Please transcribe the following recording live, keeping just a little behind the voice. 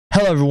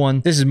Hello everyone,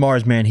 this is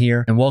Marzzman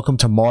here, and welcome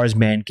to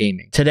Marzzman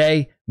Gaming.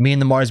 Today, me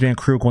and the Marzzman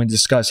Crew are going to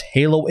discuss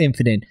Halo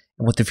Infinite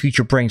and what the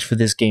future brings for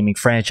this gaming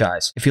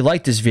franchise. If you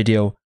like this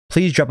video,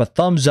 please drop a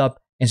thumbs up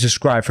and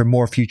subscribe for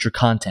more future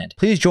content.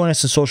 Please join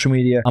us on social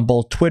media on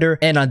both Twitter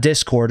and on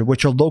Discord,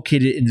 which are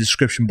located in the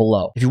description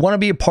below. If you want to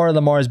be a part of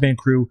the Marzzman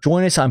Crew,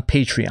 join us on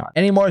Patreon.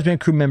 Any Marzzman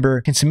Crew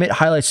member can submit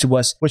highlights to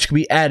us, which can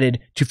be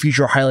added to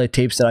future highlight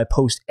tapes that I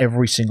post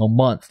every single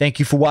month. Thank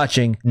you for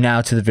watching.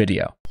 Now to the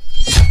video.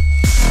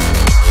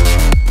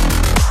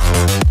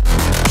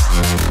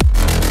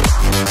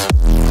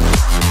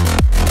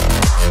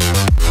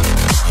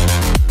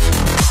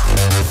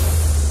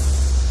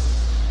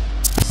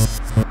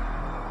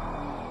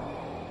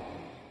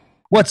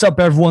 What's up,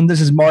 everyone? This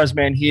is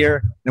Marzzman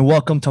here, and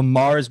welcome to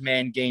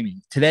Marzzman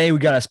Gaming. Today, we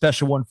got a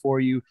special one for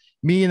you.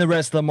 Me and the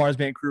rest of the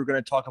Marzzman crew are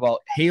going to talk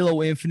about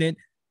Halo Infinite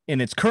in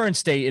its current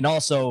state and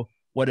also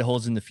what it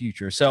holds in the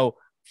future. So,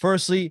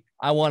 firstly,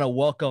 I want to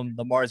welcome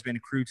the Marzzman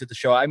crew to the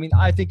show. I mean,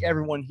 I think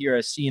everyone here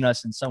has seen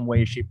us in some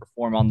way, shape, or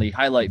form on the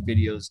highlight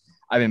videos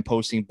I've been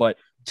posting. But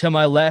to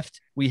my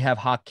left, we have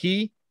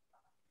Haki.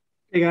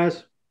 Hey,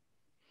 guys.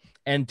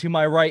 And to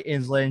my right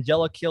is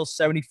Langella Kill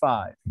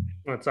 75.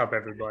 What's up,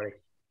 everybody?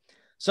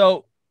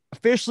 So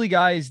officially,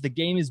 guys, the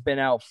game has been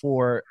out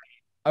for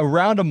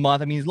around a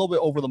month. I mean, it's a little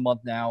bit over the month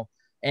now.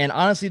 And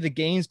honestly, the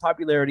game's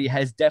popularity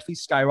has definitely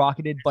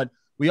skyrocketed. But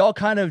we all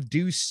kind of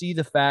do see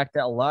the fact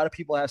that a lot of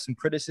people have some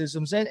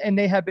criticisms, and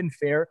they have been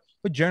fair.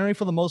 But generally,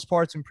 for the most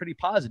part, it's been pretty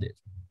positive.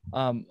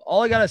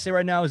 All I got to say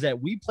right now is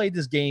that we played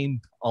this game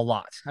a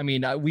lot. I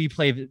mean, we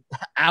played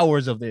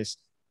hours of this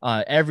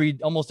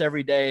almost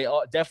every day,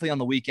 definitely on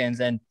the weekends.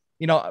 And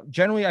you know,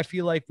 generally, I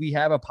feel like we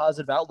have a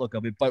positive outlook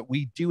of it, but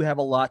we do have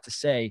a lot to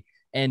say.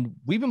 And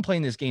we've been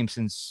playing this game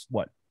since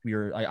what?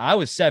 I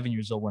was 7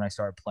 years old when I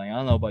started playing. I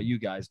don't know about you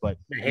guys, but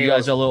you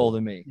guys are a little older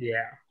than me.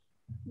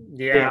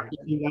 Yeah.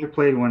 I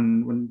played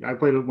when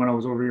I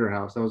was over your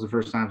house. That was the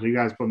first time. So you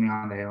guys put me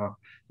on the Halo,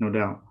 no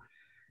doubt.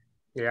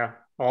 Yeah,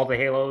 all the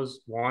Halos,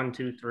 1,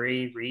 2,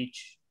 3,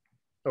 Reach,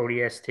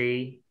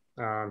 ODST,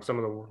 some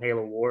of the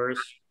Halo Wars.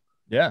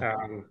 Yeah.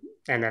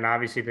 And then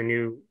obviously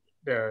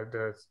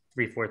the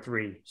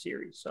 343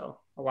 series. So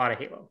a lot of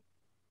Halo.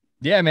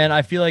 Yeah, man.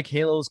 I feel like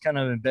Halo is kind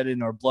of embedded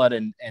in our blood.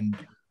 And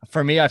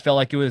for me, I felt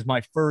like it was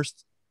my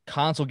first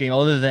console game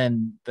other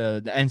than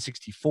the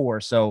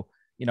N64. So,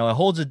 you know, it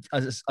holds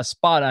a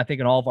spot, I think,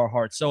 in all of our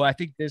hearts. So I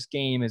think this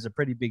game is a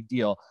pretty big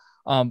deal.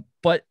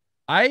 But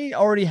I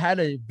already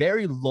had a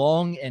very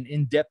long and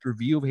in-depth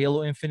review of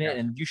Halo Infinite,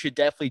 and you should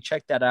definitely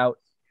check that out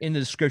in the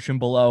description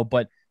below.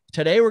 But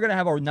today, we're going to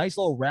have a nice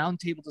little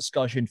roundtable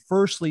discussion,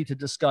 firstly, to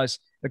discuss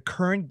the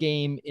current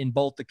game in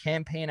both the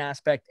campaign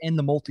aspect and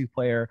the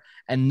multiplayer.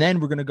 And then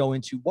we're going to go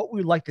into what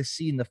we'd like to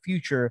see in the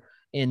future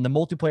in the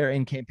multiplayer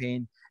and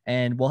campaign.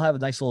 And we'll have a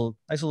nice little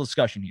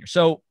discussion here.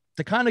 So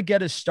to kind of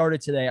get us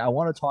started today, I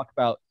want to talk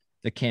about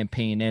the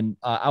campaign. And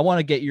I want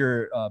to get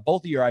your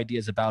both of your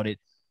ideas about it.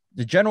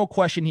 The general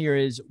question here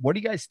is, what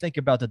do you guys think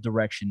about the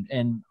direction?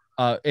 And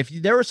if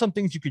there are some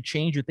things you could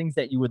change or things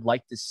that you would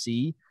like to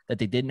see that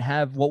they didn't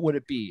have, what would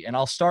it be? And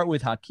I'll start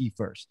with Haki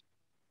first.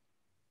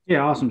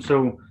 Yeah, awesome.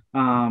 So,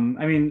 I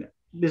mean,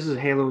 this is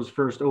Halo's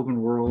first open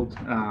world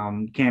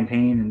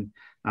campaign.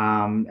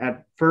 And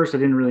at first, I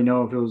didn't really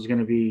know if it was going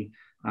to be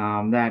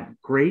that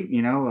great,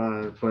 you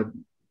know, but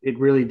it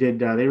really did.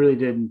 They really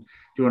did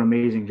do an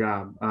amazing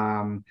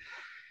job.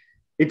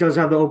 It does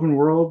have the open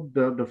world,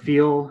 the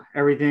feel,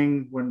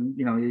 everything when,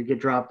 you know, you get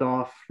dropped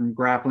off from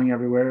grappling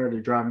everywhere to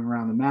driving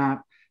around the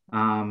map.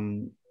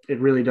 It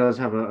really does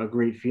have a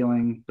great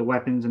feeling. The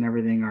weapons and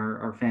everything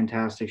are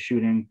fantastic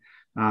shooting.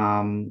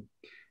 And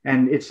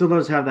it still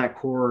does have that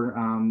core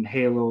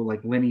Halo,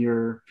 like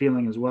linear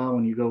feeling as well.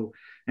 When you go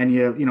and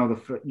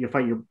you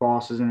fight your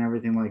bosses and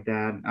everything like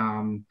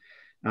that.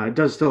 It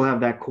does still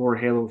have that core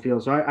Halo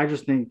feel. So I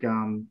just think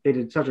they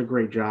did such a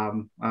great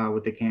job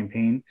with the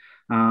campaign.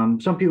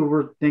 Some people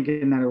were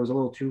thinking that it was a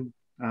little too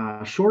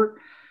short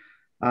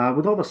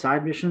with all the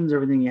side missions,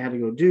 everything you had to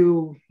go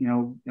do, you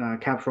know,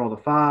 capture all the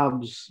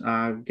fobs,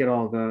 get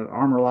all the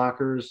armor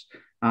lockers.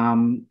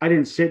 I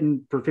didn't sit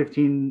in for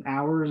 15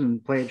 hours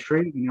and play it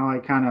straight. You know,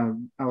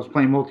 I was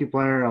playing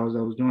multiplayer. I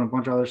was doing a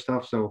bunch of other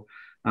stuff. So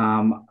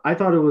I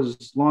thought it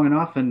was long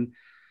enough. And,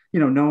 you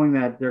know, knowing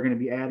that they're going to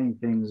be adding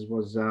things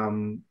was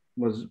in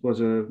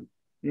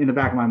the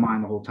back of my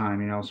mind the whole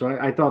time, you know. So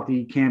I thought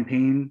the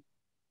campaign,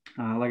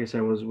 like I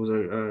said, was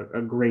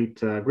a great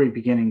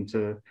beginning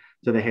to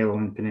the Halo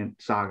Infinite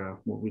saga,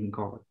 what we can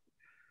call it.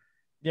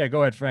 Yeah,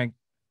 go ahead, Frank.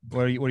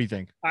 What do you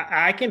think?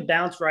 I can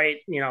bounce right,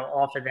 you know,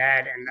 off of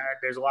that. And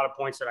there's a lot of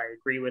points that I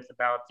agree with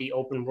about the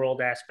open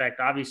world aspect.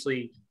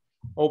 Obviously,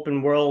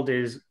 open world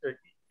is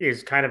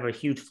kind of a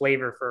huge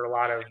flavor for a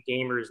lot of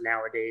gamers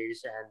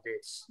nowadays. And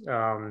it's,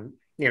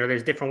 you know,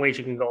 there's different ways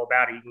you can go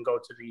about it. You can go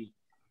to the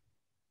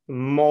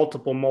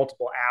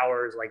multiple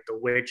hours like The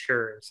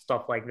Witcher and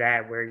stuff like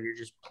that, where you're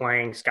just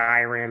playing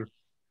Skyrim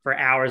for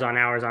hours on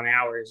hours on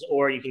hours,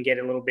 or you can get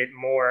a little bit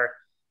more.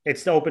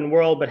 It's the open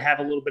world, but have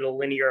a little bit of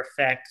linear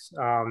effects,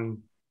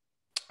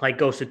 like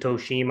Ghost of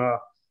Tsushima,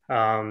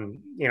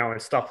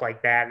 and stuff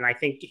like that. And I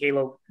think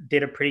Halo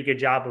did a pretty good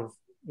job of,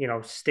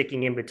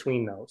 sticking in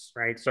between those,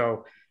 right?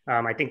 So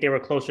I think they were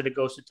closer to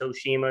Ghost of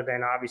Tsushima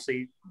than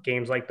obviously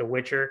games like The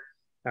Witcher.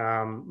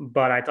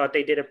 But I thought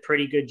they did a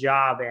pretty good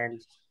job.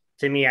 And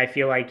to me, I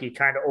feel like you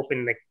kind of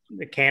opened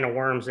the can of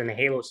worms in the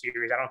Halo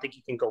series. I don't think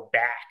you can go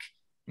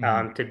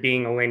back to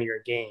being a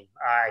linear game.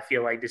 I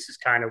feel like this is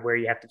kind of where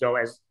you have to go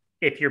as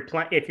if you're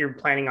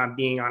planning on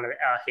being on a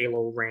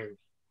Halo ring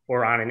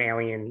or on an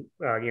Alien.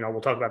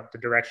 We'll talk about the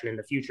direction in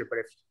the future, but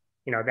if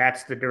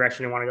that's the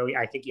direction you want to go,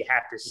 I think you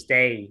have to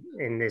stay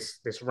in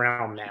this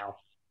realm now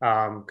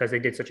because they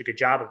did such a good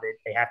job of it.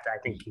 They have to, I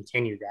think,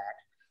 continue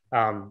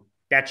that.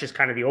 That's just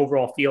kind of the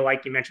overall feel.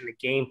 Like you mentioned,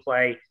 the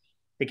gameplay.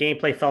 The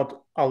gameplay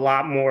felt a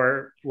lot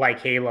more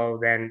like Halo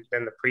than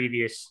the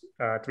previous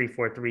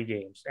 343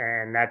 games,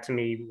 and that to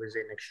me was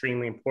an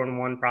extremely important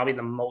one, probably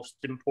the most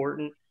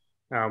important.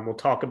 We'll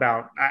talk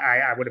about.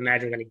 I would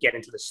imagine going to get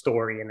into the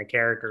story and the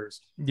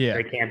characters,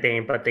 the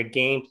campaign, but the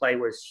gameplay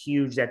was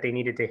huge that they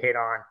needed to hit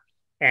on,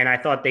 and I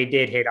thought they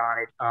did hit on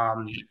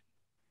it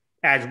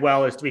as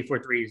well as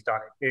 343 has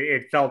done it.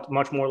 It felt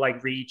much more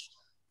like Reach,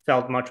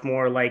 felt much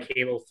more like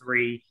Halo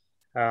 3.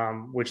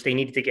 Which they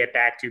needed to get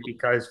back to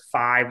because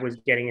 5 was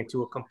getting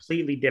into a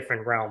completely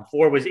different realm.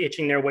 4 was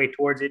itching their way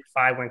towards it.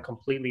 5 went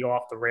completely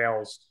off the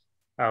rails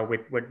with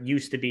what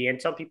used to be.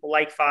 And some people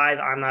like 5.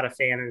 I'm not a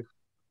fan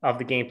of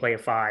the gameplay of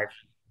 5.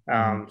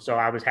 So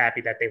I was happy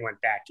that they went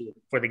back to it.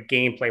 For the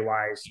gameplay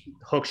wise,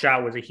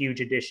 Hookshot was a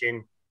huge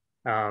addition.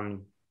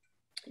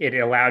 It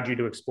allowed you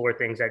to explore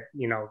things that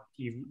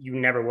you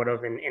never would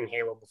have in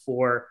Halo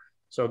before.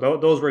 So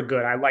those were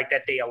good. I like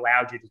that they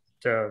allowed you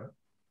to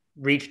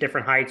reach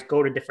different heights,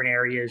 go to different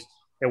areas.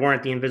 There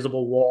weren't the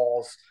invisible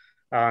walls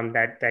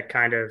that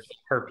kind of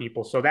hurt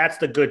people. So that's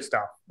the good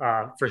stuff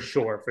for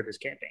sure for this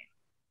campaign.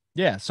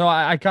 Yeah. So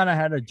I kind of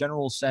had a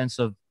general sense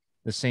of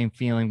the same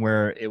feeling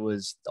where it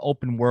was the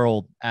open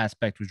world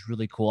aspect was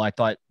really cool. I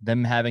thought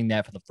them having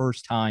that for the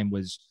first time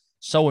was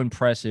so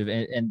impressive.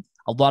 And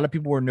a lot of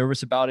people were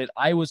nervous about it.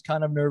 I was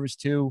kind of nervous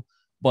too,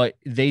 but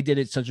they did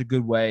it such a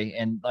good way.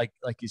 And like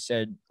you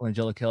said,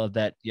 Angelica,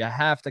 that you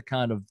have to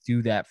kind of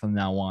do that from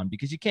now on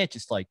because you can't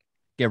just like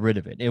get rid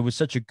of it. It was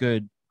such a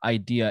good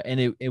idea and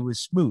it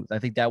was smooth. I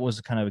think that was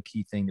kind of a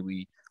key thing that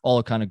we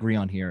all kind of agree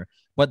on here.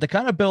 But to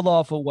kind of build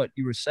off of what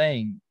you were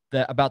saying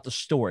that about the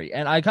story,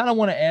 and I kind of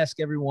want to ask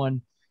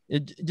everyone,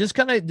 this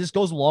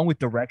goes along with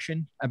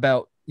direction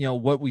about,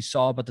 what we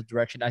saw about the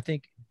direction. I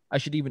think I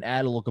should even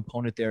add a little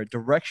component there,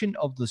 direction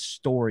of the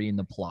story and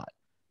the plot.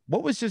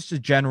 What was just a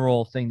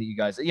general thing that you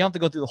don't have to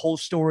go through the whole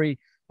story,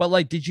 but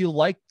like, did you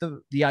like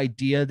the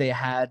idea they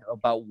had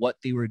about what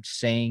they were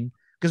saying?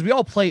 Because we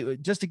all play,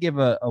 just to give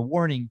a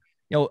warning,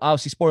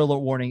 obviously spoiler alert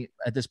warning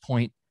at this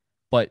point,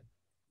 but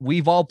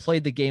we've all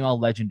played the game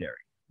on Legendary.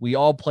 We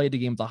all played the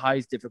game with the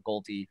highest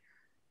difficulty,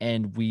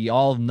 and we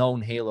all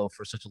known Halo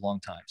for such a long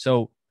time.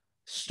 So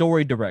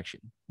story direction,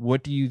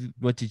 what did you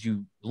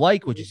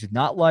like? What did you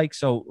not like?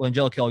 So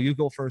Angelica, you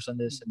go first on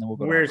this, and then we'll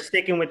go. We're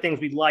sticking with things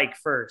we like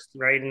first,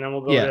 right? And then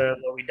we'll go to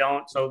what we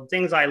don't. So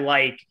things I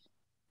like.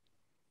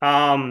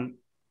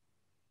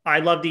 I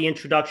love the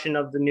introduction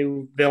of the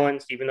new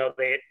villains, even though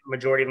the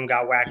majority of them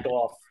got whacked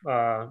off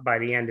by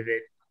the end of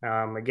it.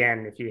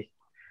 Again, if you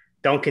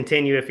don't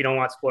continue, if you don't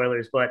want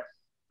spoilers, but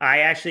I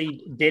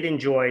actually did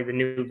enjoy the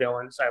new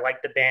villains. I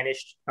like the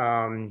Banished.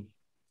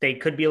 They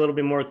could be a little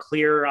bit more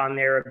clear on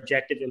their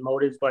objective and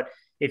motives, but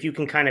if you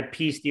can kind of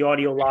piece the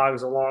audio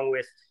logs along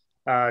with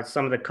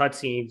some of the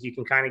cutscenes, you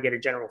can kind of get a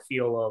general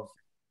feel of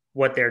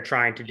what they're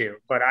trying to do.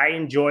 But I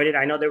enjoyed it.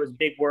 I know there was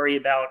big worry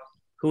about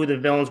who the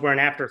villains were, and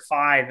after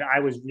 5, I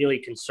was really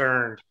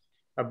concerned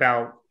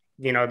about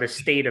the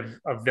state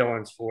of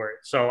villains for it.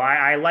 So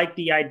I like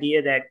the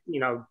idea that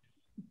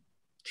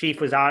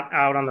Chief was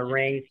out on the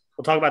ring.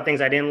 We'll talk about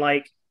things I didn't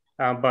like.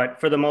 But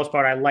for the most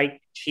part, I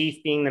like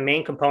Chief being the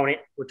main component,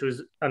 which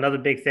was another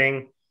big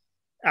thing.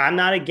 I'm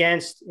not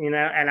against, and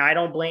I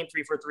don't blame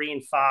 343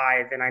 and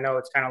 5. And I know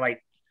it's kind of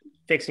like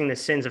fixing the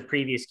sins of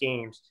previous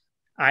games.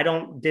 I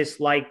don't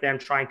dislike them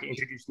trying to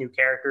introduce new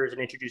characters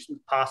and introduce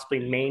possibly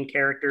main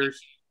characters.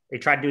 They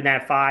tried to do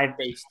that at 5.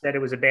 They said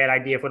it was a bad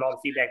idea with all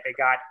the feedback they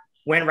got.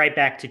 Went right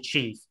back to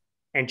Chief.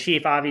 And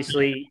Chief,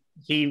 obviously,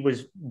 he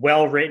was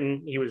well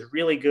written. He was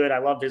really good. I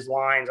loved his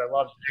lines. I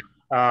loved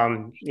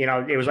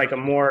it was like a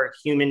more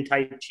human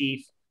type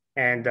Chief,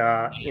 and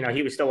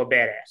he was still a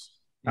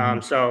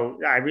badass. So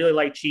I really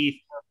like Chief.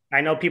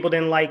 I know people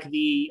didn't like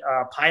the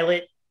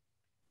pilot.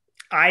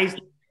 I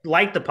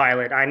liked the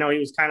pilot. I know he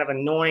was kind of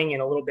annoying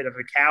and a little bit of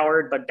a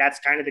coward, but that's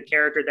kind of the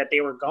character that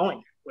they were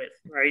going with,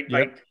 right? Yep.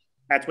 Like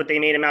that's what they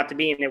made him out to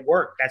be, and it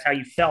worked. That's how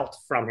you felt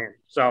from him.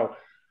 So,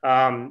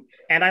 and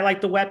I like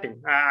the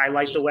weapon. I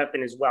like the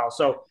weapon as well.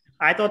 So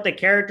I thought the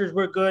characters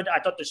were good. I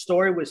thought the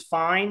story was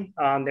fine.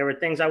 There were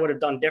things I would have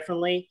done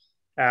differently.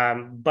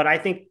 But I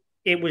think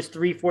it was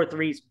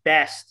 343's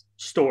best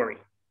story.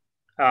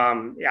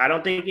 I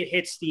don't think it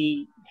hits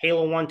the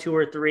Halo 1, 2,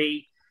 or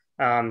 3.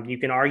 You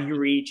can argue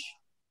Reach.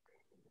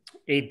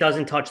 It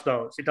doesn't touch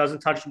those. It doesn't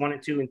touch 1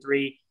 and 2 and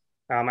 3.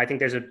 I think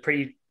there's a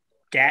pretty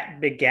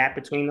big gap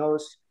between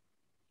those.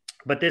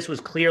 But this was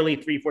clearly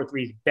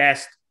 343's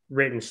best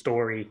written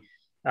story,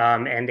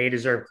 and they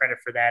deserve credit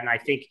for that. And I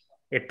think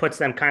it puts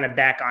them kind of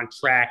back on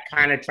track,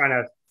 kind of trying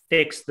to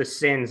fix the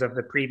sins of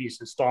the previous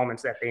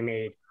installments that they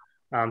made.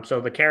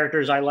 So the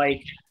characters I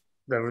like,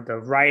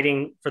 the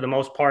writing for the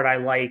most part I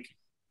like.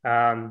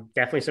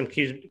 Definitely some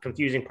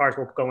confusing parts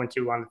we'll go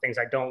into on the things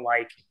I don't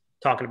like,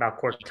 talking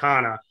about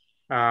Cortana.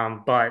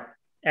 But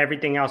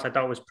everything else I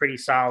thought was pretty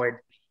solid,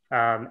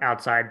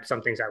 outside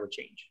some things I would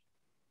change.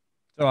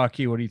 So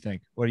Aki, what do you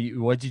think? What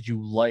did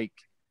you like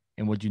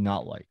and what did you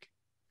not like?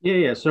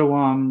 Yeah. So,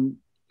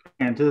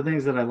 and to the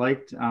things that I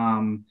liked,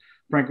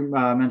 Frank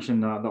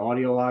mentioned the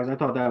audio logs. I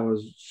thought that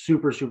was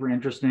super, super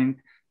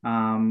interesting.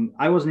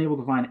 I wasn't able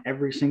to find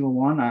every single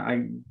one.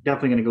 I'm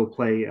definitely going to go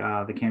play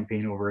the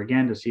campaign over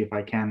again to see if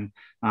I can,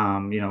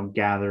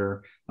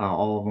 gather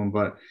all of them.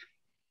 But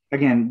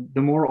again,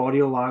 the more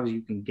audio logs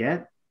you can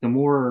get, the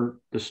more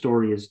the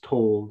story is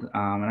told.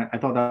 And I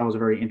thought that was a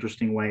very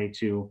interesting way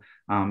to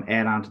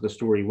add on to the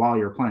story while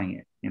you're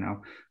playing it.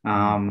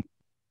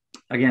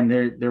 Again,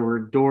 there were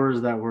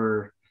doors that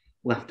were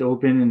left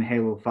open in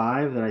Halo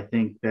 5 that I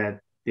think that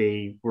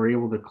they were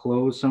able to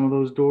close some of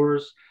those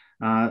doors,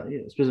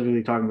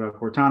 specifically talking about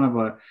Cortana.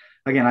 But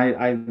again,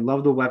 I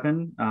love the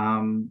weapon.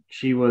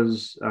 She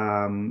was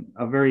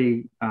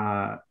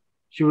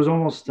she was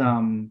almost,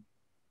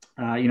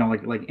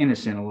 like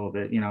innocent a little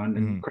bit,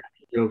 and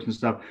cracking jokes and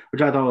stuff,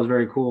 which I thought was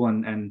very cool.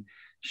 And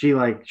she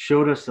like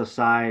showed us a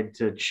side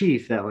to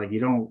Chief that like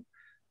you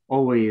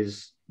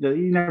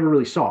never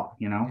really saw,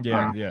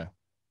 Yeah.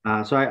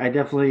 So I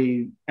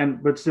definitely,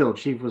 but still,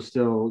 Chief was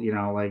still, he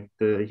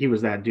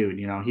was that dude,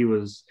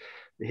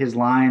 his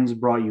lines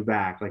brought you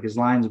back. Like his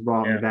lines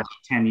brought me back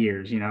 10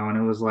 years, and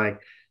it was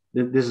like,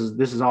 this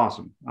is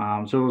awesome.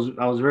 So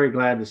I was very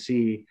glad to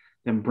see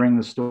them bring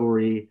the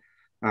story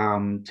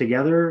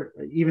together,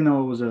 even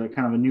though it was a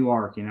kind of a new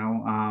arc,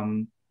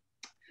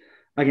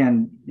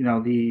 again,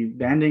 the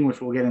ending,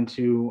 which we'll get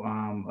into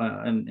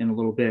in a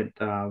little bit,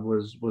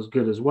 was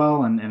good as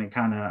well, and it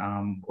kind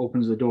of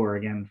opens the door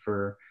again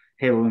for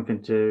Halo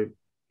Infinite to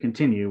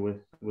continue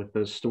with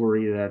the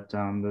story that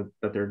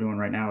that they're doing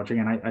right now, which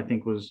again I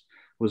think was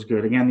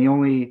good. Again, the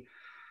only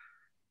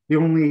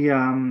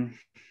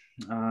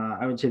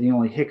I would say the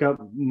only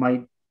hiccup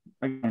might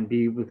again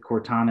be with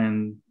Cortana,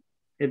 and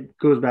it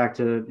goes back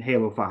to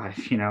Halo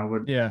 5,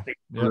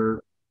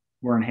 but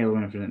we're in Halo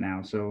Infinite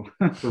now, so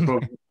we're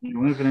focused on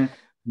Halo Infinite.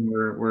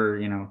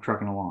 We're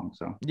trucking along.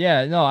 So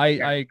yeah, no,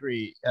 I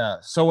agree.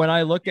 So when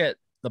I look at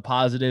the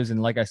positives,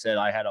 and like I said,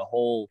 I had a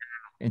whole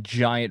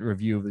giant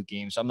review of the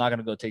game, so I'm not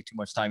gonna go take too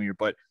much time here.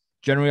 But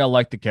generally, I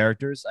like the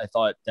characters. I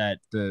thought that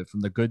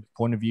from the good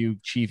point of view,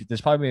 Chief, this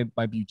probably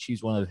might be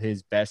Chief's one of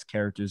his best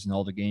characters in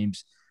all the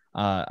games.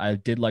 I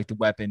did like the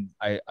weapon.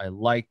 I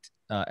liked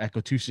Echo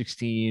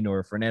 216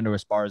 or Fernando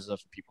Esparza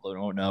for people that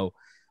don't know.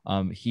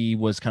 He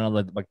was kind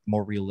of like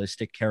more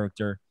realistic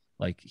character.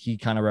 Like he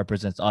kind of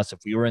represents us. If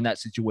we were in that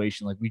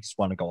situation, like we just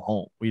want to go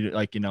home. We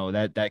like,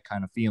 that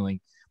kind of feeling.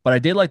 But I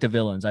did like the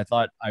villains. I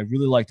thought I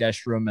really liked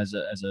Estrom as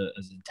an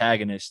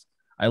antagonist.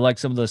 I liked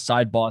some of the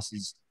side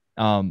bosses.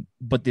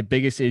 But the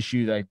biggest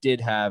issue that I did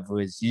have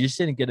was you just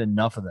didn't get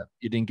enough of them.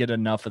 You didn't get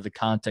enough of the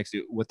context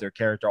of what their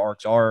character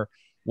arcs are,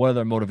 what are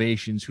their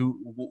motivations,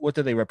 what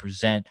do they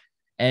represent.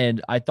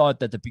 And I thought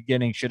that the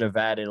beginning should have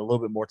added a little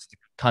bit more to the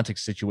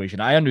context situation.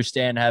 I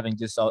understand having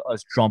just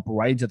us jump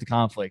right into the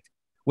conflict,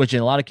 which in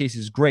a lot of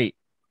cases is great.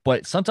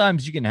 But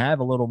sometimes you can have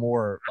a little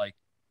more like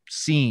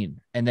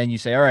scene, and then you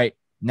say, all right,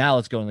 now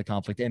let's go into the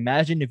conflict.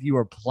 Imagine if you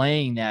were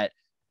playing that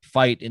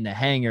fight in the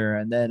hangar,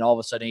 and then all of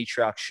a sudden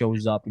Atriox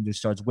shows up and just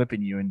starts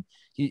whipping you, and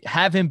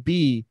have him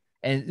be.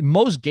 And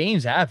most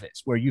games have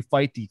this where you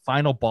fight the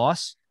final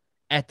boss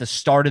at the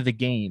start of the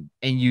game,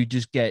 and you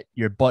just get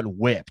your butt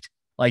whipped.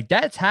 Like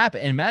that's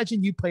happened.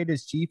 Imagine you played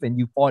as Chief and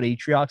you fought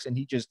Atriox and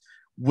he just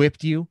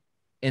whipped you.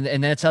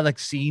 And that's how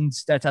that's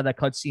how that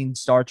cutscene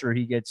starts, where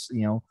he gets,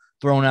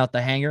 thrown out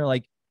the hangar.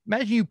 Like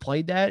imagine you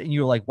played that and you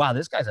were like, wow,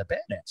 this guy's a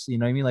badass. You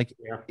know what I mean? Like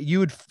you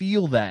would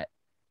feel that.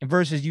 And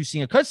versus you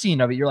seeing a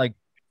cutscene of it, you're like,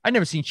 I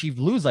never seen Chief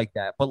lose like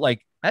that. But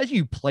like as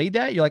you played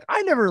that, you're like,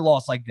 I never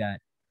lost like that.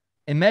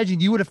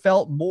 Imagine you would have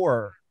felt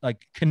more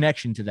like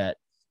connection to that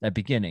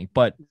beginning.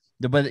 But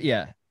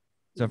yeah.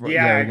 So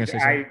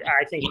I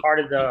think part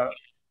of the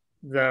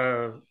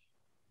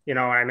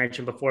I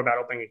mentioned before about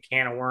opening a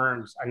can of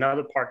worms.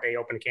 Another part they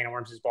open a can of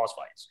worms is boss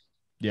fights.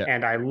 Yeah,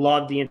 and I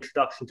love the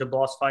introduction to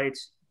boss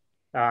fights.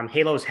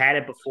 Halo's had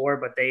it before,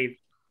 but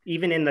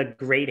even in the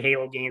great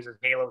Halo games of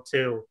Halo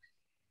 2,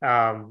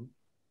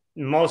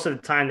 most of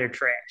the time they're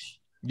trash.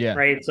 Yeah,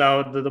 right.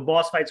 So the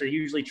boss fights are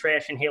usually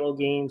trash in Halo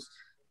games.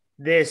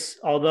 This,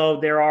 although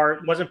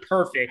wasn't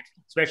perfect,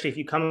 especially if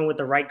you come in with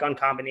the right gun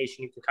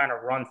combination, you can kind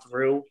of run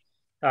through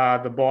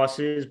the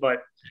bosses.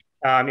 But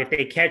if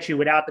they catch you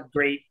without the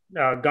great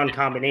gun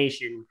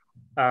combination,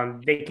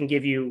 they can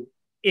give you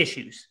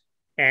issues.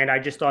 And I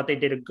just thought they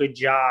did a good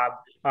job.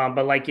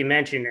 But like you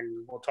mentioned,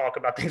 and we'll talk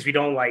about things we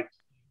don't like,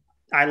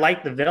 I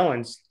like the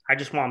villains. I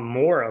just want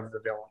more of the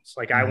villains.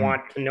 Like, I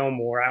want to know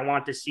more. I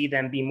want to see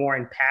them be more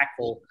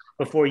impactful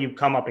before you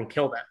come up and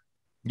kill them.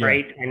 Yeah.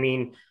 Right. I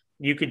mean,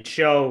 you could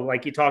show,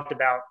 like you talked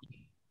about,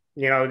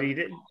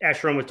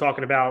 Eshram was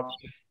talking about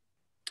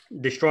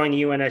destroying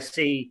the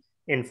UNSC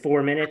in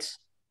 4 minutes.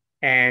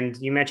 And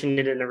you mentioned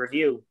it in the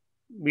review.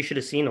 We should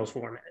have seen those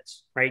 4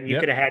 minutes, right? You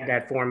could have had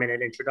that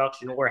 4-minute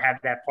introduction or have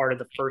that part of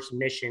the first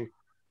mission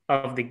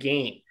of the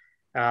game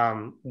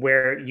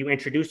where you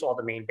introduce all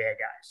the main bad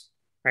guys,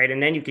 right?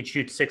 And then you could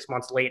shoot 6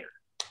 months later,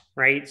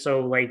 right?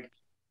 So like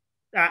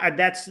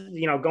that's,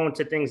 going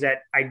to things that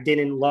I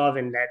didn't love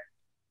and that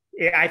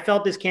I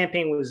felt this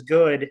campaign was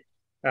good.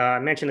 I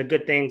mentioned the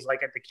good things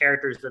like the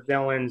characters, the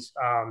villains,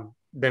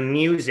 the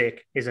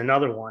music is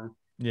another one.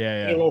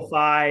 Yeah. Halo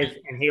 5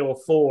 and Halo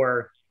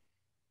 4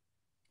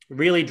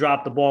 really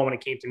dropped the ball when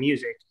it came to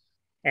music.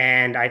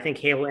 And I think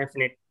Halo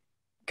Infinite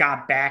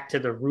got back to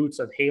the roots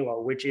of Halo,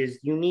 which is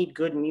you need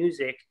good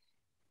music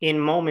in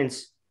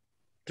moments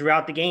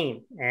throughout the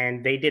game.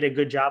 And they did a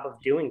good job of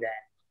doing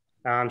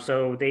that.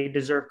 So they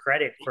deserve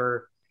credit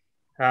for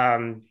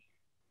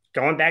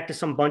going back to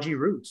some Bungie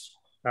roots,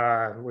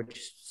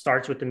 which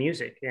starts with the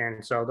music.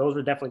 And so those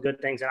were definitely good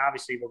things. And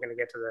obviously we're going to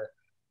get to the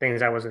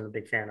things I wasn't a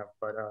big fan of,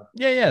 but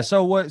yeah.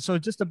 So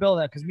just to build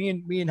that, because me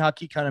and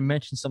Haki kind of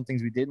mentioned some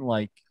things we didn't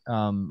like.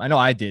 I know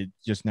I did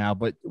just now,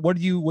 but what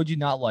did you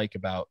not like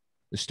about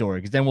the story?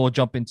 Because then we'll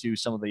jump into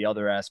some of the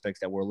other aspects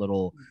that were a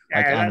little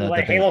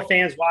like Halo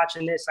fans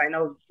watching this. I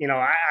know,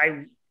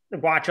 I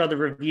watch other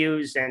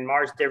reviews, and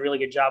Mars did a really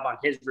good job on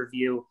his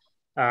review.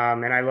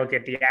 And I look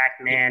at the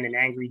Act Man and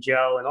Angry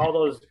Joe and all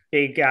those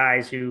big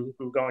guys who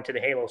go into the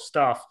Halo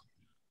stuff.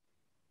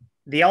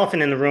 The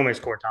elephant in the room is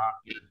Cortana.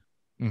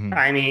 Mm-hmm.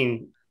 I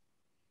mean,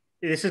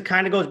 this is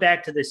kind of goes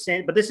back to the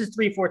sin, but this is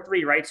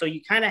 343, right? So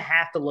you kind of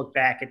have to look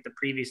back at the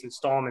previous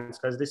installments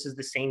because this is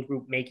the same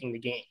group making the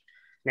game.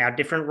 Now,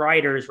 different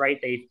writers, right?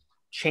 They've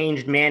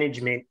changed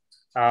management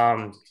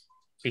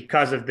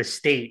because of the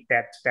state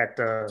that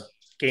the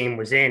game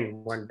was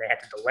in when they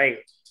had to delay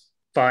it.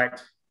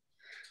 But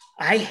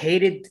I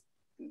hated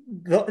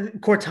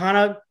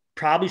Cortana.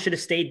 Probably should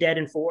have stayed dead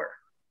in 4.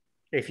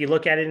 If you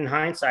look at it in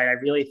hindsight, I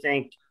really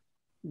think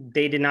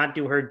they did not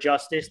do her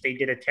justice. They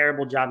did a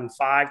terrible job in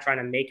 5 trying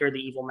to make her the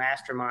evil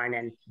mastermind.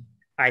 And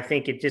I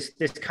think this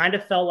kind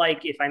of felt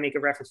like, if I make a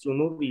reference to a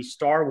movie,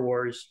 Star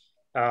Wars,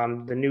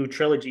 the new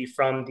trilogy,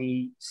 from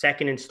the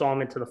second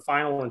installment to the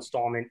final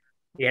installment,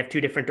 you have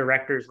 2 different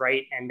directors,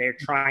 right? And they're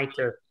trying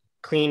to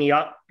clean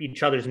up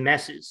each other's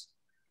messes.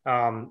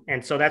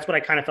 And so that's what I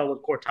kind of felt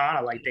with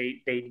Cortana. Like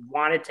they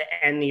wanted to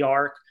end the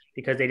arc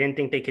because they didn't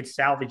think they could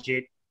salvage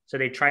it. So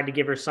they tried to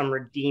give her some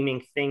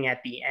redeeming thing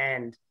at the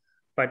end.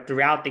 But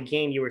throughout the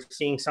game, you were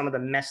seeing some of the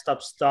messed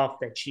up stuff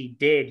that she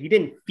did. You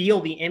didn't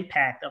feel the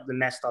impact of the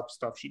messed up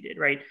stuff she did,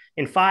 right?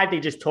 In 5, they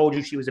just told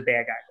you she was a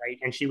bad guy, right?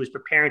 And she was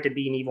preparing to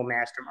be an evil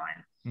mastermind.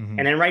 Mm-hmm.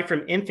 And then right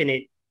from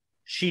Infinite,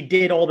 she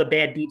did all the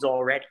bad deeds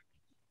already,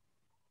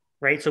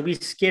 right? So we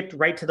skipped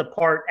right to the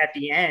part at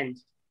the end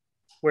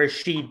where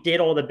she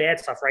did all the bad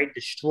stuff, right?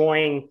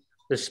 Destroying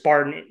the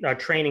Spartan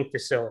training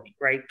facility,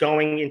 right?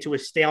 Going into a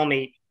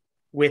stalemate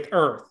with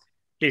Earth,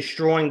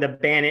 destroying the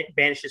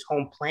Banish's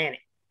home planet.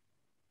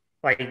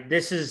 Like,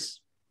 this is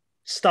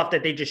stuff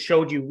that they just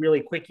showed you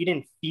really quick. You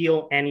didn't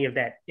feel any of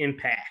that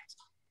impact.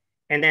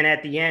 And then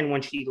at the end,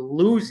 when she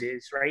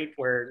loses, right,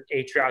 where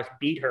Atriox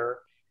beat her,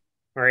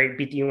 right,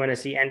 beat the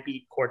UNSC and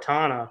beat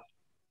Cortana,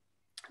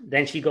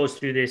 then she goes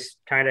through this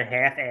kind of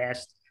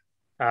half-assed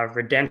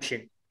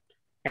redemption.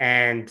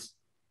 And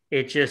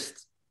it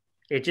just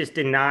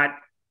did not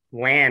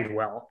land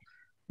well.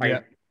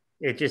 Like,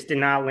 It just did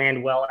not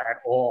land well at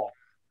all.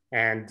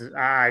 And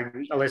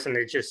listen,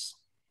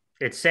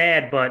 it's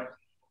sad, but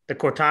the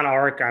Cortana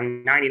arc,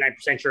 I'm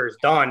 99% sure is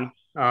done.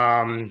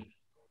 And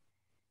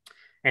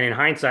in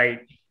hindsight,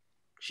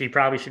 she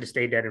probably should have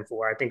stayed dead in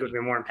 4. I think it would be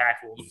more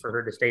impactful for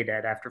her to stay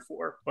dead after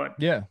 4. But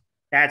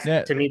that's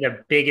to me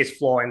the biggest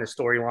flaw in the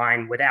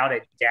storyline, without a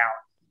doubt.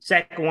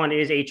 Second one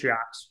is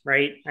Atriox,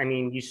 right? I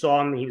mean, you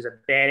saw him; he was a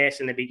badass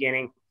in the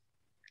beginning,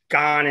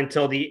 gone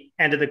until the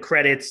end of the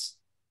credits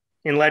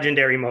in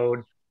legendary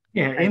mode.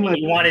 Yeah, you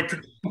wanted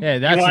to. Yeah,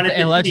 that's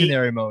in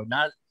legendary mode,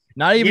 not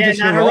even just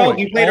not heroic.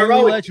 You played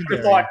heroic. You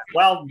thought,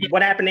 well,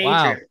 what happened to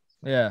Atriox?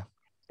 Yeah.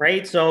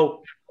 Right.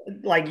 So,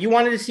 like, you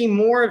wanted to see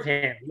more of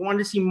him. You wanted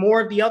to see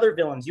more of the other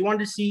villains. You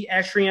wanted to see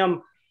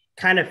Eshram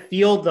kind of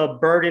feel the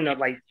burden of,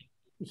 like,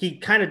 he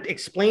kind of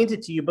explains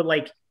it to you, but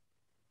like,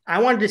 I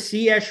wanted to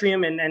see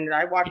Eshram, and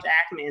I watched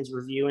Ackman's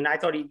review, and I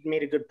thought he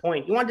made a good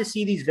point. You wanted to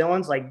see these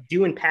villains like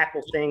do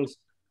impactful things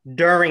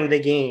during the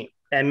game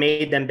that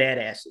made them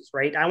badasses,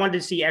 right? I wanted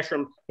to see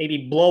Eshram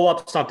maybe blow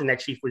up something that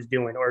Chief was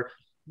doing or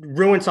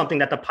ruin something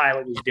that the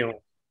pilot was doing.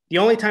 The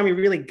only time we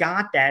really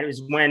got that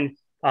was when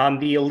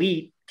the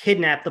Elite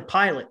kidnapped the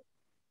pilot,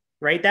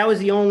 right? That was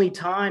the only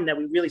time that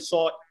we really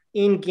saw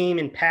in-game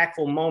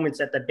impactful moments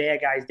that the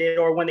bad guys did,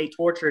 or when they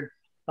tortured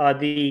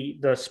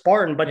the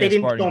Spartan, but they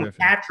didn't show him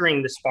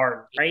capturing the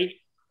Spartan, right?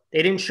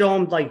 They didn't show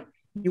him, like,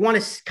 you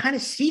want to kind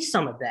of see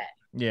some of that.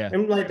 Yeah.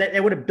 And like that,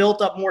 it would have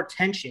built up more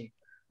tension.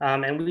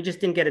 And we just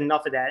didn't get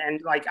enough of that.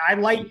 And like I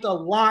liked a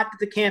lot that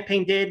the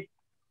campaign did.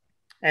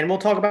 And we'll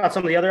talk about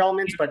some of the other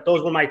elements, but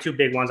those were my two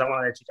big ones. I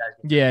want to let you guys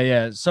know. Yeah,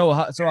 yeah. So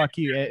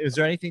Aki, is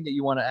there anything that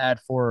you want to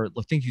add for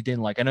the things you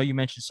didn't like? I know you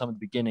mentioned some at the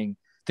beginning.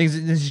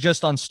 Things. This is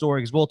just on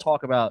story because we'll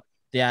talk about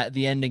the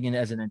ending in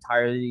as an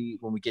entirety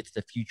when we get to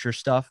the future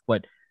stuff.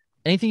 But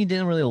anything you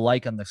didn't really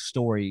like on the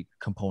story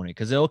component,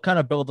 because it'll kind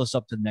of build us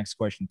up to the next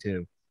question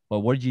too. But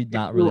what did you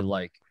not really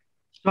like?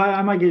 So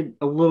I might get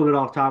a little bit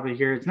off topic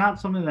here. It's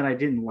not something that I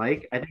didn't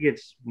like. I think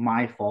it's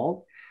my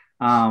fault.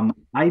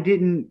 I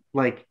didn't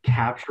like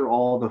capture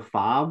all the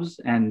fobs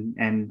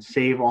and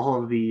save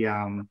all of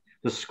the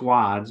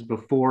squads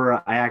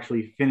before I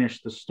actually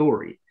finished the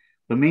story,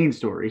 the main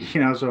story.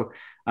 So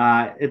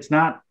it's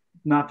not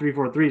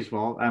 343's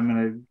fault.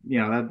 I'm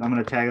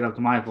gonna tag it up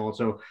to my fault.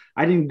 So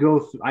I didn't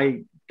go.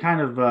 I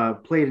kind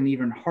of played an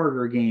even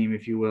harder game,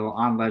 if you will,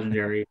 on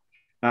Legendary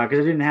because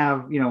I didn't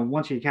have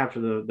once you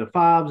capture the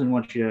fobs and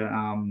once you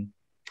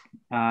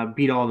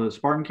beat all the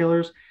Spartan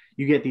killers,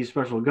 you get these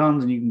special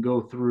guns and you can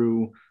go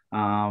through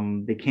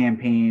the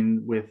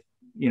campaign with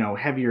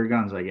heavier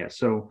guns, I guess.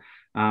 So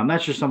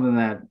that's just something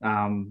that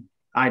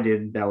I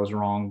did that was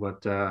wrong.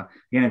 But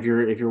again, if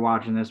you're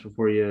watching this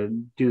before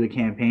you do the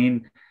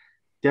campaign,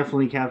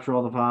 definitely capture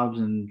all the fobs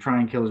and try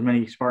and kill as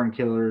many Spartan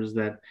killers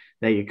that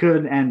you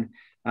could. And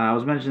I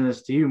was mentioning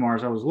this to you,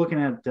 Mars. I was looking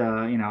at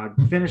I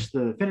finished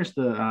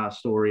the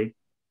story,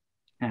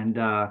 and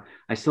I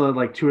still had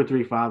like 2 or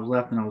 3 fobs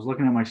left, and I was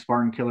looking at my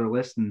Spartan killer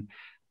list, and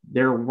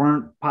there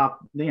weren't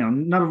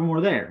none of them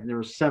were there. There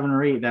were 7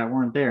 or 8 that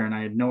weren't there, and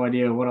I had no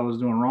idea what I was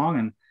doing wrong.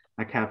 And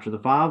I captured the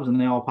fobs, and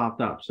they all popped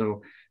up.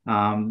 So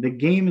the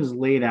game is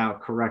laid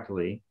out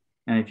correctly,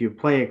 and if you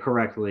play it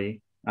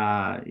correctly,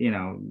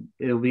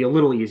 it'll be a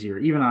little easier,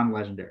 even on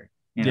Legendary.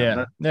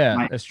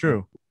 That's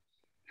true.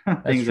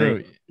 That's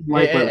true.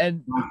 I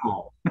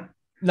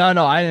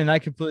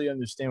completely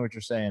understand what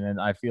you're saying,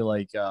 and I feel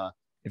like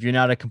if you're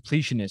not a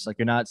completionist, like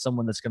you're not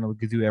someone that's going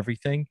to do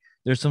everything,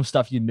 there's some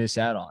stuff you miss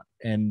out on,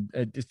 and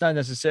it's not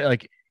necessarily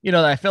like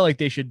I feel like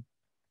they should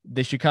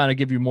kind of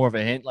give you more of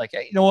a hint, like,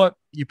 hey, you know what,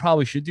 you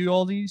probably should do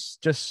all these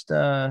just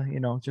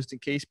in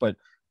case. But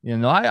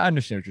I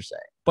understand what you're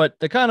saying. But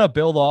to kind of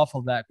build off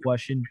of that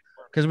question,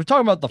 because we're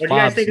talking about the. What do you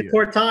guys think of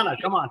Cortana?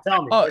 Come on,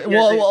 tell me. Oh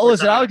well,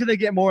 listen, I was gonna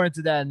get more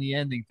into that in the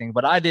ending thing,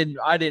 but I didn't.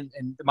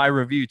 And my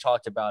review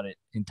talked about it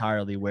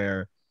entirely,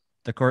 where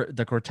the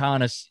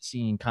Cortana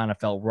scene kind of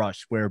felt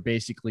rushed, where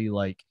basically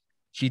like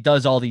she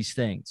does all these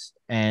things,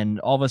 and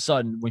all of a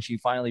sudden, when she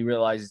finally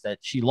realizes that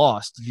she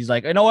lost, she's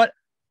like, you know what?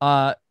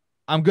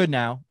 I'm good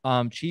now.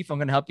 Chief, I'm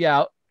gonna help you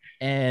out,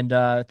 and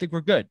I think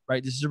we're good,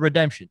 right? This is a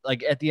redemption.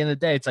 Like at the end of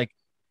the day, it's like.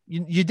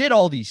 You did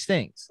all these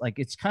things. Like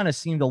it's kind of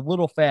seemed a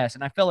little fast,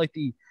 and I felt like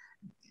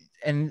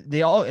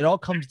it all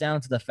comes down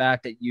to the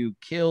fact that you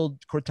killed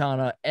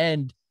Cortana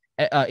and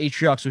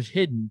Atriox was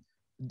hidden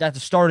at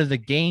the start of the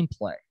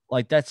gameplay.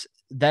 Like that's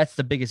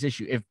the biggest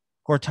issue. If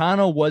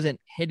Cortana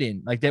wasn't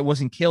hidden, like that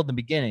wasn't killed in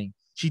the beginning,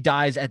 she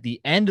dies at the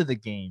end of the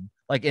game,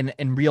 like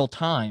in real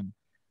time,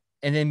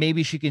 and then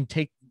maybe she can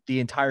take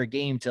the entire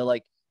game to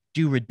like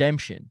do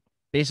redemption,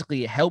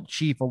 basically help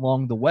Chief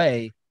along the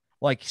way.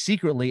 Like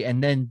secretly,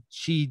 and then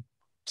she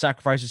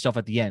sacrificed herself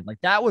at the end. Like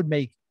that would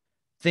make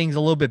things a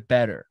little bit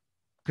better,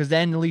 because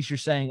then at least you're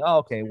saying, oh,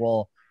 okay,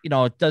 well,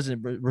 it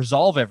doesn't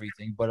resolve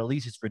everything, but at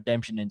least it's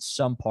redemption in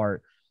some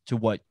part to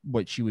what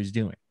she was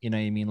doing. You know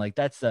what I mean? Like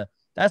that's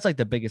like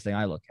the biggest thing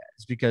I look at,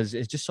 is because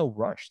it's just so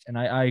rushed. And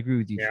I agree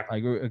with you. Yeah. I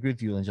agree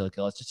with you,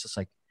 Angelica. It's just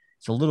like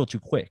it's a little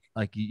too quick.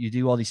 Like you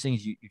do all these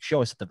things, you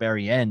show us at the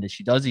very end that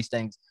she does these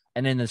things,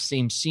 and in the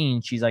same scene,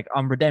 she's like,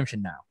 I'm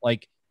redemption now.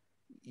 Like.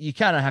 You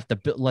kind of have to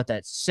let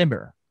that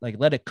simmer, like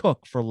let it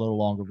cook for a little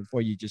longer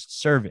before you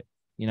just serve it,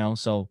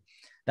 So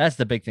that's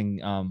the big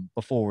thing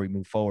before we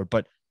move forward.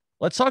 But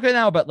let's talk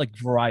now about like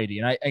variety.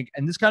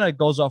 And this kind of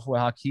goes off what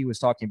Haki was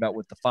talking about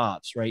with the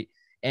fobs, right?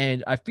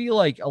 And I feel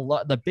like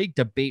the big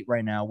debate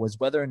right now was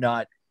whether or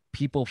not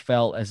people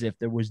felt as if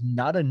there was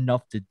not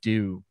enough to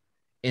do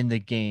in the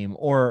game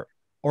or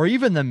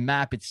even the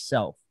map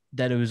itself,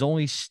 that it was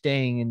only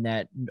staying in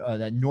that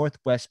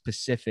Northwest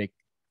Pacific,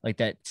 like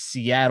that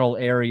Seattle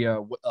area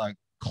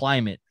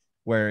climate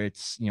where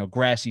it's,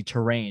 grassy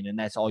terrain and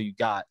that's all you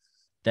got,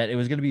 that it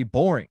was going to be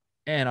boring.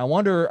 And I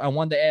wanted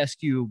to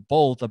ask you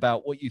both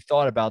about what you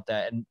thought about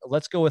that. And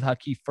let's go with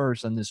Haki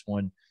first on this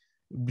one.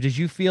 Did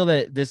you feel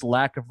that this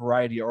lack of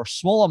variety or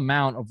small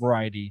amount of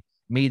variety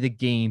made the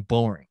game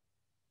boring?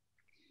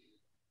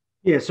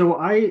 Yeah. So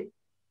I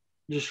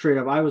just straight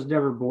up, I was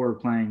never bored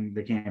playing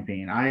the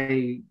campaign.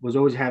 I was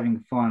always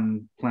having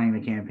fun playing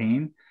the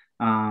campaign.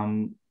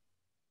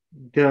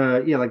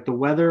 Like the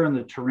weather and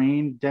the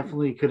terrain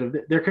definitely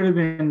there could have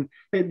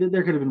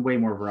been way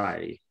more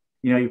variety.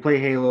 You play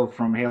Halo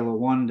from Halo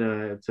 1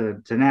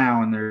 to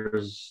now, and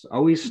there's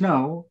always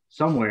snow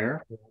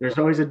somewhere. There's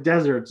always a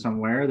desert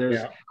somewhere.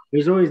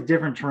 There's always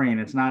different terrain.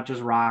 It's not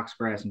just rocks,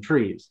 grass, and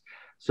trees.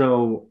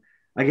 So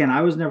again,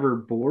 I was never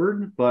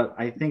bored, but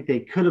I think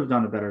they could have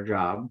done a better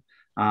job.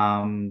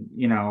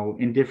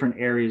 in different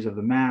areas of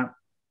the map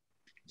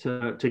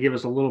to give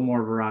us a little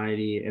more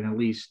variety and at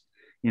least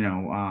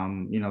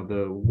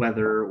the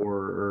weather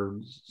or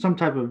some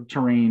type of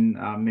terrain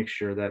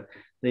mixture that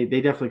they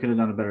definitely could have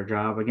done a better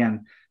job. Again, I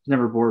was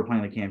never bored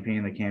playing the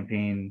campaign. The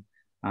campaign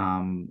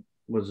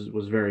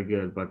was very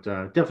good, but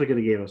definitely could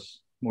have gave us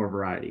more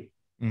variety.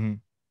 Mm-hmm.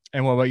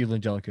 And what about you,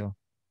 Angelico?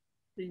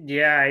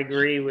 Yeah, I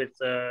agree with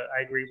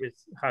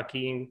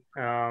Hakeem.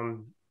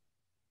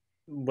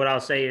 What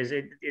I'll say is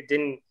it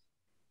didn't.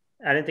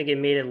 I didn't think it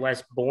made it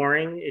less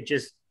boring. It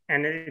just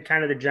and it,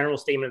 kind of the general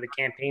statement of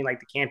the campaign, like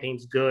the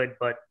campaign's good,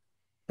 but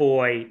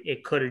boy,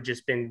 it could have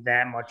just been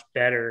that much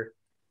better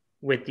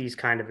with these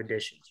kind of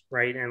additions,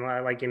 right? And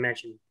like you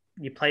mentioned,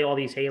 you play all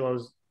these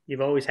Halos.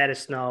 You've always had a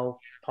snow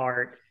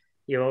part.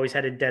 You've always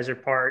had a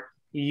desert part.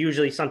 You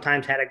usually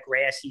sometimes had a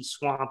grassy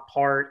swamp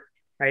part,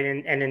 right?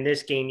 And in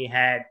this game, you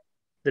had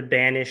the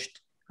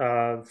banished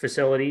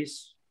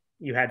facilities.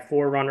 You had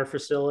Forerunner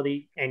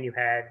facility, and you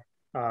had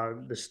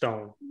the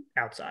stone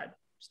outside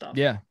stuff.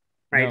 Yeah.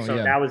 Right. No, so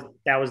yeah.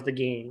 that was the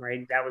game,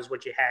 right? That was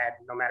what you had,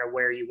 no matter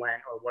where you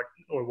went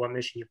or what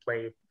mission you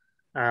played.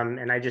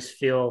 And I just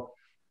feel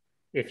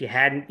if you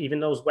hadn't even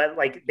those weather,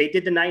 like they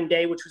did the 9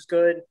 day, which was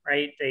good,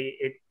 right?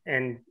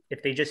 And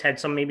if they just had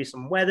maybe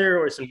some weather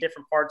or some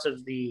different parts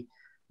of the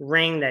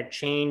ring that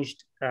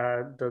changed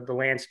the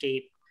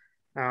landscape,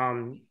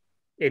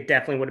 it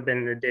definitely would have been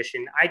an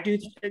addition.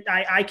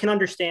 I can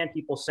understand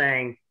people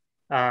saying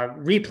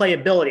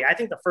replayability. I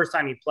think the first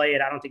time you play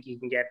it, I don't think you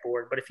can get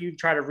bored. But if you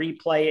try to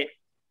replay it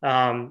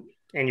and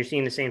you're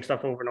seeing the same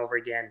stuff over and over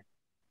again,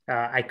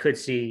 I could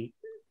see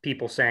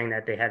people saying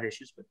that they have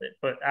issues with it.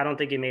 But I don't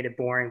think it made it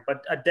boring.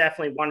 But I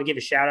definitely want to give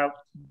a shout out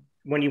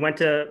when you went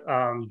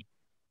to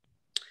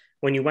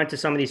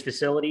some of these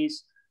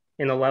facilities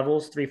in the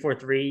levels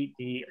 343.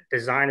 The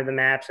design of the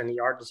maps and the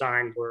art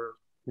design were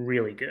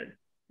really good.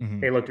 Mm-hmm.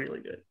 They looked really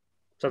good.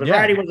 So the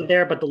variety wasn't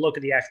there, but the look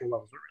of the actual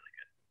levels were really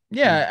good.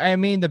 Yeah, I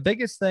mean, the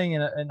biggest thing,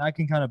 and I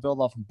can kind of build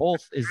off of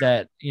both, is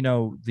that,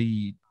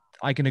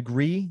 I can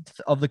agree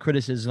of the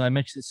criticism. I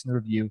mentioned this in the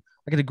review.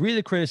 I can agree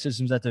the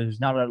criticisms that there's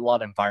not a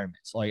lot of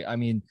environments. Like, I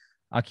mean,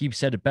 Akib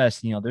said it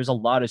best. There's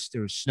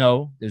there's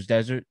snow, there's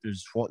desert,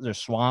 there's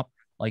swamp.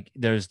 Like,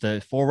 there's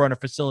the Forerunner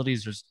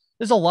facilities.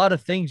 There's a lot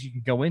of things you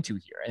can go into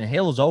here, and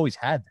Halo's always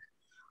had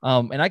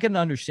that. And I can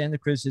understand the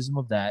criticism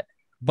of that,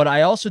 but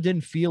I also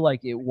didn't feel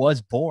like it was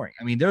boring.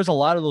 I mean, there's a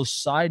lot of those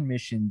side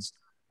missions.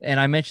 And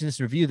I mentioned this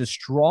in review, the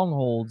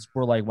strongholds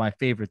were like my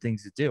favorite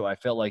things to do. I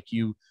felt like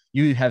you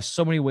have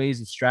so many ways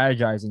of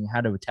strategizing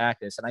how to attack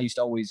this. And I used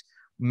to always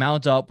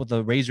mount up with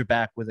a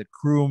Razorback with a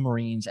crew of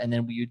Marines, and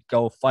then we would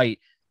go fight.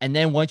 And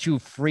then once you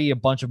free a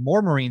bunch of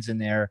more Marines in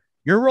there,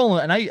 you're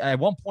rolling. And at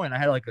one point I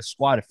had like a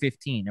squad of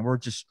 15, and we're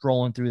just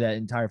strolling through that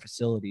entire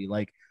facility,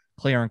 like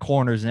clearing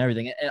corners and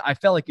everything. And I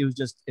felt like it was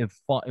just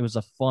fun. It was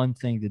a fun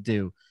thing to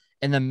do.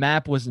 And the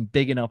map wasn't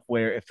big enough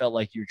where it felt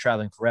like you were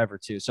traveling forever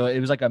too. So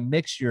it was like a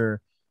mixture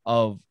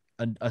of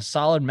a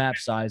solid map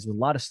size with a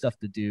lot of stuff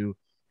to do,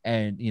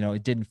 and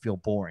it didn't feel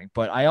boring.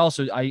 But I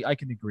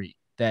can agree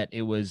that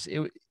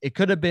it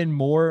could have been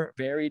more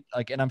varied,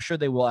 like, and I'm sure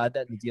they will add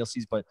that in the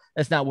DLCs, but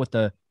that's not what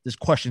there's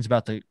questions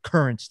about the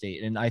current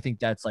state. And I think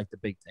that's like the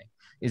big thing,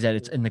 is that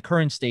it's in the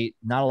current state,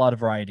 not a lot of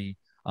variety,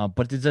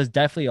 but there's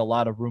definitely a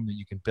lot of room that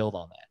you can build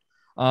on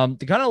that.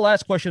 The kind of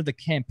last question of the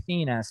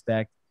campaign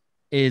aspect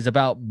is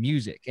about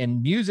music,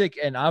 and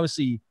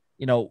obviously,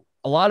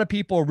 a lot of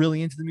people are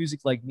really into the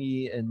music, like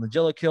me and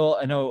Angelico.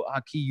 I know,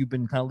 Haki, you've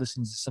been kind of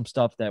listening to some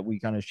stuff that we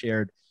kind of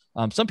shared.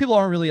 Some people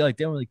aren't really they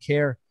don't really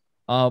care.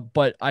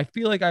 But I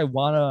feel like I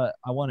wanna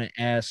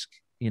ask,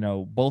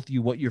 both of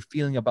you what you're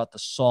feeling about the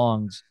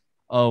songs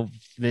of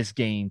this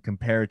game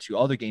compared to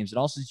other games. And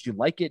also, did you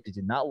like it? Did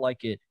you not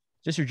like it?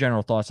 Just your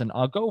general thoughts. And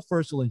I'll go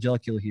first with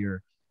Angelico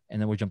here,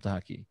 and then we'll jump to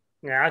Haki.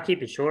 Yeah, I'll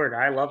keep it short.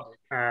 I loved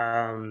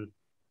it.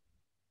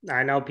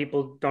 I know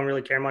people don't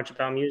really care much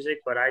about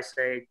music, but I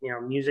say,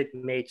 music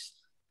makes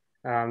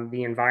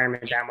the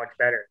environment that much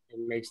better. It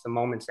makes the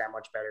moments that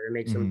much better. It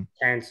makes them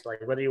tense. Like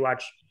whether you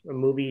watch a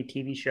movie,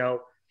 TV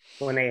show,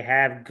 when they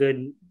have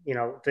good,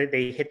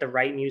 they hit the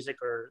right music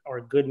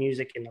or good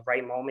music in the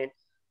right moment,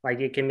 like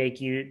it can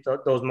make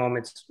those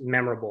moments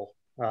memorable.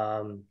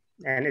 And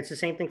it's the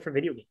same thing for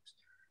video games.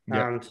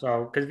 Yep.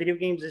 So because video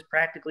games is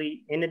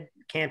practically in a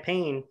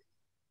campaign,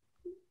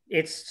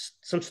 it's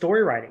some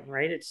story writing,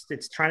 right?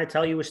 It's trying to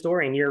tell you a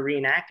story, and you're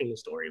reenacting the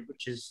story,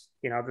 which is,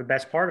 the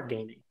best part of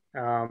gaming.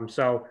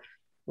 So,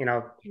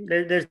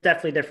 there's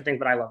definitely different things,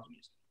 but I love the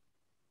music.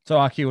 So,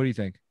 Aki, what do you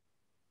think?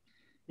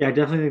 Yeah, I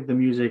definitely think the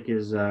music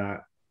is,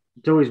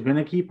 it's always been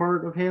a key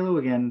part of Halo.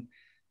 Again,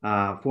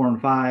 4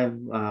 and 5,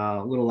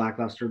 a little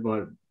lackluster,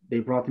 but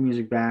they brought the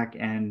music back,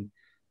 and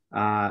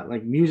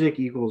like music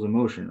equals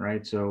emotion,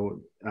 right?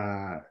 So,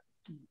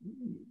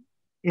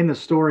 in the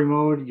story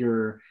mode,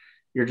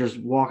 you're just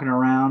walking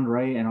around,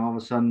 right? And all of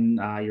a sudden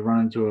you run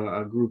into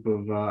a group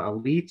of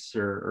elites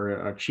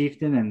or a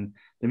chieftain, and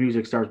the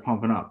music starts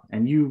pumping up,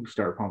 and you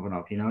start pumping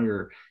up.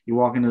 You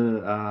walk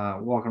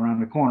around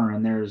the corner,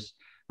 and there's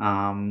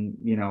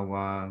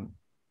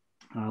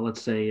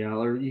let's say,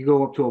 or you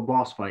go up to a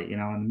boss fight, and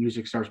the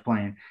music starts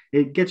playing,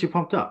 it gets you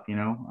pumped up,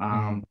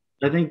 Mhm.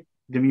 I think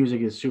the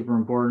music is super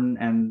important,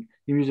 and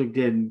the music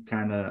did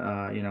kind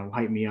of,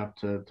 hype me up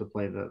to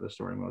play the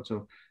story mode.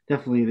 So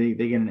definitely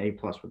they get an A+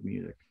 with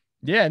music.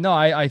 Yeah, no,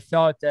 I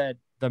thought that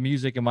the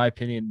music, in my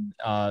opinion,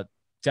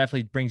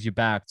 definitely brings you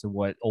back to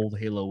what old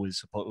Halo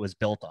was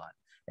built on,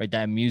 right?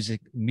 That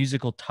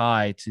musical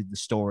tie to the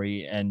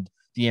story and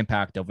the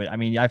impact of it. I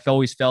mean, I've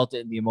always felt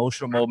it in the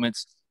emotional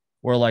moments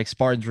where like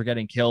Spartans were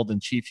getting killed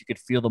and Chief, you could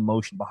feel the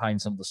emotion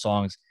behind some of the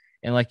songs.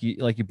 And like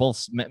you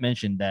both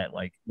mentioned that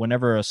like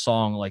whenever a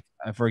song like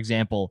for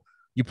example,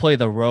 you play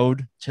the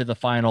road to the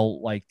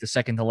final like the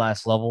second to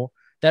last level,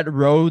 that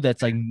road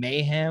that's like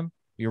mayhem,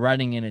 you're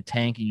riding in a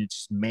tank and you're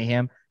just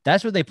mayhem.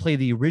 That's where they play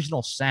the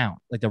original sound,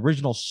 like the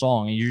original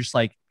song, and you're just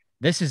like,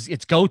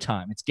 it's go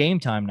time, it's game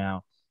time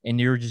now, and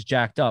you're just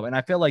jacked up. And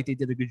I feel like they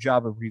did a good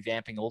job of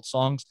revamping old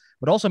songs,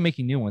 but also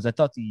making new ones. I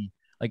thought the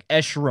like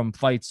Esherim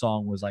fight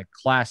song was like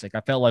classic.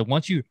 I felt like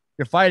once you're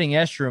fighting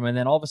Esherim, and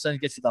then all of a sudden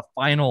it gets to the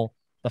final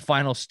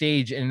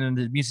stage, and then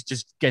the music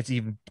just gets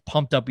even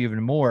pumped up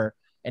even more,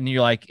 and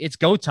you're like, it's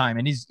go time,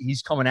 and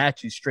he's coming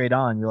at you straight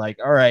on. You're like,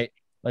 all right,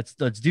 let's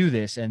do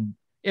this, and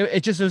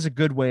it just was a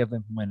good way of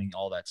implementing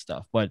all that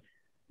stuff. But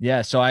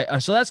yeah, so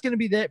that's gonna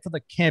be that for the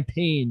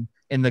campaign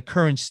in the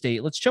current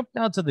state. Let's jump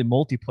down to the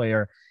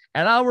multiplayer.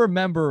 And I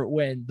remember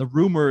when the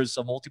rumors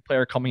of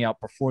multiplayer coming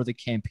out before the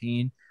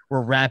campaign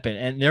were rampant.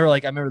 And they were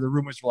like, I remember the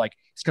rumors were like,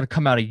 it's gonna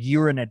come out a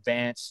year in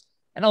advance.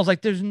 And I was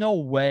like, there's no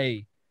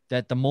way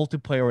that the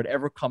multiplayer would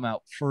ever come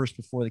out first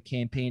before the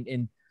campaign.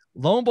 And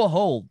lo and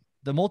behold,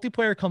 the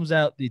multiplayer comes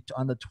out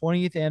on the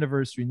 20th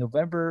anniversary,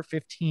 November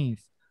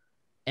 15th,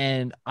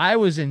 and I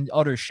was in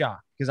utter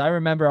shock because I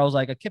remember I was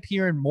like, I kept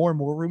hearing more and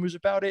more rumors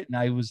about it,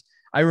 and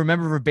I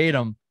remember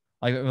verbatim,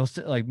 like it was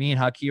like me and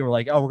Haki were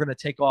like, oh, we're gonna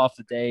take off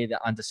the day that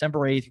on December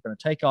 8th, we're gonna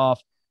take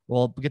off.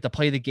 We'll get to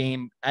play the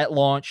game at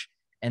launch,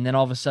 and then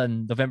all of a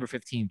sudden, November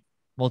 15th,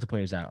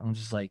 multiplayer's out. I'm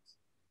just like,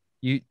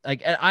 you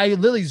like, I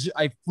literally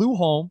I flew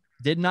home,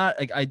 did not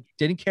like I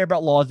didn't care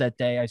about laws that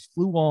day. I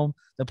flew home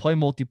to play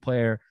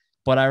multiplayer,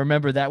 but I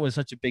remember that was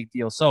such a big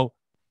deal. So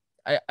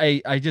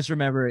I just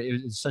remember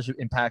it was such an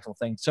impactful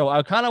thing. So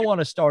I kind of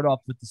want to start off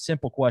with the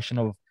simple question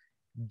of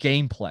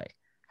gameplay.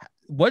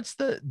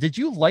 Did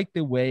you like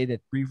the way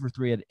that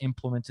 343 had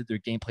implemented their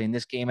gameplay in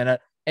this game?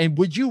 And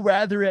would you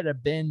rather it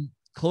have been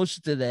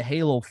closer to the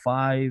Halo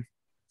 5,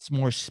 it's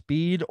more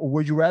speed, or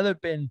would you rather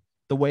have been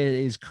the way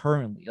it is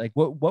currently? Like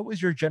what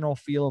was your general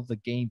feel of the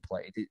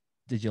gameplay?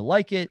 Did you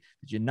like it?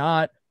 Did you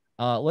not?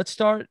 Let's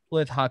start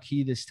with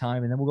Haki this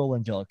time, and then we'll go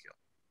Angelico.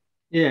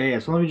 Yeah, yeah.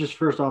 So let me just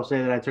first off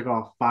say that I took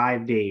off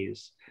 5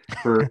 days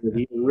for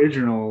the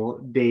original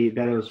date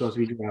that it was supposed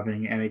to be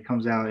dropping, and it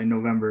comes out in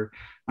November.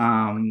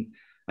 Um,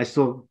 I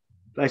still,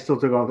 I still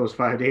took off those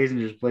 5 days and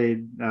just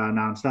played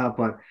nonstop.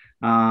 But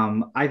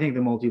I think the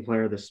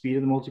multiplayer, the speed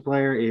of the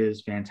multiplayer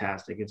is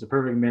fantastic. It's a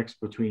perfect mix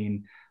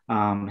between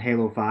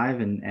Halo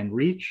 5 and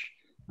Reach.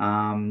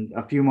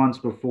 A few months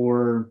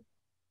before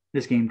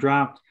this game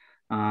dropped,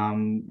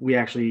 we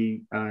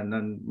actually,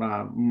 Marzzman,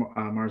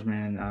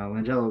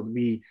 Langella,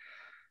 we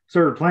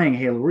started playing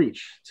Halo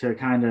Reach to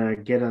kind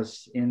of get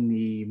us in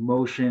the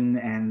motion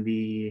and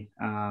the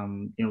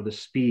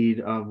speed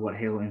of what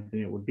Halo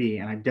Infinite would be.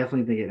 And I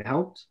definitely think it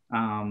helped.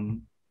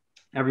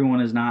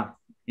 Everyone is not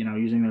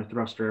using their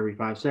thruster every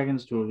 5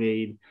 seconds to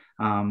evade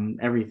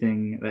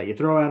everything that you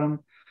throw at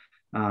them.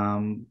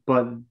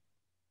 But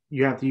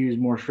you have to use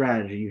more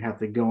strategy. You have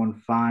to go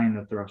and find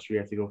the thruster. You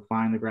have to go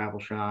find the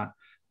grapple shot.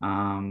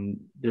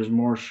 There's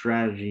more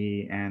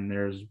strategy, and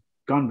there's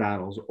gun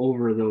battles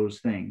over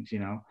those things.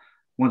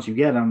 Once you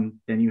get them,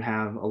 then you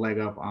have a leg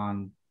up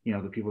on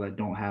the people that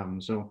don't have them.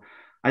 So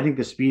I think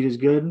the speed is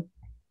good.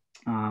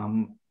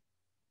 Um,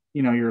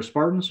 you're a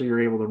Spartan, so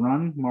you're able to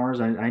run. Mars,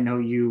 I know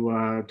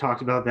you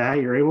talked about that.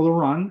 You're able to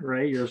run,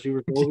 right? You're a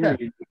super soldier. Yeah.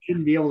 You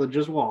shouldn't be able to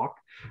just walk,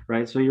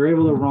 right? So you're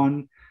able to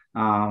run.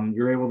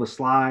 You're able to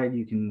slide.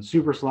 You can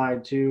super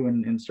slide too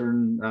in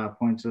certain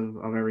points of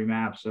every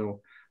map.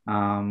 So,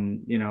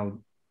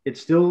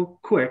 it's still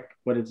quick,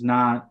 but it's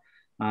not,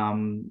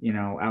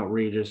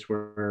 outrageous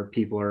where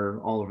people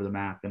are all over the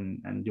map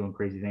and doing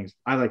crazy things.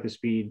 I like the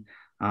speed.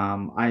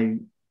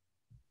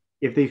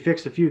 If they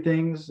fix a few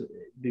things,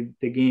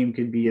 the game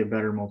could be a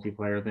better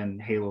multiplayer than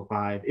Halo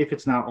 5, if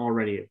it's not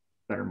already a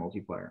better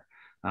multiplayer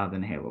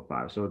than Halo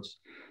 5. So it's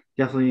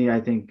definitely, I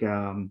think,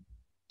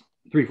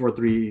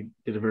 343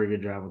 did a very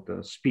good job with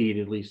the speed,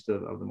 at least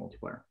of the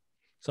multiplayer.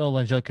 So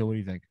Angelico, what do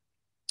you think?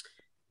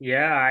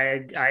 Yeah,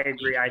 I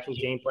agree. I think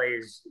gameplay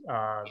is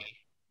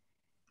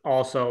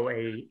also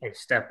a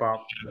step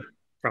up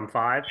from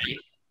 5.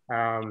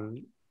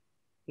 Um,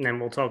 and then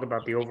we'll talk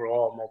about the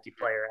overall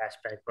multiplayer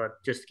aspect,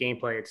 but just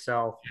gameplay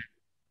itself,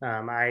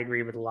 I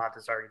agree with a lot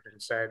that's already been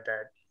said.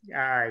 That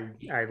I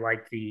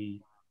like you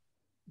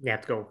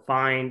have to go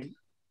find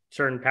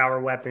certain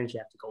power weapons. You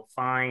have to go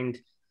find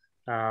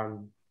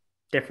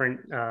different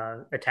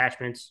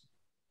attachments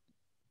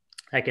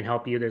that can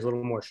help you. There's a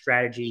little more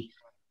strategy.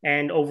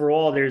 And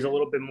overall, there's a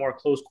little bit more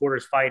close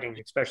quarters fighting,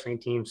 especially in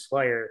Team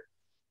Slayer.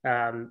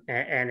 And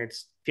it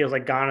feels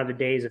like gone are the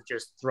days of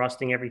just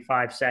thrusting every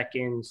 5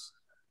 seconds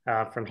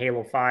from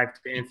Halo 5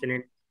 to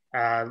Infinite.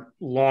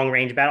 Long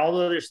range battle,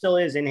 although there still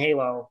is in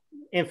Halo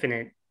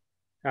Infinite.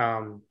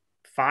 5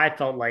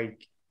 felt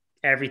like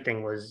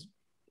everything was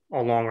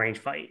a long range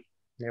fight.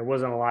 There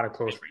wasn't a lot of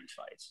close range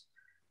fights.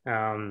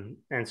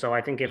 And so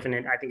I think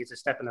Infinite, I think it's a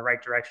step in the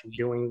right direction,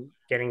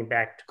 getting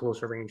back to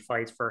closer range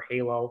fights for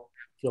Halo.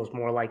 Feels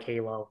more like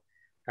Halo.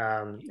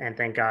 And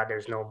thank God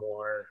there's no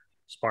more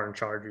Spartan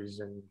charges.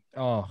 And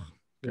Oh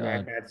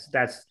God,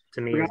 that's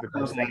to me is the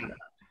best thing.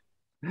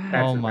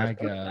 Oh my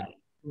God.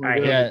 I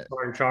hate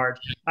Spartan charge.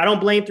 I don't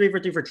blame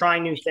 343 for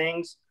trying new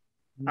things.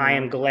 I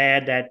am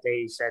glad that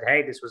they said,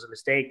 hey, this was a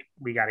mistake.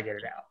 We got to get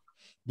it out.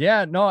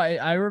 Yeah, no,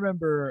 I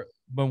remember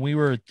when we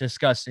were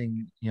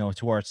discussing,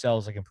 to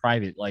ourselves, like in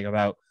private, like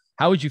about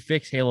how would you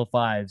fix Halo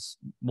 5's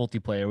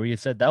multiplayer? We had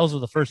said those were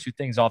the first two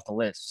things off the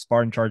list: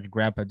 Spartan Charge and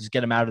Grandpa. Just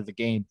get them out of the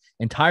game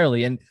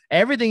entirely, and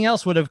everything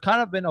else would have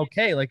kind of been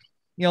okay. Like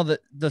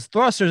the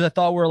thrusters I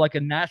thought were like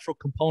a natural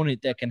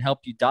component that can help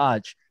you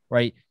dodge.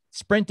 Right,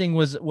 sprinting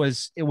was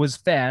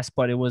fast,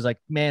 but it was like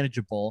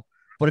manageable.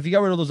 But if you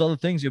got rid of those other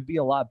things, you'd be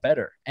a lot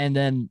better. And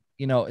then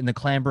in the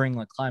clambering,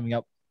 like climbing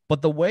up.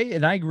 But the way,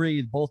 and I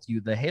agree with both of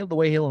you, the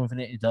way Halo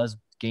Infinite does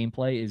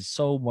gameplay is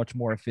so much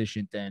more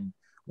efficient than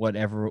what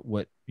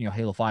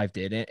Halo 5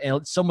 did. And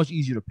it's so much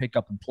easier to pick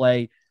up and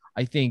play.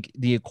 I think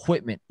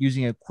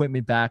using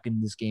equipment back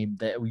in this game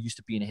that we used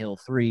to be in Halo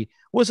 3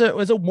 was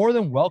a more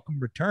than welcome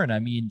return. I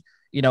mean,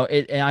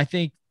 and I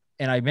think,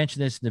 and I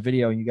mentioned this in the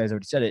video and you guys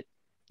already said it,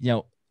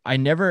 I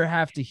never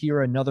have to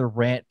hear another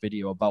rant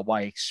video about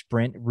why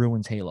Sprint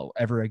ruins Halo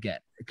ever again,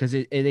 because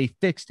they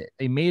fixed it.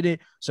 They made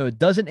it so it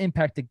doesn't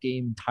impact the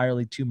game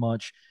entirely too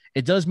much.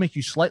 It does make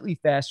you slightly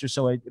faster,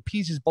 so it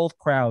appeases both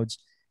crowds.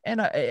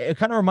 And it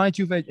kind of reminds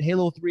you of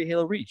Halo 3,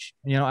 Halo Reach.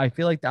 I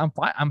feel like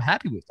I'm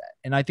happy with that.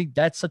 And I think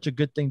that's such a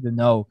good thing to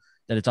know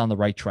that it's on the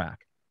right track.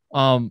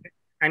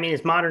 I mean,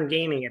 it's modern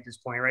gaming at this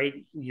point,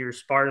 right? Your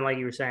Spartan, like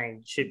you were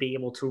saying, should be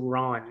able to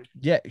run.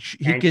 Yeah,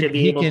 should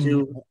be able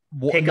to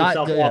pick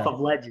himself off of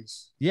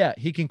ledges. Yeah,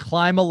 he can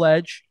climb a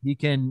ledge. He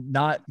can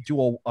not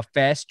do a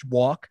fast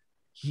walk.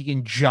 He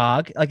can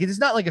jog. Like, it's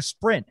not like a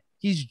sprint.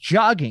 He's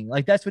jogging.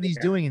 Like, that's what he's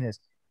doing in this.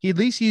 At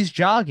least he's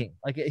jogging.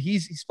 Like,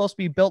 he's supposed to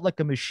be built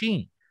like a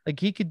machine. Like,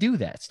 he could do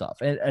that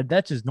stuff. And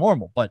that's just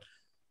normal. But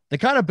they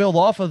kind of build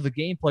off of the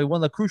gameplay. One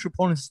of the crucial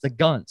components is the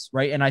guns,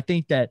 right? And I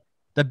think that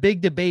the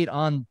big debate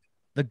on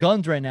the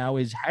guns right now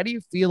is, how do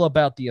you feel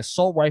about the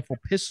assault rifle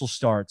pistol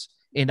starts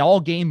in all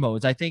game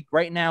modes? I think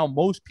right now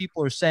most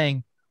people are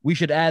saying we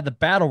should add the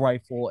battle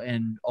rifle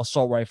and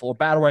assault rifle, or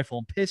battle rifle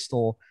and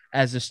pistol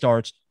as the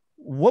starts.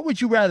 What would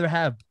you rather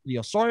have, the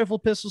assault rifle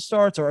pistol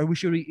starts, or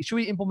should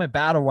we implement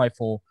battle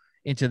rifle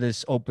into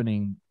this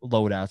opening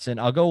loadouts? And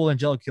I'll go with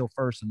Angelic Kill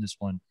first in this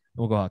one.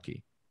 We'll go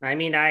hockey. I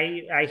mean,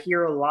 I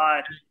hear a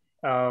lot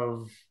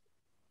of,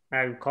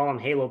 I would call them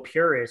Halo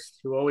purists,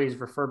 who always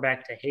refer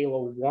back to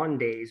Halo 1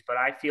 days, but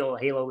I feel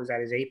Halo was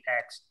at its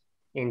apex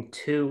in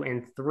 2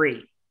 and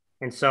 3.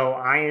 And so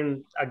I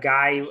am a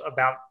guy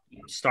about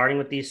starting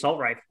with the assault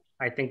rifle.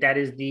 I think that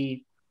is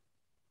the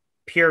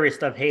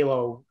purest of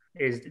Halo,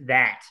 is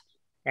that.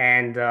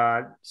 And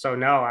so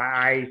no,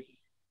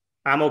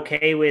 I'm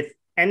okay with,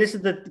 and this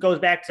goes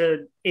back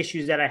to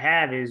issues that I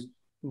have, is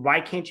why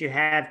can't you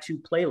have two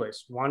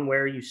playlists? One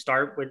where you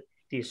start with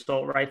the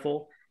assault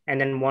rifle, and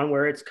then one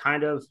where it's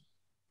kind of,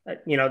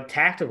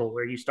 tactical,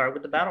 where you start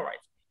with the battle rifle.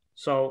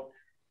 So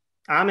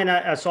I'm an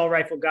assault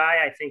rifle guy.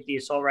 I think the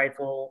assault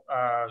rifle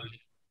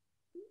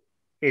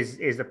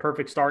is the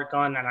perfect start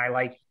gun, and I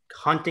like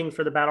hunting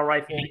for the battle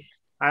rifle.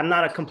 I'm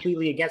not a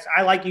completely against.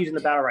 I like using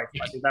the battle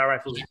rifle. I think battle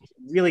rifle is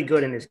really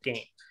good in this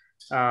game.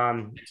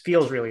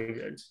 Feels really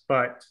good,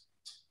 but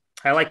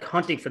I like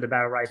hunting for the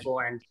battle rifle,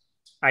 and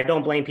I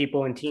don't blame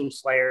people in Team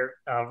Slayer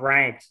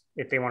ranked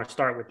if they want to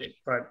start with it.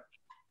 But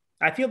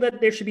I feel that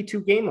there should be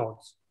two game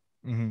modes.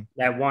 Mm-hmm.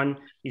 That one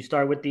you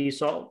start with the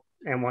assault,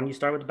 and one you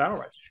start with the battle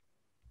rifle.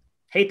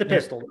 Hate the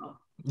pistol, though.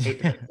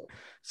 Hate the pistol.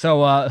 So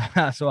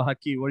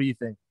Haki, what do you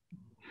think?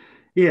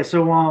 Yeah,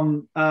 so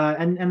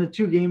and the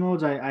two game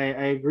modes, I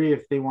agree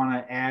if they want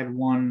to add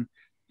one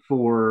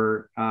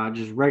for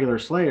just regular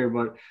Slayer,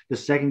 but the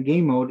second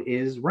game mode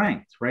is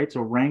ranked, right?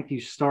 So ranked,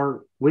 you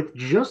start with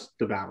just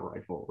the battle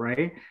rifle,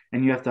 right?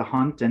 And you have to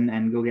hunt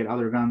and go get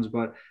other guns.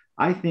 But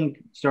I think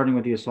starting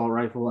with the assault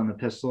rifle and the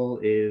pistol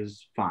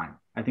is fine.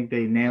 I think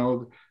they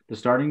nailed the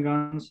starting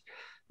guns.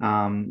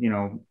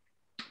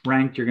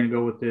 Ranked, you're going to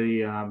go with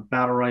the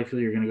battle rifle.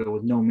 You're going to go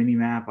with no mini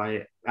map.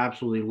 I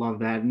absolutely love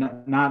that.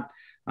 Not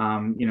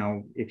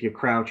if you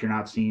crouch, you're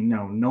not seen.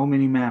 No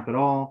mini map at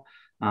all.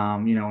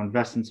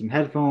 Invest in some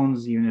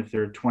headphones, even if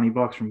they're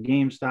 $20 from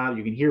GameStop.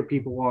 You can hear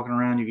people walking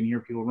around. You can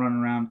hear people running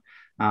around.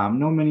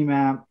 No mini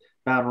map,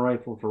 battle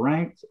rifle for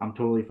ranked. I'm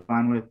totally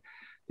fine with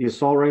the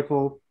assault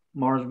rifle.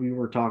 Mars, we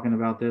were talking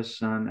about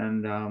this,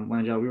 and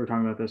Langell, we were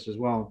talking about this as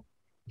well.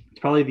 It's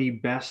probably the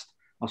best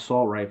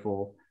assault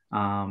rifle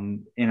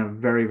in a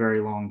very, very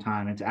long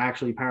time. It's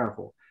actually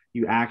powerful.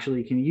 You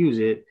actually can use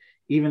it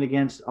even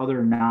against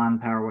other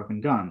non-power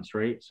weapon guns,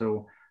 right?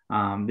 So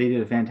they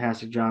did a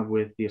fantastic job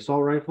with the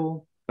assault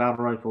rifle,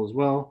 battle rifle as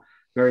well.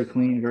 Very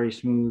clean, very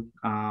smooth.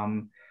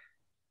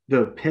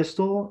 The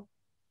pistol,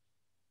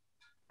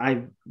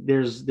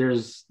 there's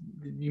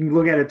you can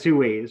look at it two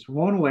ways.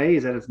 One way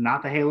is that it's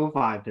not the Halo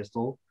 5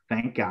 pistol,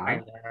 thank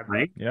God,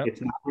 right? Yep.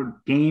 It's not a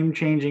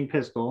game-changing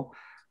pistol.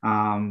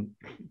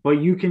 But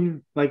you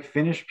can like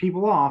finish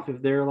people off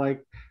if they're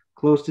like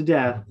close to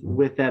death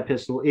with that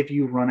pistol if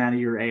you run out of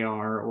your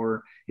AR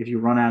or if you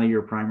run out of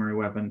your primary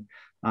weapon.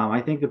 I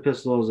think the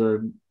pistol is a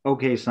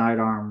okay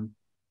sidearm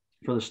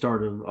for the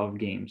start of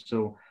games.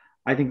 So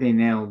I think they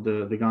nailed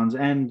the guns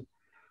and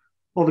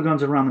all the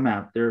guns around the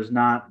map. There's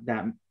not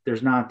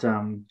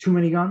too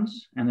many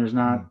guns, and there's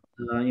not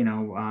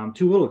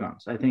too little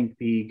guns. I think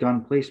the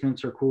gun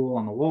placements are cool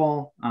on the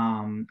wall,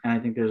 and I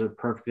think there's a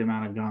perfect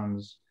amount of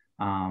guns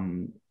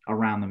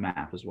around the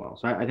map as well.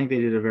 So I think they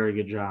did a very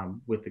good job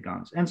with the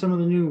guns and some of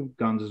the new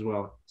guns as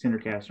well,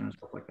 Cindercaster and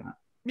stuff like that.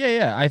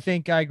 Yeah. I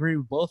think I agree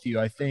with both of you.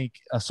 I think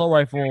assault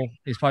rifle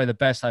is probably the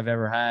best I've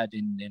ever had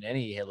in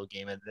any Halo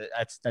game, and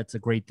that's a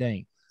great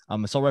thing.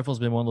 Assault rifle has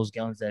been one of those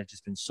guns that have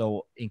just been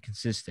so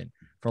inconsistent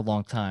for a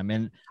long time.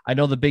 And I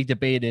know the big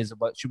debate is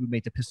about should we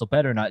make the pistol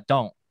better or not?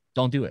 Don't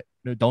do it.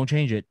 No, don't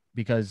change it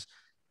because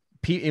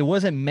it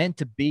wasn't meant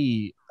to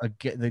be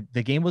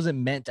the game wasn't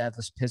meant to have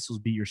the pistols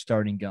be your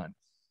starting gun.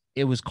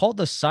 It was called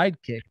the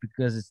sidekick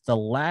because it's the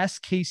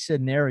last case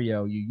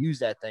scenario you use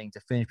that thing to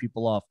finish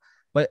people off.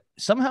 But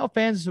somehow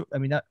fans, I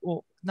mean,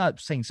 not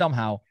saying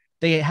somehow,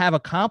 they have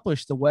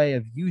accomplished the way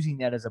of using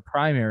that as a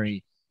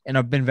primary and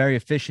have been very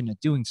efficient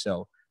at doing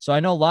so. So I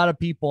know a lot of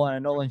people, and I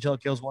know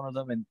Angelica is one of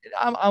them, and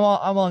I'm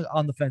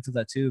on the fence of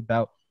that too.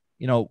 About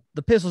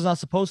the pistol's not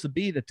supposed to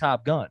be the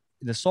top gun.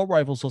 The assault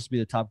rifle is supposed to be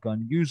the top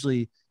gun.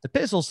 Usually, the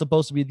pistol's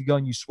supposed to be the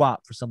gun you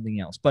swap for something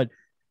else. But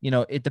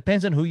it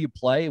depends on who you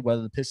play,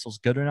 whether the pistol's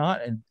good or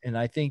not. And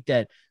I think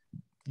that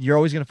you're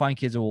always going to find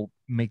kids that will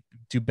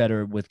do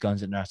better with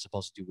guns that they're not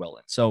supposed to do well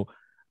in. So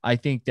I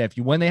think that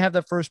when they have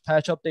that first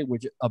patch update,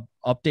 which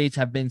updates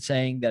have been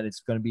saying that it's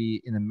going to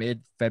be in the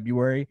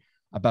mid-February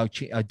about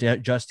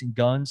adjusting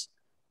guns,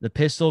 the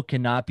pistol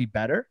cannot be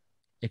better.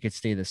 It could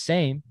stay the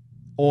same,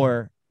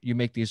 or you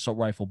make the assault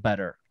rifle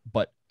better.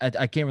 But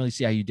I can't really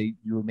see how you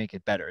would make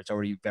it better. It's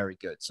already very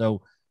good.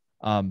 So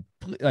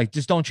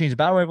just don't change the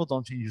battle rifle,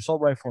 don't change your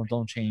assault rifle, and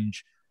don't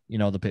change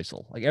the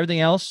pistol. Like everything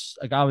else,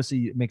 like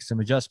obviously make some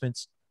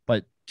adjustments,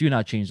 but do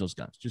not change those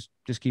guns.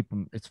 Just keep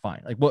them. It's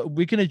fine. Like what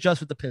we can adjust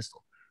with the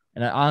pistol,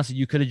 and honestly,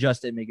 you could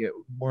adjust it, make it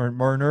more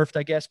nerfed,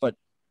 I guess. But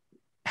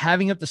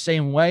having it the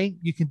same way,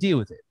 you can deal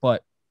with it.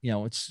 But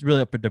it's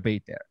really up for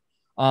debate there.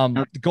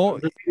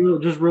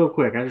 Just real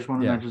quick, I just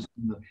want to mention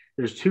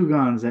there's two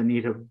guns that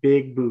need a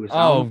big boost.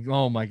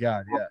 Oh my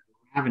God, yeah.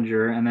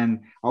 Avenger, and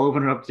then I'll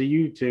open it up to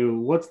you two.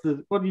 What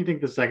do you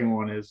think the second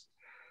one is?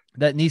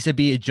 That needs to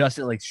be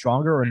adjusted, like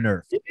stronger or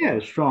nerfed? Yeah,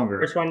 stronger.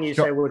 Which one you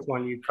say? Which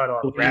one you cut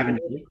off? Ravager.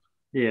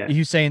 Yeah.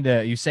 You saying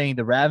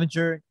the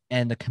Ravager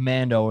and the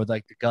Commando are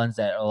like the guns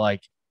that are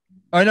like.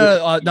 Oh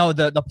no,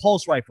 the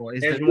pulse rifle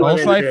is the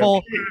pulse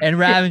rifle, and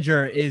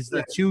Ravager is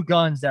the two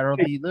guns that are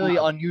literally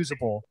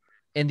unusable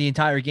in the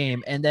entire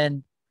game. And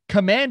then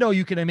Commando,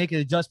 you can make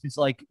adjustments,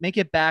 like make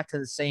it back to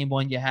the same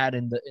one you had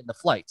in the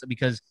flights,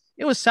 because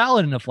it was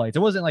solid in the flights.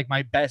 It wasn't like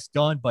my best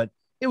gun, but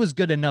it was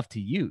good enough to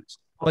use.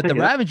 But the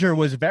Ravager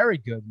was very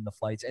good in the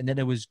flights, and then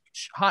it was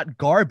hot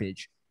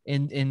garbage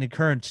in the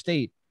current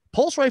state.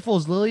 Pulse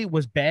rifles literally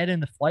was bad in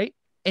the flight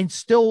and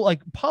still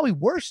like probably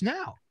worse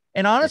now.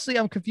 And honestly,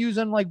 I'm confused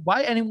on like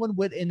why anyone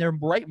would in their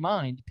right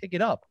mind pick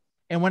it up.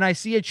 And when I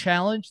see a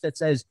challenge that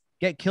says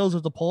get kills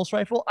with the pulse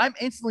rifle, I'm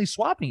instantly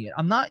swapping it.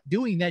 I'm not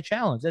doing that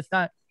challenge.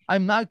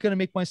 I'm not going to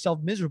make myself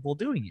miserable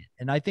doing it.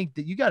 And I think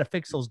that you got to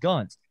fix those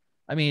guns.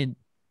 I mean,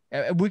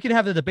 we can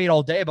have the debate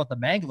all day about the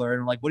Mangler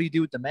and like, what do you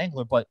do with the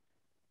Mangler? But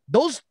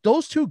those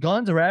two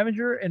guns, the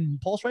Ravager and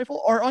pulse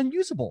rifle, are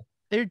unusable.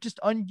 They're just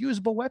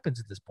unusable weapons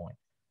at this point.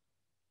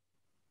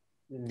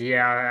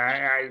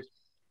 Yeah,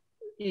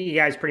 you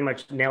guys pretty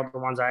much nailed the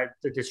ones.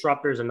 The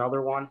Disruptor is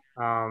another one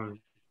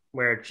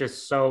where it's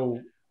just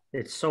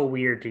it's so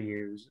weird to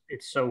use.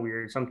 It's so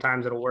weird.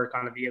 Sometimes it'll work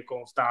on the vehicle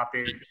and stop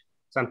it.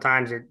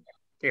 Sometimes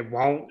it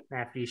won't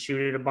after you shoot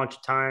it a bunch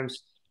of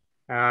times.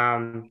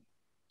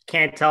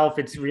 Can't tell if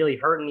it's really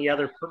hurting the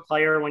other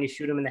player when you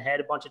shoot him in the head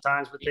a bunch of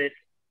times with it.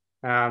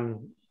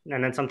 And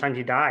then sometimes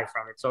you die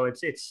from it. So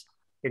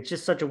it's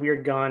just such a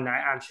weird gun.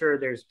 I'm sure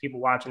there's people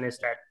watching this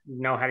that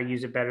know how to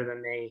use it better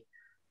than me,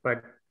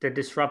 but the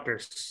Disruptor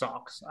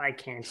sucks. I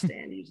can't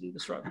stand using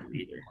Disruptor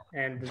either.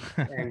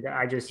 And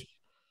I just,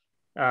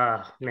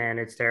 man,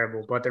 it's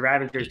terrible. But the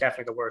Ravager is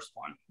definitely the worst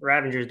one.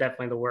 Ravager is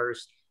definitely the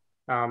worst.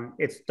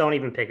 Don't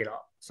even pick it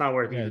up. It's not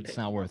worth it. Yeah, it's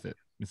not worth it.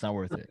 It's not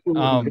worth it.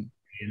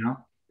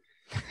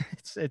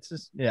 It's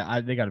just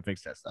they got to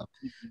fix that stuff.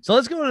 So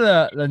let's go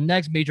to the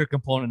next major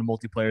component of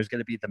multiplayer is going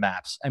to be the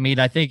maps. I mean,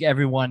 I think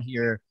everyone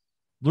here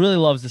really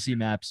loves to see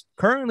maps.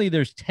 Currently,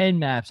 there's 10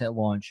 maps at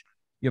launch.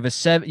 You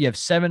have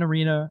 7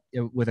 arena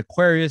with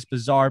Aquarius,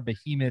 Bazaar,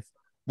 Behemoth,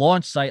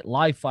 Launch Site,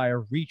 Live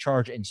Fire,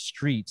 Recharge, and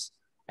Streets,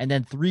 and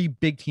then 3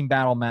 big team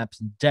battle maps: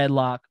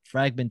 Deadlock,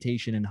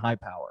 Fragmentation, and High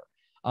Power.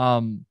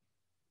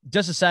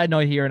 Just a side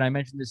note here, and I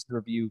mentioned this in the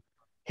review.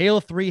 Halo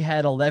 3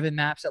 had 11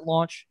 maps at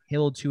launch.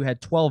 Halo 2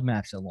 had 12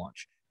 maps at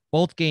launch.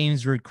 Both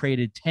games were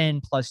created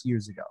 10 plus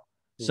years ago.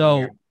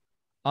 So,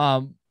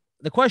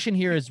 the question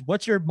here is,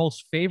 what's your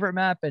most favorite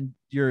map and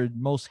your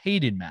most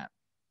hated map?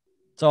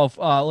 So,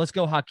 let's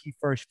go Haki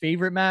first.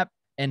 Favorite map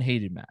and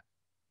hated map.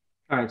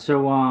 All right.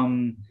 So,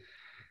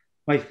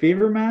 my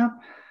favorite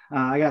map,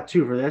 I got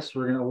 2 for this.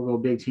 We'll go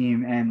big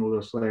team and we'll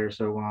go Slayer.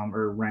 So,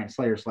 or rank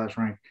Slayer /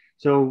 rank.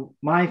 So,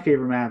 my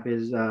favorite map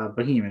is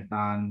Behemoth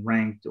on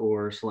ranked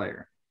or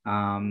Slayer.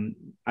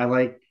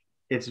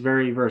 It's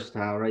very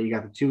versatile, right? You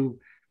got the 2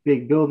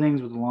 big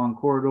buildings with a long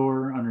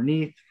corridor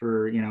underneath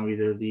for,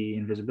 either the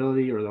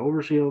invisibility or the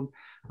overshield.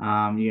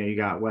 You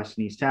got West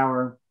and East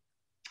Tower.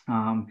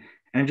 And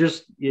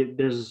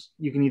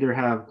you can either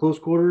have close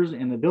quarters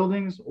in the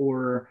buildings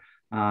or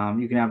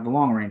you can have the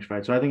long range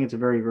fight. So I think it's a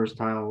very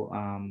versatile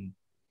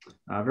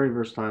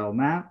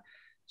map.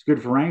 It's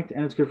good for ranked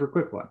and it's good for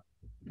quick play.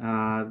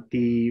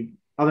 The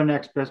other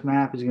next best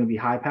map is going to be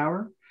High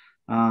Power.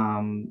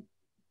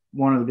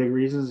 One of the big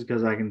reasons is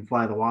because I can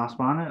fly the Wasp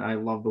on it. I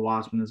love the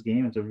Wasp in this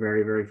game. It's a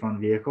very, very fun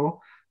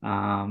vehicle.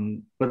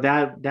 But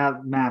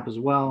that map as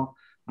well,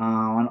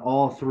 on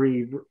all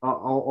 4,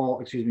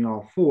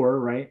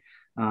 right?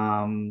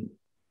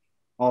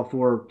 All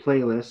 4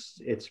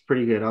 playlists, it's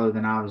pretty good, other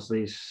than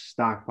obviously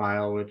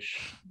Stockpile,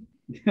 which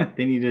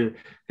they need to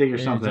figure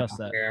something out.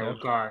 Yeah, we'll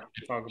talk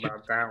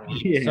about that one.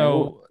 Yeah,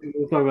 so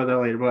we'll talk about that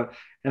later.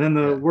 And then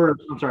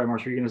I'm sorry,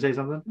 Marsh, were you going to say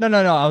something?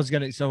 No.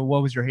 So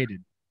what was your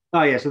hated?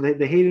 Oh, yeah. So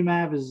the hated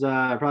map is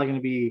probably going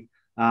to be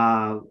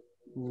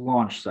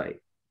Launch Site.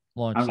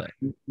 I'm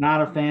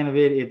not a fan of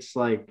it. It's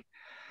like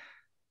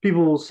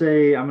people will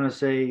say, I'm going to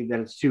say that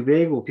it's too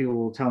big. Well, people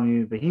will tell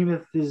me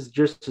Behemoth is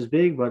just as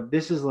big, but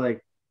this is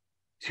like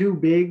too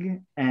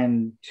big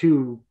and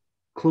too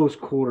close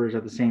quarters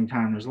at the same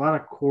time. There's a lot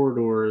of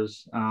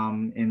corridors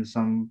in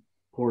some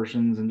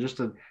portions and just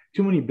too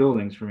many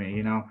buildings for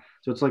me,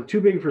 So it's like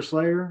too big for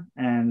Slayer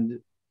and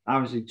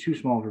obviously too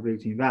small for big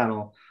team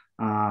battle.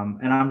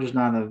 And I'm just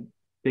not a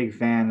big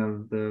fan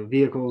of the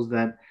vehicles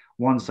that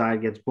one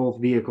side gets both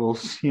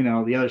vehicles,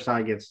 the other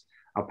side gets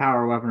a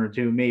power weapon or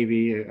 2,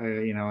 maybe,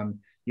 and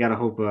you got to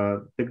hope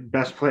the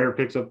best player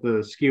picks up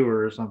the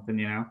skewer or something,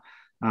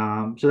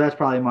 So that's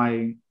probably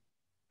my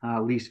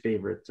least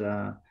favorite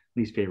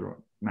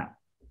map.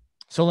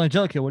 So,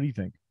 Angelica, what do you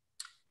think?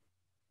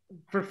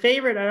 For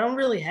favorite, I don't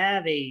really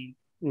have a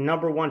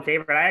number one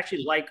favorite. I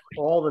actually like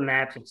all the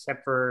maps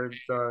except for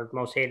the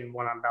most hated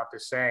one I'm about to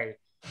say.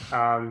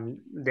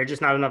 They're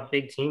just not enough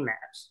big team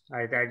maps.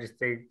 I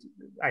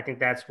think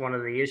that's one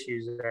of the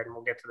issues, and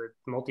we'll get to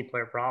the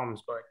multiplayer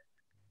problems. But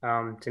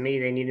to me,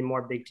 they needed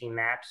more big team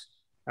maps.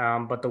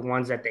 But the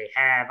ones that they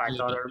have, I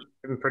thought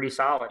are pretty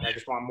solid. I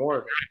just want more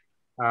of it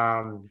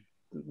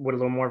with a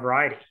little more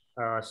variety.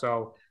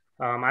 So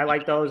I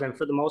like those, and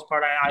for the most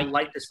part, I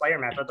like the Slayer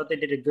map. I thought they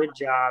did a good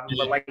job.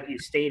 But like you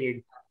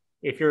stated,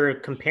 if you're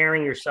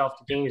comparing yourself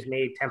to games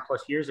made 10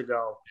 plus years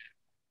ago,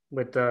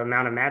 with the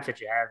amount of maps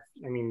that you have,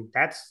 I mean,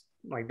 that's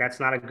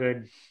not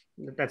good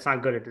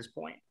at this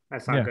point.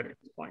 That's not good at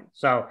this point.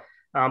 So,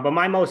 but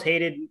my most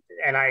hated,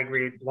 and I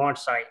agree, Launch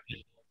Site.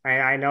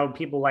 I know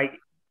people like,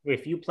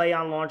 if you play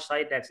on Launch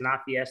Site that's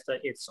not Fiesta,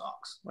 it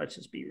sucks. Let's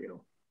just be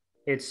real.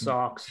 It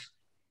sucks.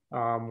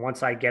 One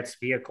side gets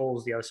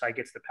vehicles, the other side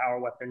gets the power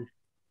weapon.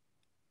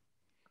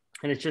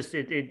 And it's just,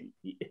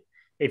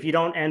 if you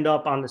don't end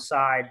up on the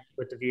side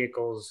with the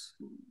vehicles,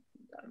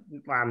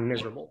 I'm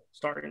miserable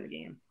starting the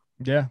game.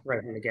 Yeah.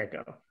 Right from the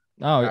get-go.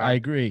 Oh, I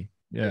agree.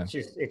 Yeah.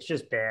 It's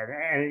just bad.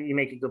 And you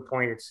make a good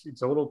point.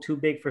 It's a little too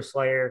big for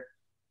Slayer,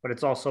 but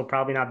it's also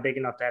probably not big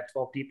enough to have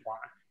 12 people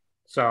on.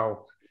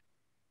 So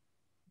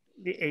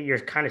you're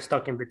kind of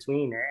stuck in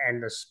between.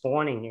 And the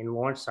spawning in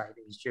Launch Site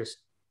is just,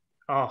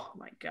 oh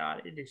my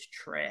God, it is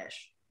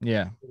trash.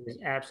 Yeah. It is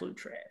absolute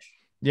trash.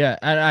 Yeah.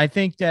 And I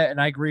think that,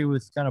 and I agree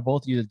with kind of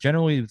both of you, that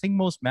generally I think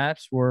most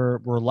maps were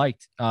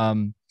liked.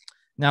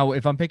 Now,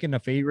 if I'm picking the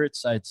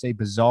favorites, I'd say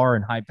Bazaar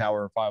and High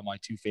Power are probably my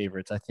 2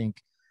 favorites. I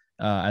think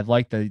I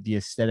like the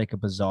aesthetic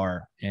of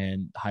Bazaar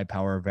and High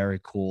Power are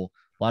very cool.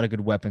 A lot of good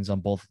weapons on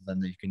both of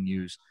them that you can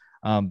use.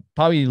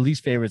 Probably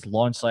least favorite is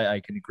Launch Site. I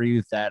can agree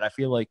with that. I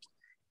feel like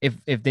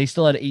if they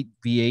still had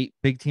 8v8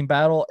 big team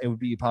battle, it would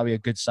be probably a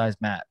good sized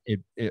map.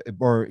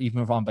 Or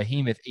even if on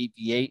Behemoth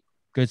 8v8,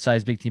 good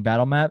sized big team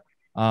battle map.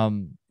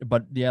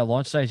 But yeah,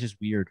 Launch Site is just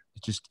weird.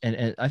 It's just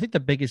and I think the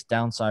biggest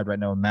downside right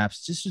now in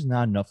maps, just there's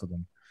not enough of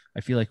them. I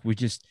feel like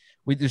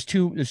there's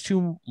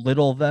too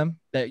little of them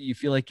that you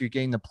feel like you're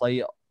getting to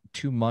play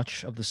too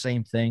much of the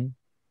same thing.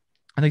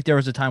 I think there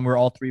was a time where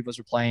all 3 of us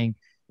were playing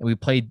and we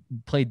played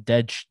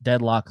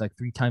Deadlock like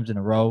 3 times in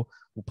a row.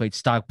 We played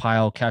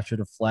Stockpile, Capture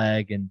the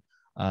Flag, and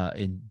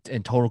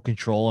in Total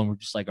Control, and we're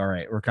just like, all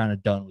right, we're kind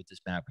of done with this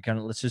map.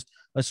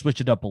 Let's switch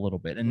it up a little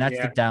bit, and that's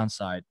the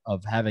downside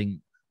of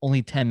having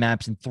only 10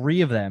 maps, and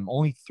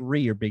only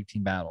three are big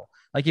team battle.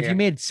 Like if you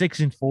made 6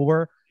 and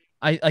 4,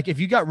 if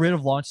you got rid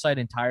of launch site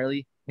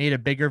entirely, made a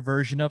bigger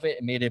version of it,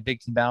 and made a big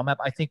team battle map,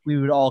 I think we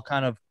would all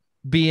kind of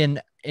be in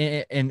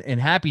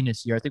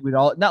happiness here. I think we'd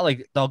all, not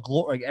like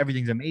like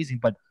everything's amazing,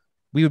 but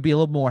we would be a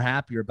little more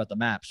happier about the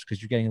maps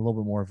because you're getting a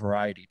little bit more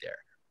variety there.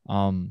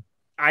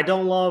 I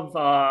don't love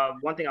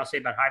one thing I'll say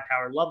about high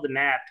power. Love the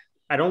map.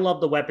 I don't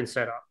love the weapon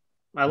setup.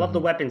 I love the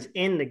weapons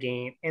in the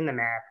game, in the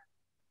map,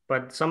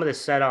 but some of the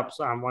setups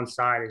on one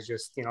side is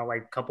just,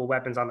 like a couple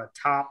weapons on the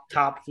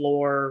top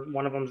floor.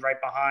 One of them's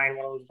right behind.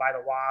 One of them's by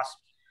the wasp.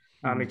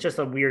 It's just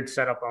a weird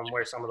setup on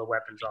where some of the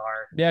weapons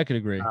are. Yeah, I could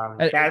agree.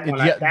 I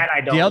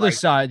don't. The other like.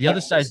 side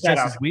is just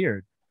as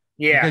weird.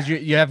 Yeah, because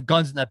you have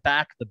guns in the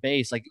back of the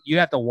base. Like you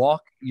have to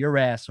walk your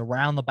ass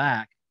around the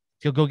back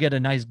to go get a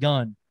nice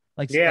gun.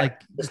 Like the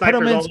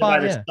sniper's over by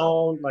the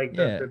stone. Like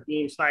the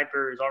beam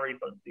sniper is already,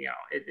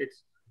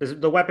 it's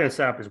the weapon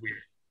setup is weird.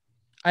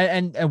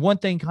 And one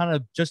thing, kind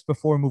of just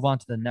before we move on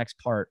to the next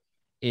part,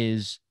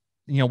 is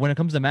when it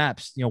comes to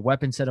maps,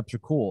 weapon setups are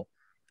cool.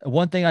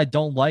 One thing I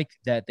don't like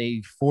that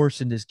they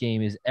force in this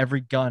game is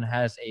every gun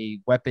has a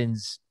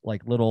weapons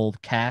like little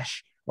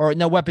cache or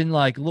no weapon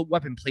like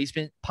weapon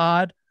placement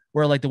pod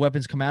where like the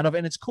weapons come out of,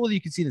 and it's cool that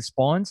you can see the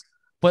spawns.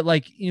 But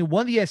like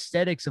one of the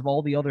aesthetics of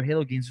all the other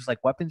Halo games was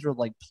like weapons are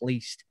like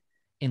placed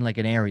in like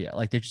an area,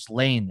 like they're just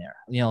laying there.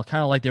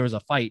 Kind of like there was a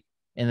fight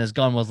and this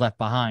gun was left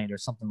behind or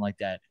something like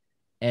that.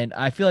 And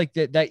I feel like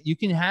that you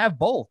can have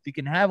both. You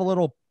can have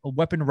a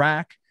weapon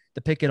rack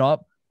to pick it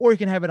up, or you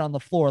can have it on the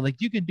floor. Like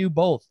you can do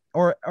both,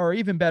 or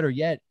even better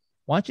yet,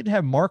 why don't you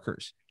have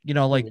markers?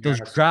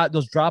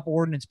 Those drop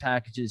ordnance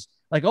packages.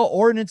 Like, oh,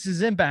 ordnance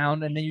is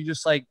inbound, and then you're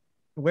just like,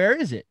 where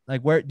is it?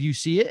 Like, where do you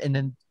see it? And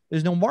then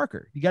there's no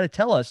marker. You got to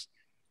tell us,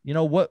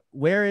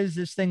 where is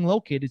this thing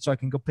located so I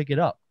can go pick it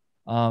up.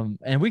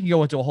 And we can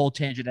go into a whole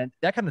tangent, and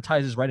that kind of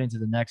ties us right into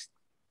the next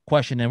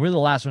question. And we're the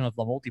last one of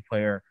the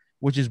multiplayer,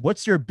 which is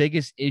what's your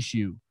biggest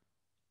issue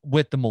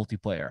with the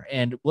multiplayer?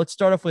 And let's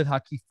start off with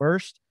Haki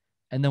first,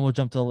 and then we'll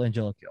jump to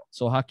Angelica.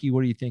 So Haki,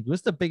 what do you think?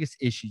 What's the biggest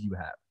issue you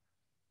have?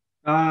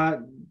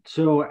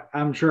 So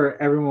I'm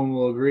sure everyone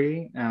will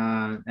agree,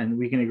 and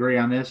we can agree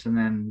on this and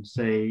then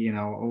say,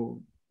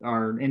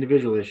 our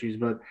individual issues,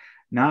 but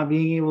not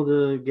being able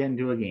to get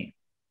into a game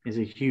is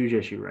a huge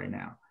issue right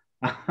now.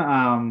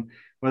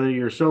 Whether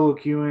you're solo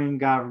queuing,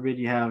 God forbid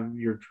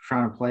you're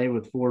trying to play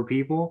with 4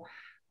 people,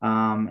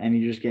 and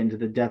you just get into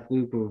the death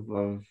loop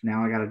of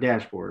now I got a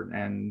dashboard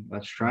and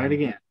let's try it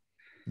again.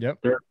 Yep.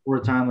 Third,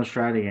 fourth time, let's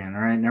try it again.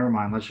 All right, never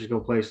mind. Let's just go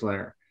play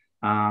Slayer.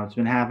 It's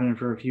been happening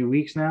for a few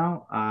weeks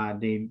now.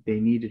 They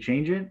need to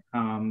change it.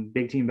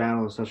 Big team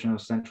battle is such an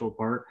essential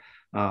part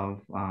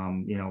of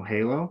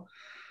Halo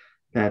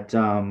that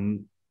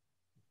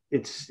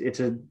it's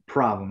a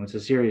problem. It's a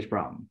serious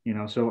problem.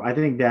 So I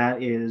think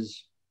that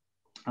is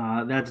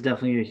that's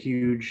definitely a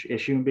huge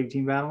issue in big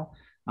team battle.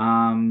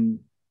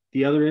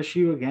 The other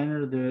issue again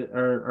are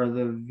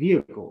the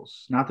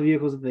vehicles, not the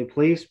vehicles that they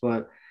place,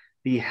 but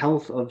the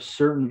health of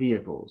certain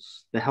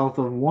vehicles. The health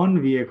of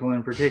one vehicle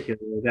in particular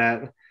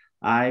that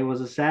I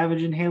was a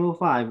savage in Halo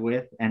 5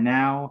 with, and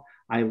now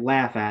I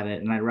laugh at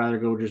it, and I'd rather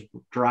go just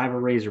drive a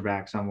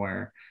Razorback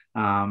somewhere.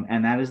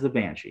 And that is the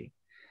Banshee.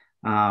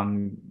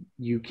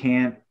 You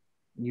can't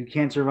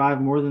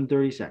survive more than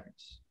 30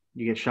 seconds.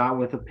 You get shot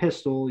with a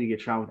pistol, you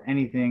get shot with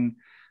anything.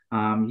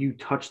 You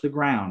touch the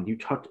ground, you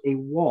touch a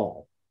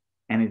wall,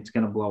 and it's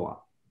going to blow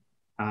up.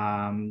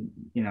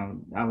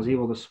 I was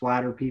able to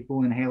splatter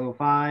people in Halo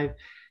 5.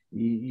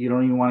 You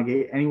don't even want to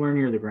get anywhere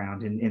near the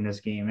ground in this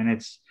game.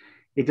 And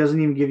it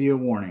doesn't even give you a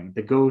warning.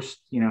 The Ghost,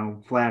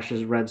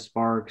 flashes red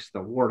sparks. The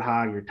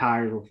Warthog, your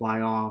tires will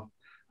fly off.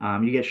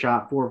 You get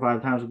shot 4 or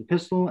 5 times with a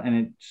pistol, and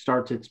it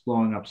starts its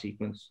blowing up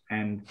sequence.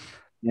 And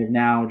I've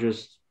now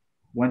just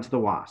went to the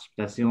Wasp.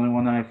 That's the only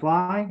one that I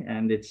fly,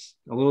 and it's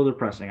a little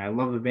depressing. I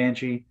love the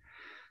Banshee.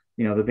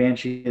 The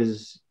Banshee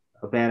is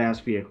a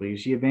badass vehicle. You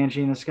see a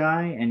Banshee in the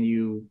sky, and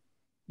you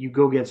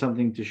go get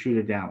something to shoot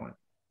it down with,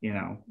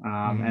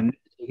 and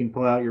you can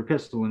pull out your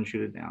pistol and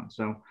shoot it down.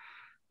 So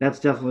that's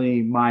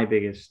definitely my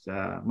biggest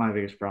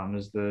problem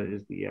is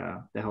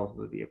the health of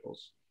the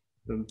vehicles,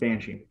 the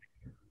Banshee.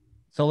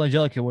 So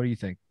Angelica, what do you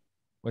think?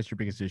 What's your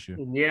biggest issue?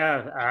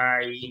 Yeah,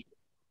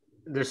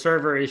 the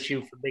server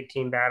issue for big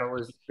team battle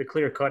is the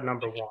clear cut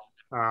number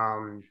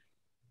one.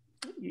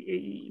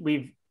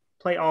 We've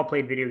all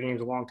played video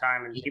games a long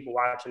time, and people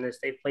watching this,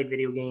 they've played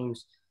video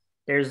games.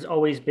 There's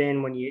always been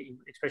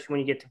especially when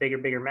you get to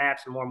bigger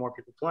maps and more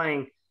people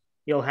playing,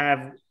 you'll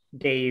have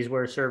days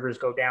where servers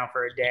go down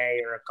for a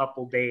day or a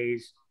couple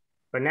days,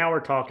 but now we're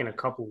talking a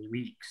couple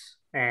weeks,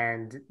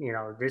 and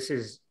this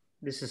is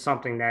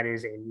something that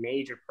is a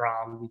major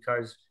problem,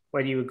 because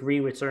whether you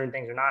agree with certain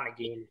things or not in a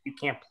game, if you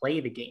can't play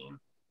the game,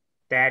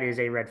 that is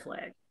a red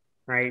flag,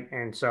 right?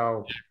 And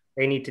so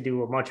they need to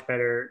do a much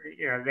better,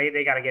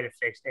 they got to get it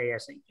fixed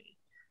ASAP.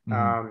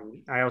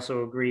 I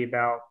also agree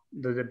about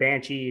the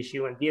Banshee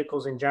issue and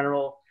vehicles in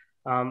general.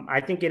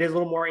 I think it is a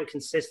little more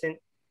inconsistent.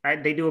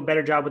 They do a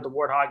better job with the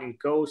Warthog and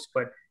Ghost,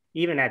 but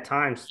even at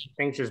times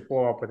things just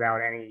blow up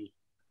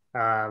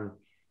um,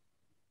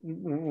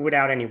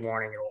 without any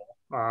warning at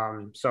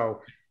all.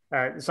 So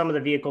some of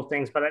the vehicle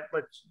things, but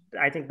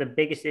I think the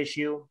biggest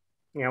issue,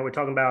 we're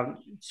talking about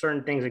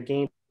certain things of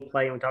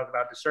gameplay, and we talk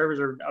about the servers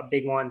are a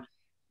big one.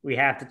 We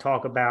have to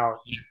talk about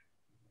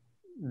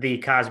the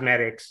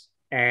cosmetics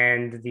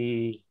and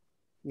the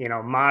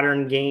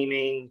modern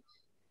gaming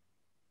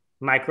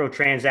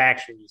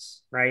microtransactions,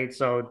 right?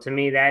 So to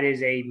me, that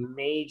is a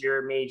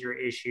major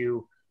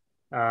issue.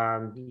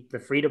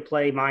 The free to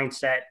play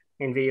mindset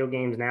in video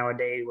games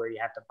nowadays, where you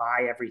have to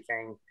buy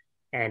everything.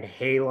 And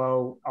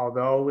Halo,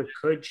 although it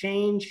could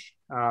change,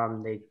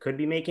 they could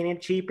be making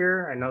it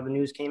cheaper. I know the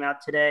news came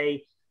out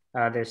today.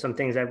 There's some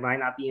things that might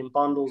not be in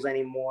bundles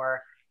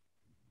anymore,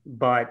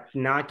 but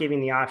not giving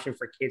the option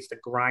for kids to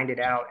grind it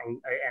out and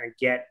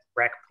get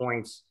rec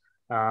points,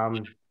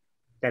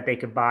 that they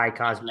could buy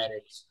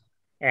cosmetics.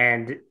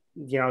 And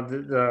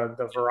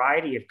the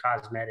variety of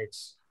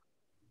cosmetics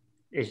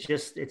is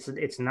just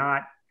it's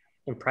not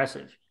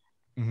impressive.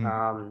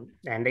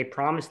 And they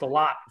promised a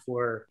lot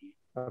before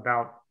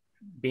about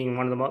being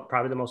one of the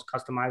probably the most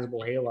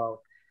customizable Halo,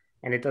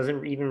 and it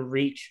doesn't even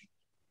reach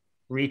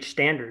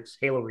standards,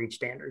 Halo reach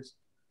standards,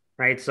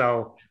 right?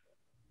 So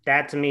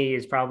that to me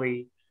is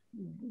probably,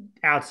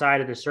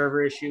 outside of the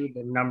server issue,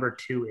 the number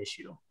 2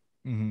 issue.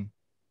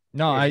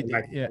 No,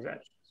 yeah.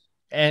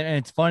 And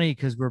it's funny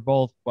because we're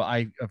both. Well,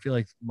 I feel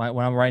like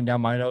when I'm writing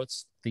down my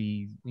notes,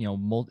 the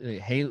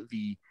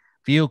the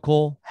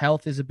vehicle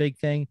health is a big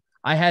thing.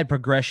 I had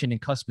progression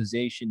and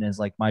customization as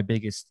like my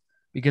biggest,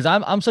 because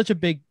I'm such a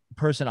big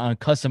person on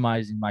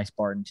customizing my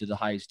Spartan to the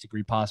highest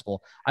degree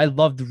possible. I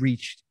love the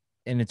reach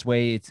in its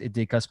way. It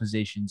did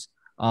customizations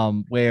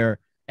where,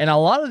 and a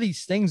lot of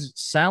these things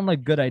sound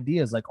like good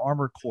ideas, like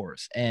armor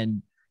cores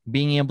and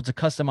being able to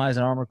customize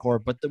an armor core.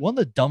 But one of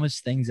the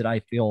dumbest things that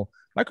I feel,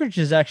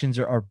 microtransactions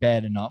are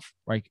bad enough,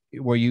 right?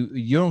 Where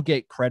you don't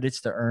get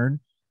credits to earn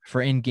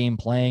for in-game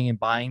playing and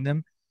buying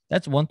them.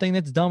 That's one thing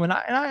that's dumb. And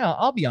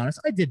I'll be honest,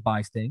 I did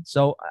buy things,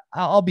 so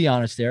I'll be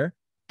honest there.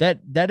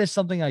 That is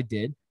something I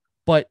did.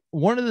 But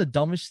one of the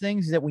dumbest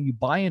things is that when you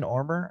buy an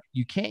armor,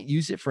 you can't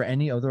use it for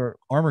any other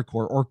armor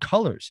core or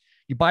colors.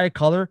 You buy a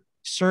color,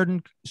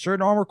 certain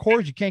armor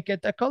cores you can't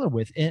get that color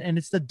with, and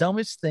it's the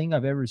dumbest thing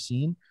I've ever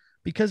seen,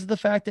 because of the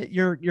fact that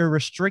you're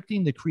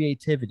restricting the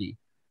creativity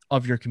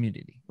of your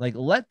community. Like,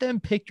 let them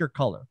pick your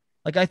color.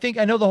 Like,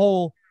 I know the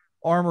whole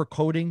armor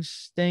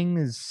coatings thing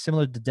is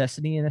similar to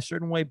Destiny in a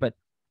certain way, but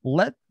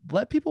let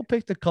people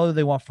pick the color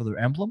they want for their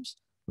emblems.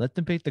 Let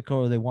them pick the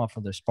color they want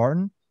for their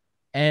Spartan,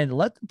 and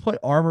let them put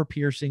armor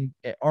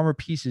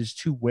pieces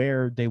to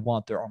where they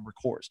want their armor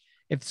cores.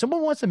 If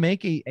someone wants to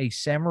make a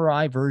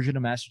samurai version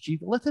of Master Chief,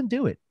 let them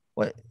do it.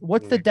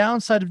 What's the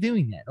downside of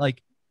doing that?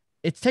 Like,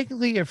 it's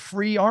technically a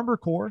free armor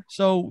core,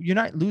 so you're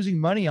not losing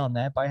money on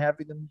that by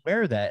having them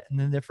wear that and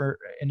then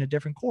in a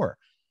different core.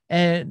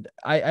 And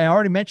I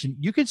already mentioned,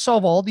 you could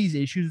solve all these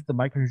issues with the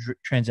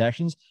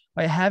microtransactions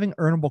by having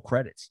earnable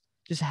credits.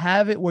 Just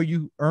have it where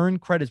you earn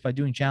credits by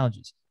doing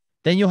challenges.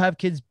 Then you'll have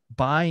kids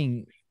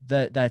buying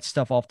that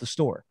stuff off the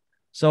store.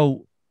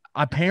 So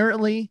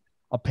apparently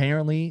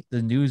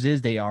the news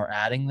is they are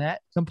adding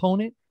that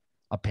component.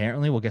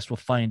 Apparently, well, guess we'll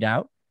find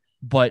out.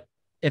 But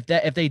if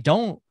they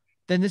don't,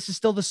 then this is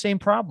still the same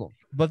problem.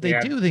 But if they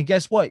do, then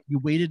guess what? You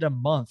waited a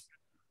month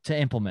to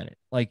implement it.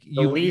 Like,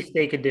 the least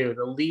they could do,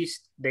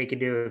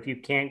 if you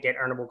can't get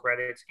earnable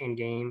credits in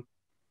game,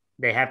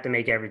 they have to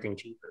make everything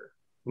cheaper.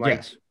 Like,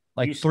 yes,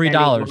 like $3,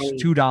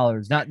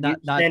 $2,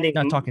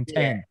 not talking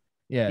 10.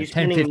 Yeah, you 10,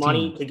 spending 15.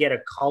 money to get a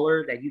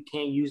color that you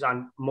can't use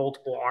on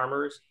multiple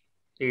armors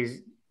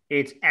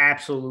it's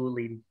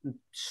absolutely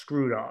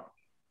screwed up.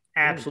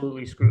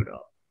 Absolutely screwed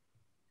up.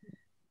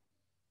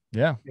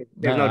 Yeah,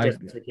 there's no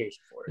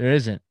justification for it. There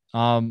isn't.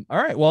 All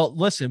right. Well,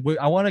 listen,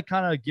 I want to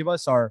kind of give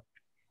us our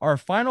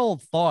final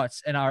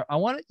thoughts, and I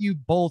want you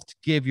both to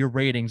give your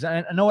ratings.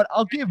 And I know what,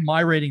 I'll give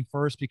my rating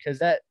first because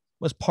that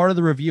was part of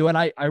the review, and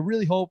I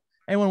really hope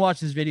anyone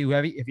watching this video,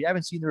 if you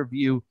haven't seen the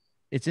review,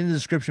 it's in the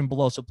description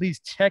below. So please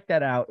check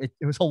that out. It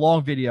was a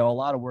long video, a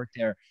lot of work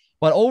there.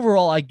 But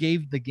overall, I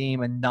gave the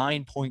game a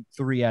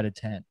 9.3 out of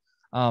 10.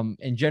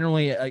 And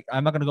generally,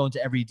 I'm not going to go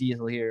into every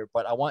detail here,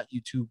 but I want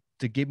you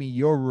to give me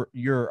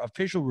your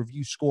official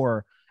review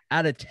score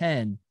out of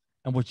 10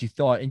 and what you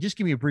thought, and just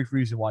give me a brief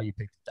reason why you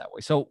picked it that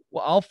way. So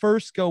I'll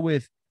first go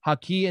with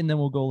Haki, and then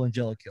we'll go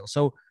Angelikill.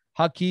 So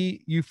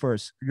Haki, you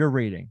first. Your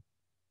rating.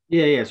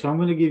 Yeah. So I'm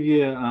going to give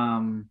you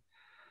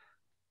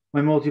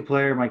my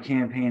multiplayer, my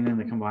campaign, and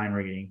the combined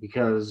rating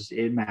because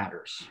it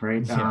matters,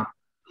 right? Yeah.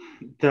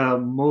 The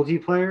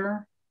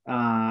multiplayer,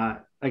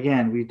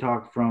 again, we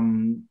talked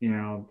from,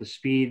 the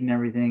speed and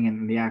everything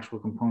and the actual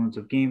components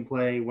of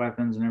gameplay,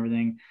 weapons and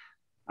everything.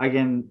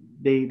 Again,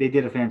 they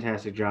did a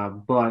fantastic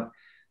job, but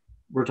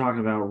we're talking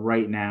about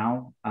right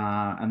now,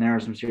 and there are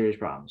some serious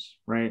problems,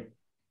 right?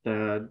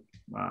 The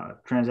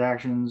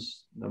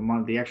transactions,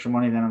 the extra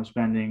money that I'm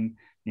spending,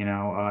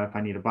 if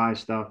I need to buy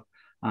stuff,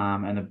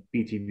 and the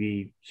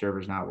BTB server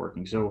is not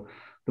working. So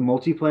the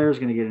multiplayer is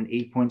going to get an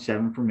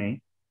 8.7 for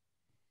me.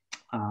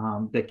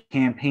 The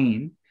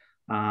campaign,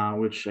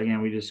 which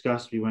again we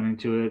discussed, we went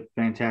into it.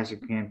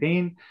 Fantastic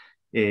campaign.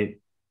 It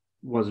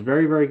was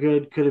very, very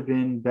good. Could have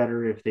been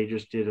better if they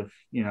just did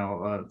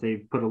they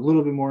put a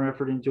little bit more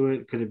effort into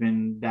it. Could have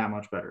been that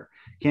much better.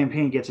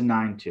 Campaign gets a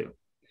 9 too.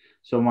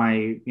 So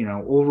my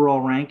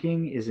overall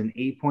ranking is an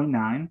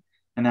 8.9,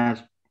 and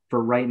that's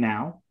for right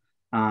now.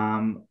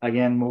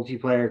 Again,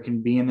 multiplayer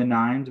can be in the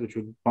nines, which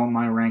would bump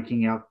my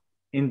ranking up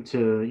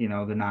into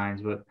the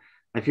nines. But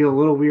I feel a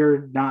little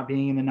weird not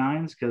being in the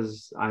nines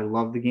because I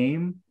love the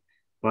game.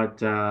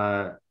 But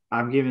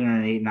I'm giving it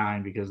an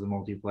 8.9 because of the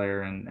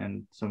multiplayer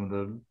and some of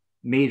the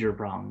major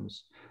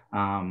problems.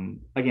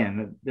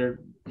 Again,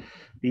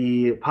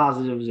 the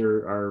positives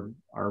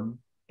are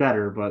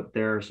better, but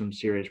there are some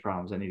serious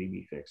problems that need to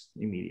be fixed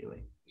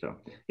immediately. So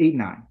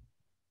 8.9.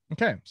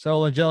 Okay,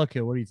 so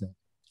Angelica, what do you think?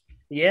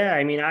 Yeah,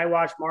 I mean, I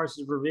watched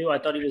Marzz's review. I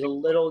thought he was a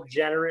little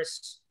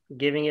generous,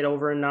 giving it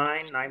over a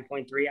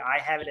 9.3. I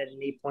have it at an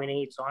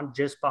 8.8, so I'm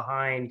just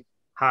behind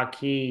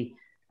Haki.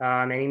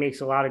 And he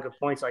makes a lot of good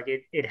points. Like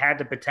it had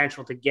the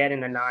potential to get in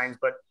the nines,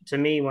 but to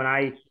me, when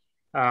I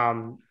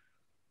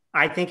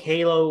think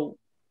Halo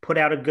put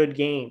out a good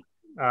game,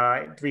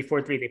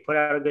 343. They put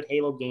out a good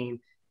Halo game,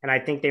 and I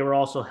think they were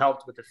also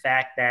helped with the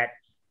fact that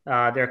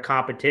their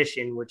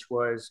competition, which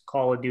was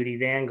Call of Duty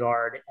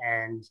Vanguard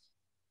and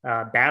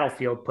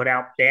Battlefield, put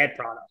out bad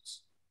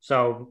products.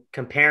 So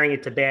comparing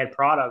it to bad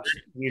products,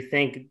 you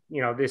think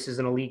this is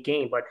an elite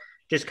game, but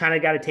just kind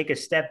of got to take a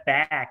step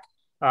back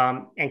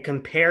and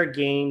compare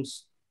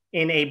games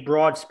in a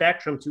broad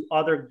spectrum to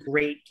other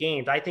great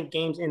games. I think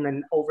games in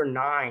the over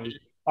 9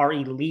 are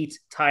elite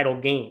title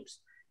games.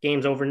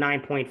 Games over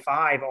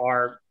 9.5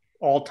 are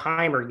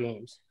all-timer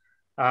games.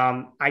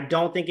 I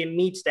don't think it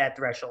meets that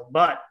threshold,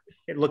 but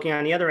looking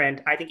on the other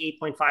end, I think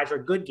 8.5s are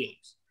good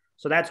games.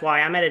 So that's why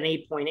I'm at an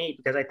 8.8,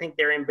 because I think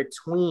they're in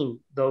between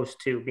those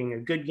two, being a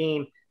good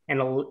game and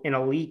an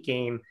elite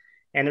game.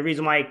 And the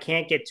reason why I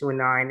can't get to a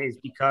 9 is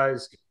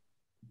because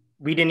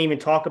we didn't even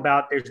talk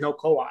about there's no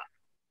co-op,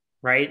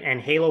 right? And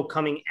Halo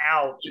coming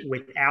out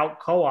without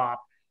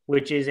co-op,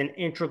 which is an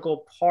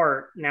integral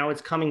part. Now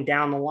it's coming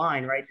down the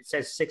line, right? It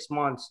says 6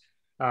 months,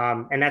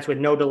 and that's with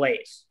no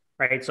delays,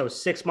 right? So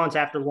 6 months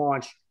after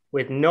launch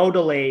with no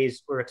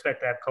delays, we're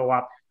expected to have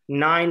co-op.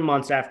 9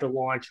 months after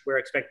launch, we're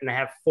expecting to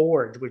have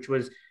Forge, which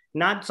was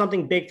not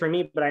something big for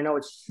me, but I know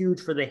it's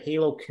huge for the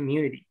Halo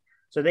community.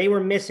 So they were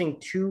missing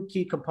 2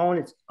 key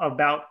components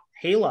about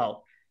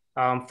Halo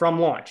from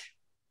launch,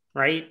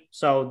 right?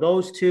 So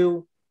those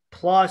 2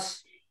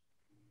 plus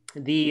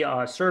the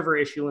server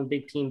issue in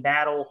Big Team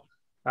Battle.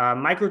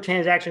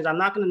 Microtransactions, I'm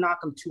not going to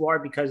knock them too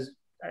hard because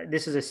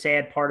this is a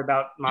sad part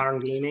about modern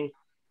gaming.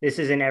 This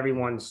is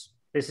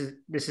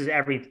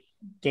every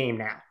game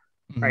now,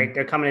 right?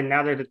 They're coming in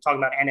now, they're talking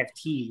about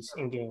NFTs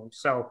in games.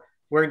 So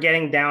we're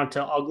getting down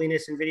to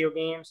ugliness in video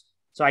games.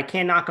 So I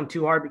can't knock them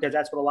too hard because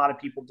that's what a lot of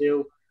people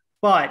do.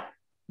 But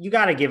you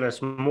got to give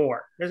us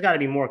more. There's got to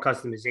be more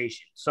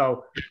customization.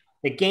 So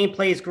the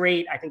gameplay is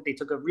great. I think they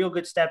took a real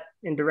good step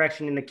in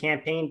direction in the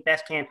campaign.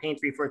 Best campaign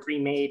 343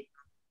 made.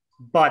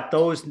 But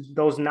those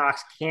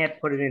knocks can't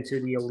put it into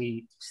the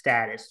elite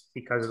status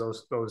because of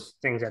those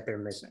things that they're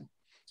missing.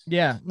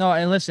 Yeah, no,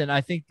 and listen,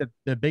 I think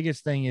the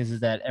biggest thing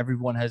is that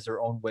everyone has their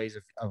own ways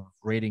of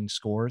rating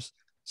scores.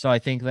 So I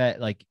think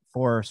that like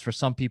for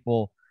some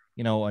people,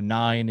 a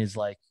 9 is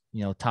like,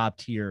 top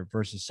tier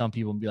versus some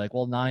people be like,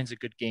 well, 9's a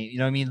good game. You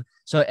know what I mean?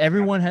 So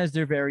everyone has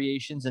their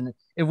variations. And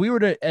if we were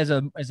to, as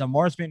a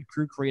Marzzman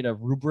Crew, create a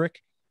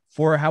rubric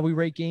for how we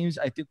rate games,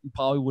 I think we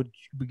probably would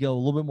go a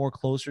little bit more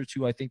closer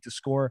to, I think, the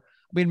score.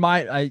 I mean,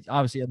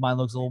 obviously mine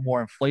looks a little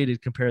more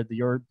inflated compared to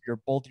your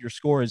both your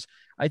scores.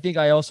 I think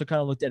I also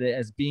kind of looked at it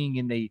as being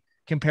in the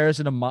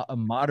comparison of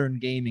modern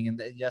gaming,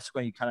 and that's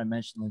when you kind of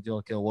mentioned the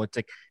deal kill. Well, it's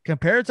like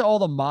compared to all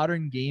the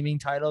modern gaming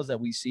titles that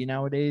we see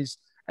nowadays,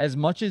 as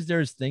much as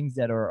there's things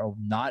that are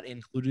not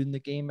included in the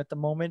game at the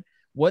moment,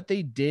 what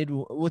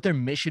their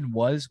mission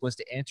was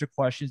to answer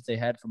questions they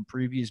had from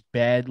previous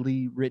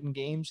badly written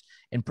games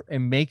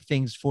and make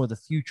things for the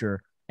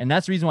future. And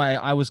that's the reason why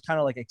I was kind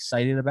of like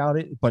excited about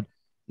it. But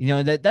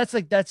that's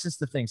just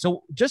the thing.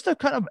 So just to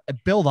kind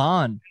of build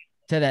on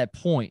to that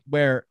point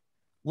where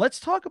let's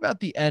talk about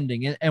the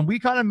ending. And we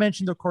kind of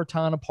mentioned the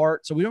Cortana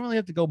part. So we don't really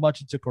have to go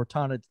much into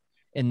Cortana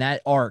in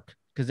that arc,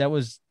 because that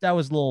was a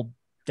little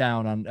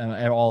down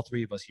on all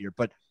three of us here.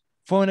 But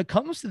for when it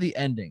comes to the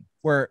ending,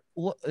 where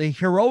the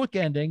heroic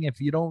ending,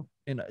 if you don't,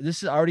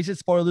 this is, I already said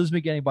spoilers in the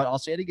beginning, but I'll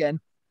say it again,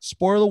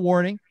 spoiler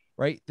warning,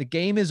 right? The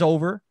game is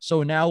over.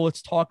 So now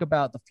let's talk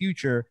about the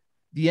future.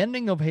 The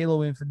ending of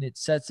Halo Infinite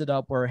sets it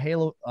up where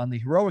Halo on the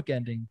heroic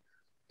ending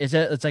it's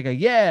like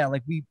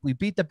we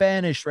beat the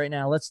Banished right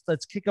now.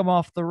 Let's kick them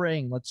off the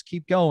ring. Let's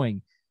keep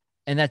going.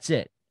 And that's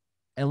it.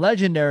 And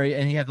Legendary,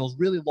 and you have those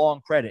really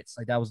long credits.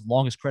 Like that was the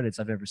longest credits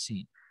I've ever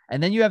seen.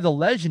 And then you have the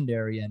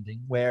Legendary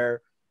ending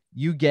where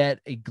you get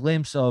a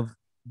glimpse of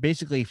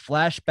basically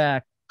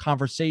flashback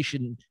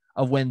conversation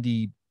of when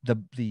the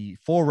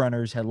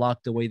Forerunners had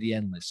locked away the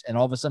Endless. And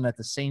all of a sudden at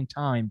the same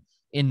time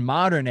in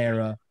modern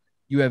era,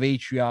 you have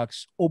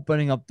Atriox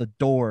opening up the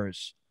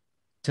doors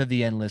to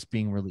the Endless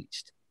being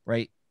released,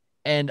 right?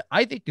 And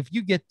I think if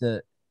you get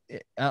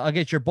I'll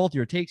get both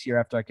your takes here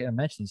after I can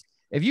mention this.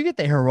 If you get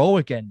the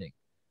heroic ending,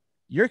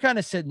 you're kind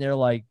of sitting there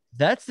like,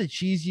 that's the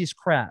cheesiest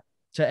crap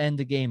to end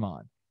the game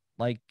on.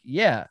 Like,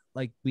 yeah,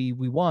 like we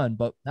won,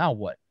 but now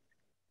what?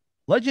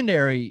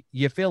 Legendary,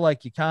 you feel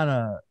like you kind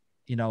of,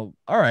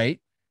 all right,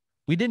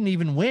 we didn't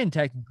even win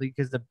technically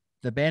because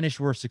the Banished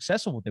were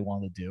successful what they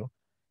wanted to do,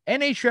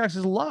 and Atriox is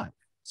alive.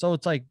 So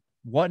it's like,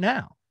 what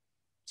now?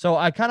 So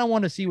I kind of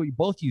want to see what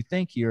both you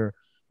think here.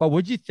 But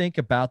what do you think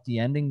about the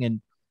ending,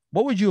 and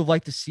what would you have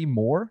liked to see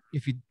more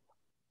if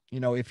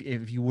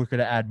you were going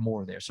to add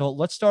more there? So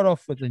let's start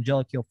off with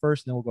Angelic Heal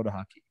first, and then we'll go to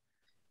Hockey.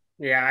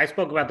 Yeah, I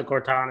spoke about the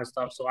Cortana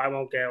stuff, so I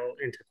won't go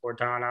into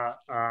Cortana.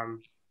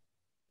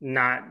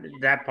 Not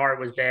that part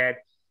was bad.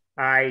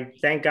 I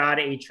thank God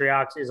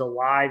Atriox is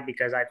alive,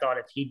 because I thought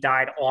if he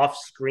died off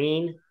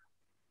screen,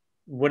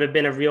 would have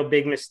been a real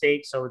big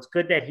mistake. So it's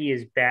good that he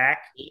is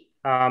back.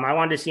 I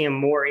wanted to see him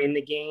more in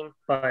the game,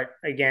 but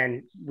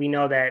again, we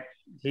know that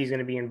he's going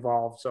to be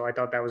involved. So I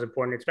thought that was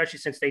important, especially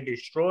since they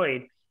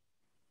destroyed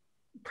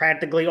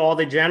practically all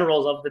the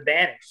generals of the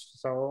Banished.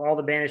 So all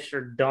the Banished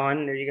are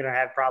done. You're going to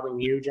have probably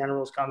new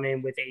generals come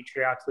in with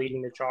Atriox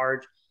leading the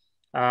charge.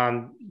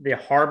 The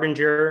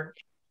Harbinger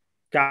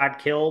got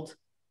killed.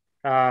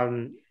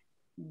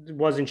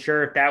 Wasn't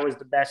sure if that was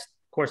the best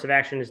course of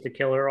action, is to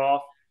kill her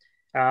off.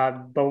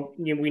 But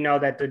we know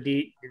that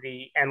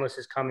the Endless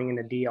is coming in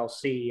the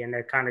DLC, and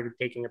they're kind of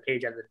taking a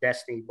page out of the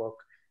Destiny book,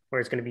 where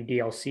it's going to be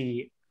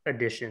DLC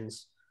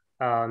additions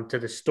to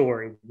the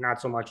story,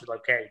 not so much as like,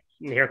 okay,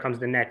 here comes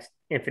the next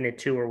Infinite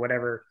 2 or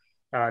whatever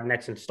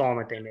next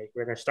installment they make.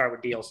 We're going to start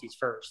with DLCs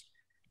first.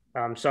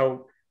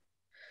 So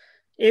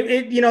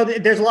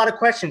there's a lot of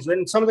questions,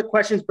 and some of the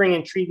questions bring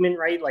intriguement,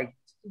 right? Like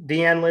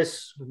the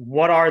Endless,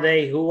 what are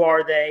they? Who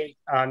are they?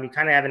 You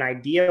kind of have an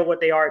idea of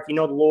what they are. If you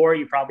know the lore,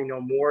 you probably know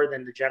more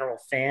than the general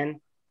fan.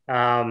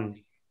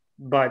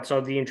 But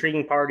so the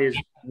intriguing part is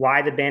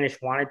why the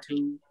Banished wanted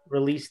to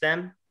release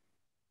them.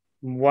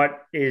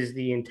 What is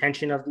the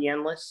intention of the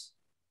Endless?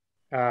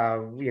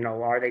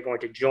 Are they going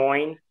to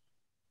join?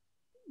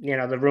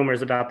 The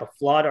rumors about the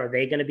Flood, are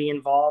they going to be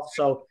involved?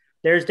 So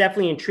there's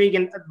definitely intrigue.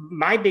 And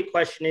my big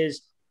question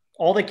is,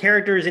 all the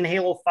characters in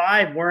Halo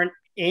 5 weren't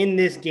in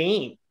this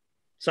game.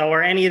 So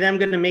are any of them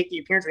going to make the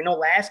appearance? We know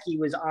Lasky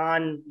was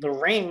on the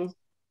ring,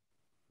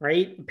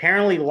 right?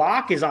 Apparently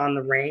Locke is on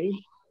the ring.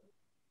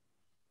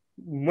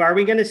 Where are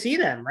we going to see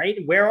them, right?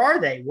 Where are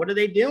they? What are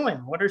they doing?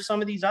 What are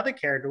some of these other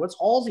characters? What's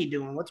Halsey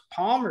doing? What's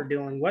Palmer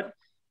doing? What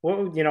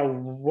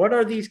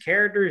are these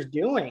characters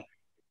doing?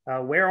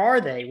 Where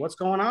are they? What's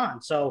going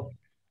on? So,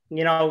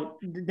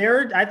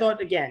 I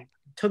thought, again,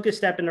 took a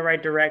step in the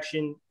right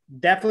direction.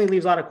 Definitely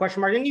leaves a lot of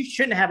question marks. And you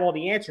shouldn't have all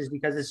the answers,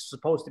 because this is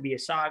supposed to be a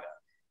saga,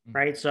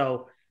 right?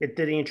 So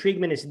the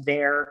intriguement is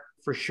there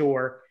for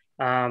sure,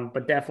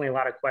 but definitely a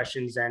lot of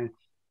questions. And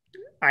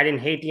I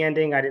didn't hate the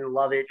ending. I didn't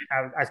love it.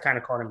 I was kind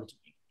of caught in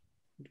between.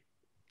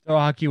 So,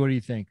 Hockey, what do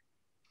you think?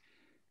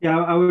 Yeah,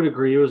 I would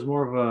agree. It was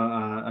more of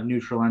a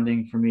neutral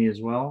ending for me as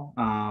well.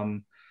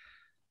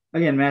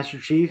 Again, Master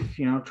Chief,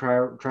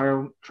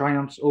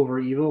 triumphs over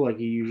evil like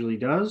he usually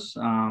does.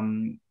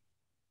 I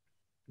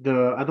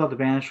thought the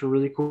Banished were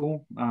really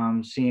cool.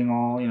 Seeing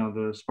all,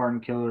 the Spartan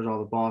killers, all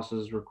the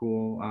bosses were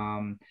cool.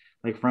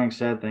 Like Frank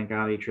said, thank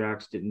God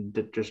Atriox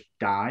didn't just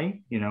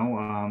die.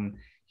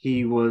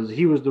 He was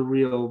the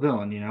real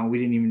villain. We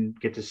didn't even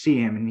get to see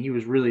him, and he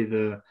was really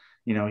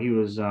he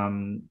was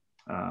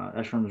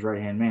Eschrum's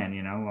right hand man.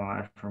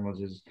 Eschrum was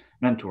his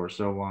mentor.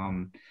 So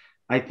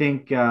I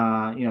think the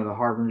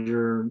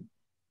Harbinger,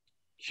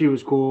 she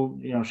was cool.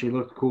 She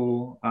looked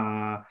cool.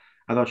 I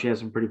thought she had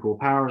some pretty cool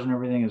powers and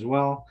everything as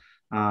well.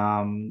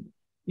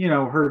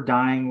 Her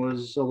dying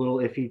was a little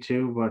iffy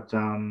too, but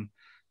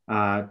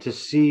to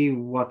see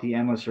what the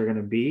Endless are going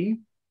to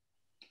be,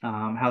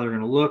 how they're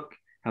going to look,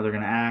 how they're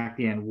going to act,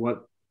 and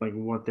what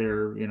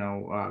their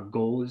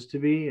goal is to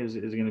be is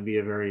going to be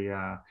a very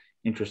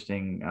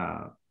interesting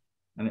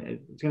and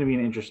it's going to be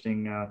an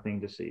interesting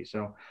thing to see.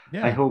 So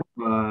yeah. I hope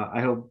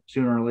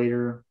sooner or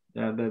later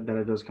that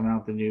it does come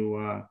out, the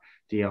new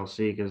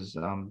DLC, because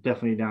I'm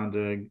definitely down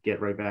to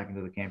get right back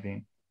into the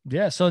campaign.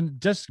 Yeah, so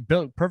just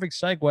built perfect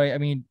segue. I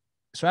mean,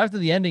 so after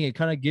the ending, it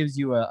kind of gives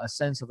you a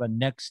sense of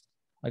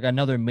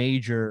another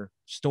major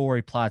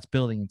story plots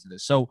building into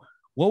this. So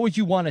what would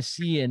you want to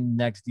see in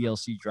next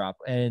DLC drop?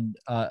 And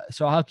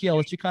so Haki, I'll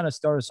let you kind of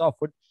start us off.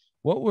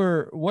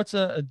 What's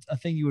a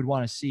thing you would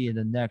want to see in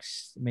the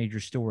next major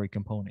story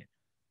component?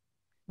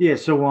 Yeah,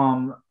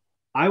 so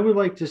I would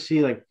like to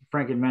see, like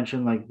Frank had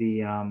mentioned, like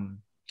the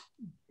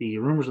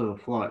rumors of the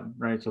Flood,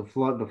 right? So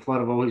the Flood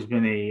have always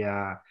been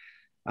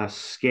a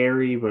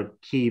scary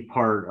but key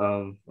part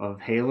of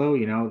Halo.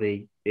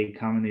 They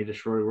come and they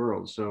destroy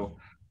worlds. So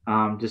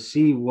to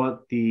see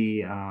what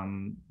the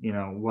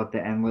what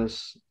the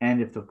Endless,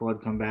 and if the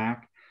Flood come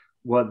back,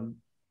 what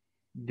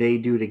they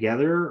do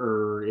together,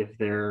 or if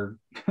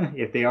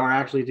they are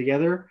actually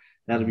together,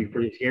 that'd be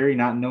pretty scary,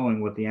 not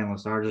knowing what the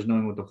Endless are, just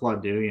knowing what the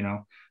Flood do,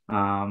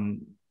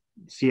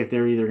 see if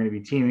they're either going to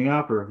be teaming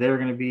up or if they're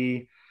going to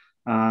be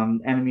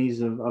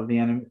enemies of the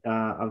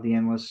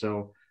Endless.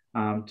 So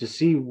to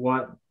see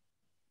what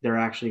they're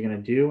actually going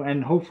to do,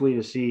 and hopefully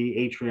to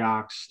see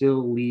Atriox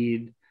still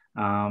lead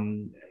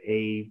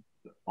a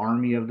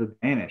army of the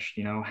Banished,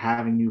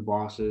 having new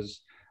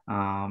bosses,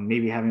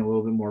 maybe having a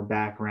little bit more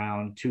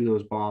background to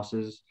those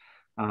bosses.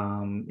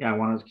 I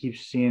want to keep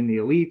seeing the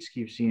elites,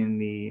 keep seeing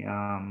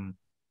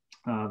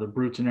the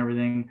brutes and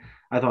everything.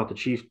 I thought the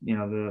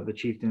the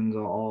chieftains,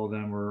 all of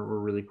them were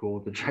really cool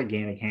with the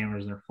gigantic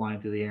hammers and they're flying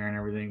through the air and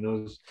everything.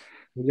 Those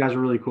guys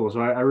were really cool. So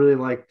I really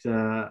liked,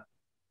 I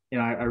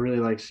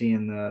really like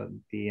seeing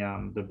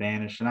the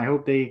Banished, and I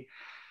hope they,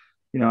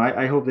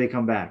 I hope they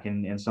come back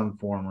in some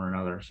form or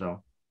another.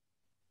 So.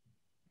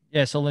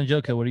 Yeah. So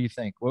Angelica, what do you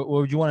think? What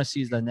would you want to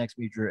see as the next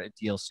major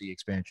DLC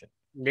expansion?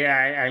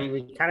 Yeah, I mean,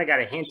 we kind of got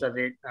a hint of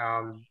it.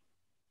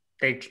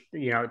 They,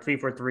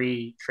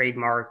 343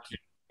 trademarked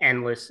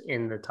Endless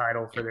in the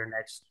title for their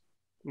next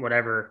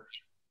whatever,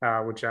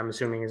 which I'm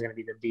assuming is going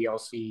to be the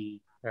DLC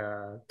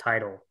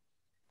title.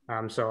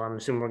 So I'm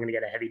assuming we're going to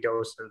get a heavy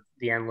dose of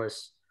the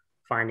Endless,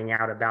 finding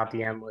out about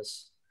the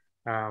Endless,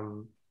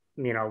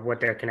 what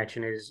their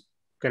connection is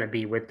going to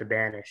be with the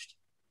Banished.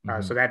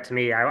 So that to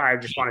me, I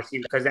just want to see,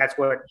 because that's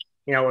what,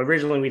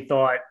 originally we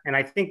thought. And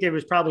I think there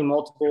was probably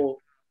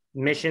multiple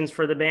missions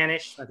for the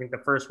Banished. I think the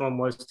first one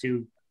was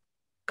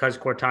because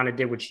Cortana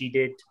did what she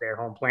did to their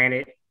home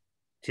planet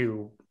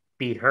to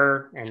beat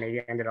her, and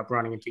they ended up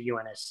running into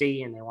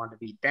UNSC and they wanted to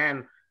beat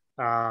them.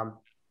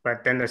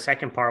 But then the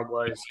second part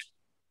was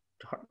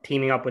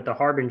teaming up with the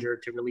Harbinger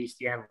to release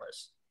the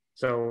Endless.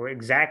 So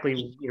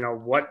exactly,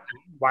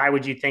 why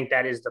would you think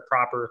that is the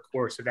proper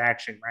course of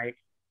action, right?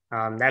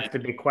 That's the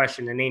big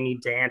question, and they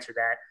need to answer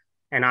that.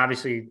 And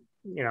obviously,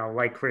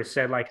 like Chris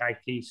said, like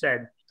he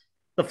said,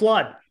 the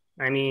Flood.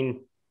 I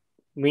mean,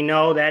 we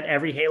know that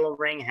every Halo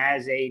ring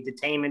has a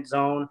detainment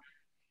zone.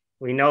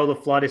 We know the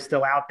Flood is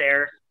still out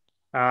there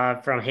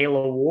from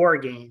Halo War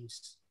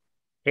games,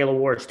 Halo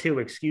Wars 2,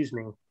 excuse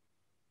me.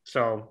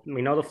 So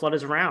we know the Flood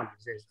is around.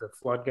 Is the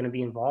Flood going to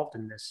be involved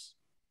in this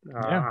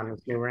on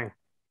this new ring?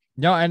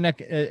 No, and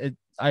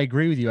I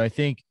agree with you. I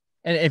think,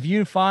 and if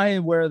you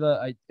find where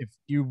if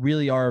you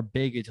really are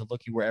big into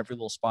looking where every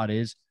little spot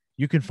is,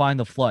 you can find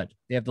the Flood.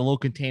 They have the little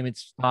containment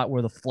spot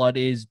where the Flood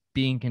is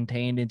being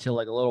contained into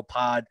like a little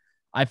pod.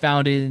 I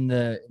found it in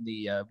the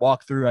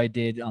walkthrough I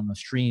did on the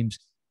streams.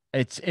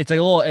 It's like a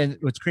little, and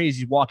what's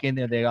crazy, you walk in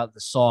there, they got the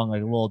song,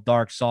 like a little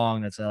dark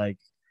song that's like,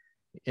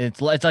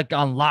 it's like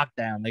on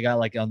lockdown. They got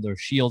like on their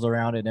shields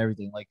around it and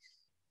everything. Like,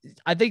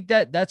 I think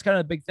that's kind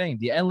of a big thing.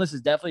 The Endless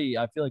is definitely,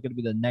 I feel like, going to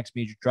be the next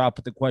major drop.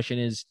 But the question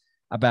is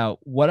about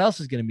what else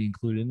is going to be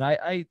included. And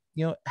I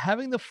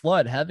having the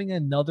Flood, having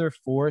another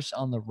force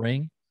on the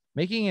ring,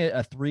 making it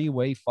a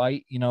 3-way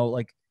fight,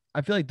 like,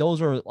 I feel like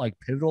those are like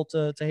pivotal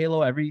to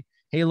Halo. Every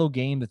Halo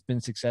game that's been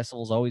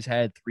successful has always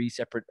had 3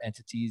 separate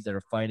entities that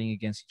are fighting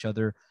against each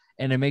other,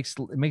 and it makes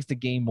the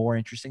game more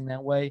interesting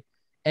that way.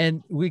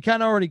 And we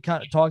kind of already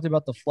talked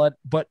about the Flood,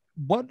 but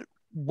what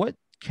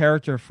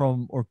character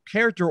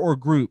or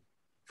group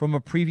from a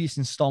previous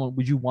installment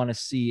would you want to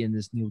see in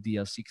this new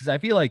DLC? Because I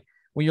feel like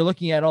when you're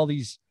looking at all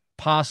these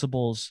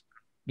possibles,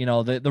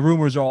 the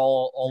rumors are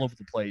all over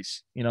the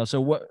place. So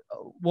what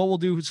we'll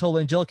do is, hold,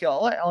 Angelica,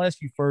 I'll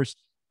ask you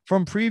first,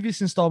 from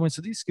previous installments.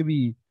 So these could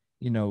be,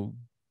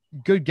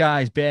 good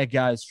guys, bad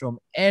guys from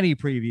any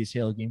previous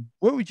Halo game.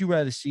 What would you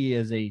rather see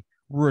as a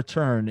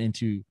return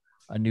into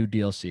a new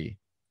DLC?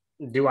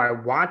 Do I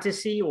want to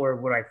see, or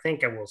what I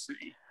think I will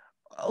see?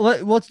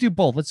 Let's do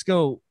both. Let's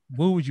go.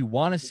 Who would you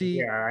want to see?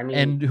 Yeah, I mean,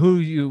 and who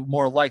are you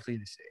more likely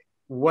to see?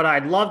 What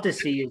I'd love to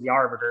see is the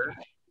Arbiter,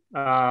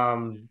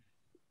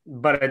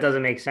 but it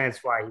doesn't make sense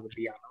why he would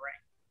be on the ring.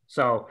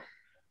 So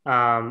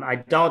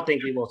I don't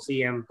think we will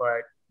see him,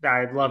 but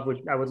I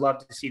would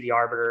love to see the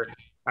Arbiter.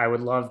 I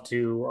would love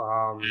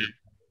to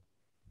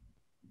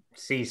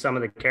see some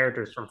of the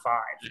characters from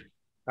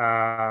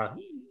 5.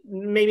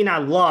 Maybe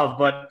not love,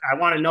 but I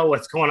want to know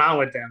what's going on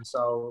with them.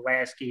 So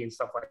Lasky and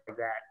stuff like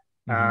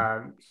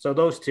that. So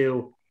those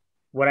two,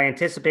 what I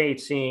anticipate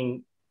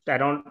seeing,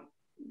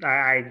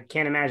 I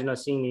can't imagine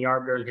us seeing the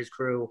Arbiter and his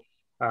crew.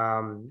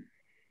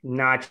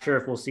 Not sure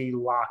if we'll see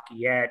Locke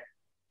yet,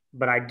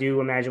 but I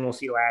do imagine we'll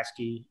see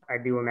Lasky. I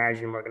do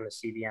imagine we're going to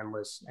see the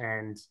Endless,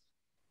 and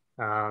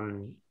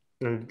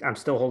I'm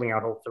still holding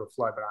out hope for the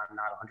Flood, but I'm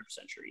not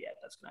 100% sure yet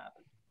that's going to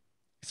happen.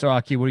 So,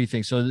 Aki, what do you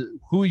think? So,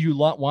 who you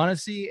want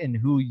to see and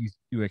who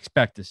you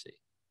expect to see?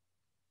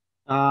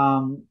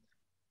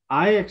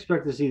 I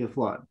expect to see the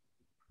Flood.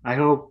 I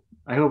hope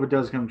it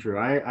does come true.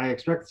 I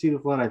expect to see the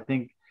Flood. I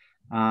think,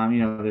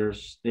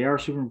 they are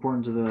super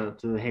important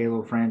to the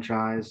Halo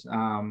franchise.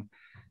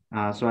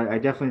 So I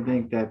definitely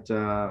think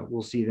that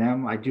we'll see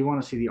them. I do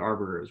want to see the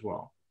Arbiter as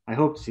well. I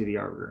hope to see the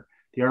Arbiter.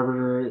 The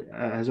Arbiter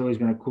has always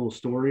been a cool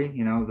story,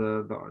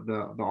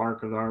 the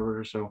arc of the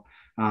Arbiter. So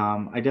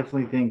I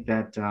definitely think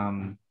that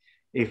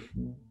if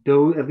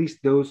at least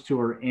those two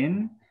are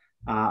in,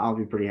 I'll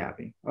be pretty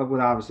happy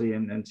with obviously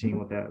and seeing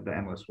what the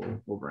endless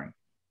will bring.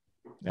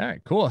 All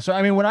right, cool. So,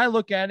 I mean, when I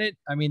look at it,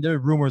 I mean, there are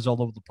rumors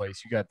all over the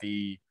place. You got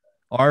the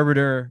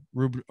Arbiter,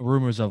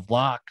 rumors of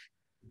Locke,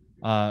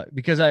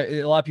 because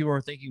a lot of people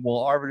are thinking, well,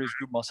 Arbiter's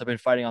group must have been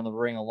fighting on the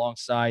ring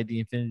alongside the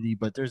Infinity,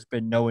 but there's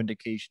been no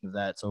indication of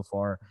that so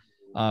far.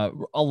 A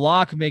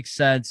Locke makes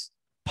sense.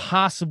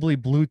 Possibly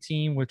Blue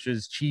Team, which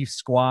is Chief's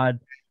squad,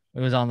 it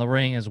was on the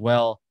ring as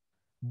well.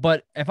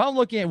 But if I'm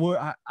looking at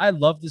where I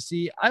love to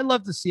see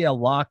a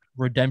Locke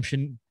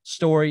redemption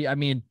story. I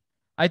mean,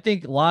 I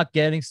think Locke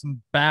getting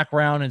some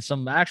background and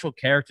some actual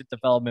character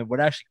development would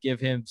actually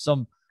give him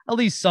at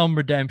least some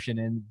redemption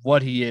in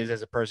what he is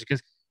as a person.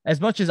 Because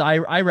as much as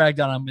I ragged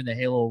on him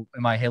in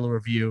my Halo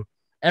review,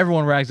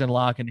 everyone rags on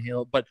Locke in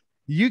Halo, but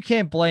you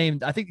can't blame.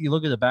 I think you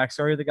look at the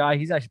backstory of the guy;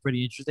 he's actually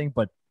pretty interesting.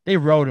 But they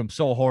wrote him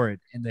so horrid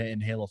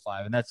in Halo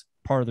 5, and that's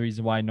part of the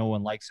reason why no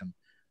one likes him.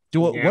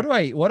 What do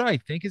I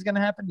think is going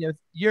to happen?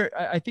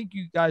 I think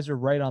you guys are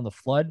right on the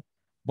flood,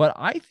 but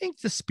I think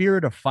the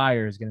Spirit of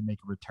Fire is going to make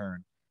a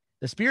return.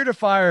 The Spirit of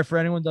Fire, for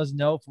anyone who doesn't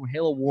know, from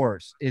Halo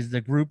Wars, is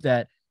the group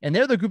and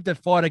they're the group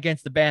that fought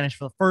against the Banished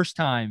for the first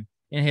time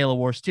in Halo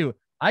Wars 2.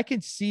 I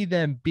can see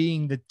them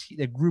being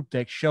the group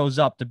that shows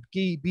up to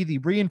be the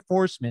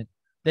reinforcement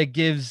that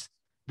gives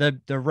the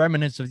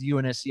remnants of the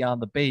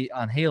UNSC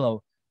on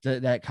Halo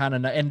that kind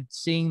of, and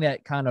seeing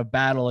that kind of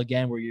battle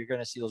again where you're going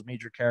to see those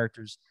major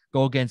characters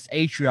go against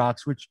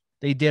Atriox, which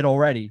they did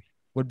already,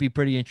 would be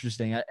pretty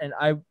interesting. And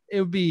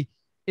it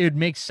would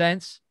make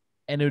sense,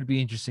 and it would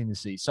be interesting to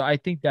see. So I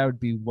think that would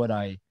be what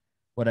I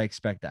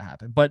expect to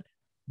happen. But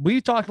we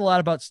talked a lot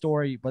about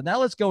story, but now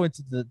let's go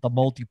into the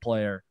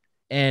multiplayer.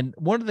 And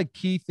one of the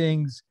key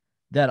things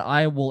that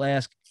I will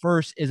ask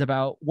first is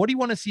about what do you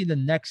want to see in the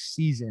next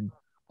season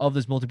of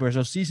this multiplayer?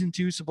 So season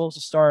 2 is supposed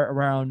to start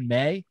around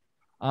May.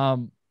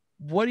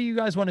 What do you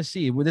guys want to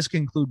see? Will this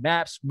include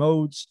maps,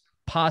 modes,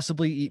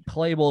 possibly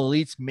playable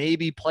elites,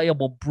 maybe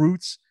playable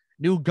brutes,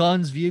 new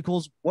guns,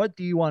 vehicles? What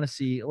do you want to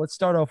see? Let's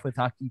start off with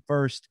Haki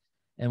first,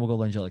 and we'll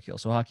go Angelic Hill.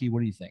 So Haki, what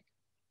do you think?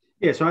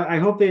 Yeah, so I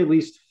hope they at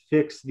least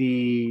fix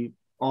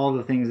all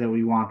the things that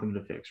we want them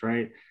to fix,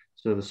 right?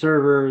 So the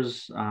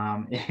servers,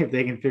 if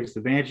they can fix the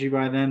Banshee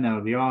by then, that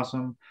would be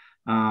awesome.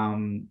 I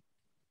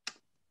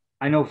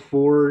know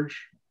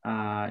Forge,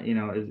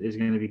 is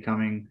going to be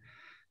coming.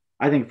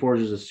 I think Forge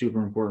is a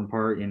super important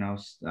part,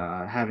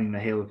 having the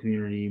Halo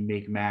community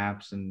make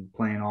maps and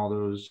playing all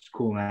those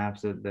cool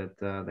maps that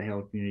the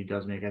Halo community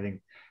does make. I think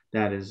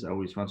that is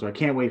always fun. So I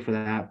can't wait for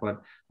that.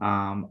 But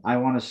I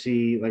want to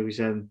see, like we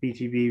said,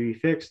 BTB be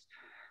fixed.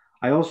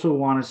 I also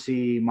want to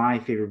see my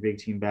favorite big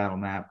team battle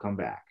map come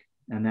back,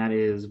 and that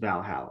is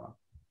Valhalla.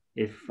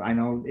 If I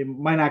know it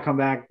might not come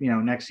back,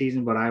 next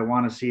season, but I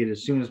want to see it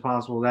as soon as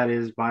possible. That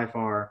is by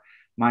far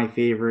my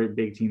favorite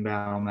big team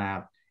battle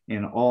map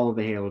in all of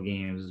the Halo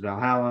games is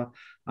Valhalla.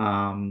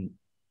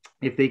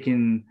 If they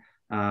can,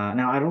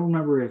 now I don't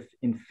remember if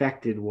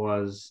Infected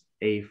was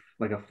a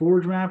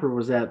Forge map, or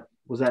was that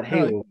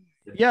Halo?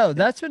 Yeah,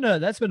 that's been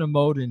a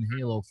mode in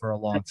Halo for a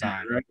long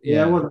time. Right?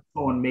 Yeah, that wasn't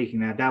someone making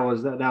that. That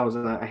was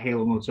a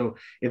Halo mode. So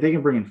if they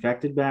can bring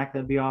Infected back,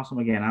 that'd be awesome.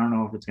 Again, I don't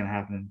know if it's going to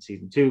happen in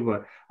season 2,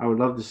 but I would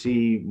love to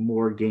see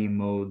more game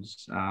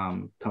modes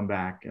come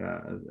back,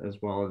 as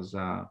well as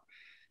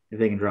if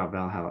they can drop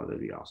Valhalla, that'd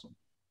be awesome.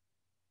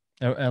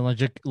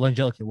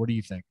 Angelica, what do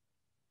you think?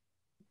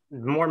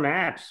 More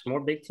maps, more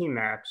big team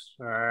maps.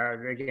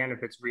 Again,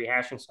 if it's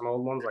rehashing some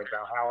old ones like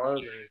Valhalla,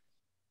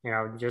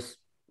 then, just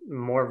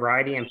more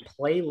variety and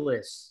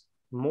playlists.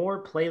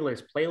 More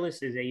playlists.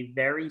 Playlist is a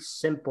very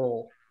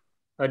simple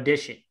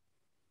addition.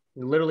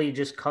 Literally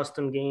just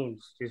custom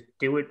games. Just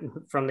do it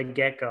from the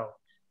get-go.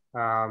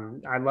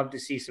 I'd love to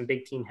see some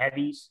big team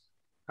heavies.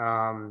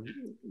 I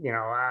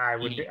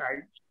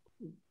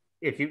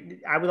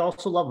would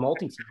also love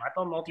multi-team. I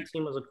thought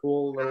multi-team was a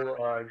cool little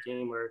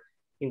game where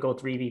you can go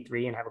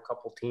 3v3 and have a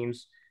couple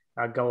teams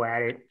go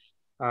at it.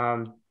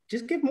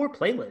 Just give more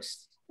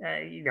playlists.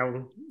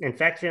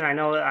 Infection. I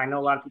know a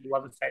lot of people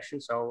love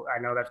Infection, so I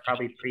know that's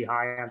probably pretty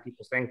high on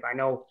people's things. But I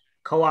know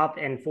Co-op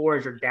and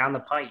Forge are down the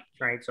pipe,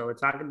 right? So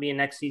it's not going to be a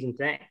next season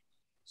thing.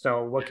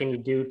 So what can you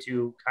do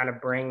to kind of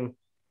bring,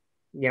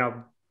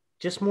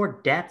 just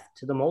more depth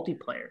to the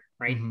multiplayer,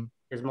 right? Mm-hmm.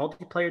 There's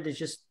multiplayer.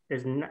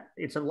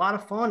 It's a lot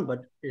of fun,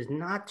 but there's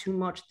not too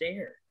much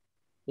there.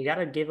 You got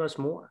to give us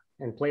more,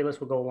 and playlists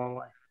will go a long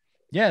way.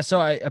 Yeah.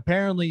 So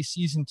apparently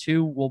season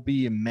 2 will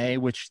be in May,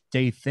 which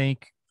they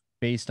think,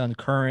 based on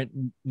current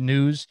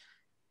news,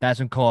 that's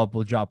when Co-op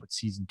will drop with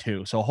season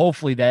 2. So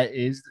hopefully that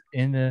is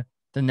in the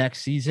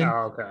next season.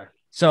 Oh, okay.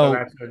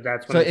 So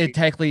that's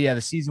technically,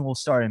 the season will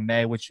start in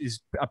May, which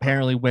is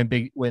apparently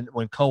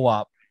when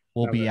Co-op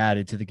will be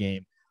added to the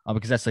game,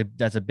 because that's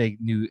a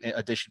big new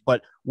addition.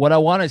 But what I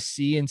want to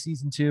see in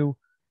season 2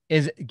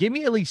 is give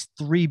me at least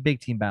 3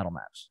 big team battle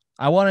maps.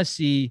 I want to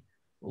see.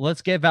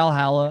 Let's get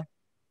Valhalla.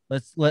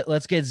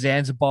 Let's get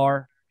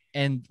Zanzibar,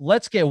 and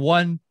let's get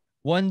one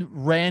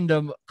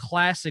random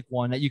classic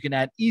one that you can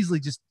add easily.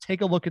 Just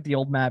take a look at the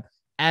old map,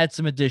 add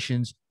some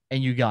additions,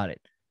 and you got it.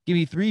 Give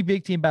me 3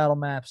 big team battle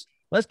maps,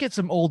 let's get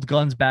some old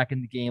guns back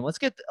in the game.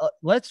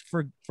 Let's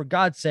for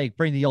God's sake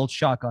bring the old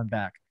shotgun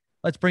back.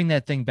 Let's bring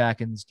that thing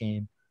back in this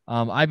game.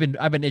 I've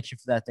been itching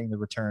for that thing to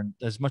return.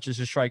 As much as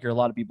a striker, a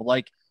lot of people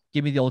like,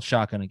 give me the old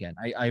shotgun again.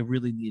 I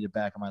really need it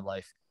back in my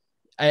life.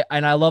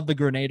 And I love the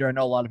Grenader. I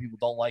know a lot of people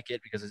don't like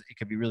it because it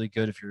could be really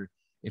good if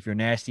you're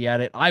nasty at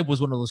it. I was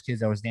one of those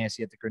kids that was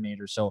nasty at the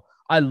Grenader, so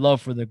I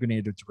love for the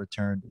Grenader to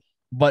return.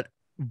 But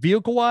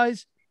vehicle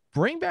wise,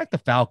 bring back the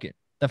Falcon.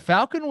 The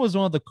Falcon was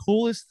one of the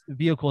coolest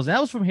vehicles. And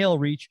that was from Halo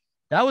Reach.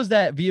 That was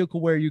that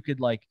vehicle where you could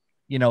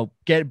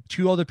get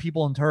two other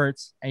people in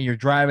turrets and you're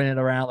driving it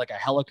around like a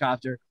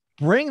helicopter.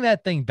 Bring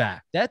that thing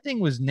back. That thing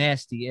was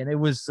nasty, and it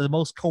was the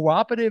most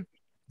cooperative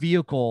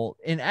vehicle,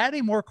 and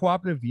adding more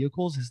cooperative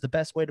vehicles is the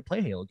best way to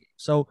play Halo games.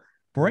 So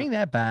bring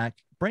that back,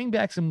 bring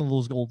back some of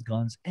those old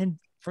guns, and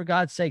for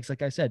God's sakes,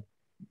 like I said,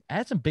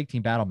 add some big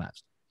team battle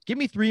maps. Give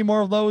me 3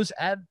 more of those,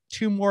 add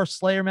 2 more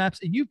Slayer maps,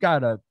 and you've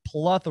got a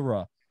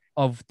plethora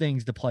of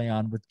things to play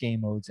on with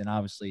game modes, and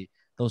obviously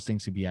those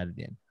things can be added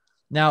in.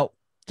 Now,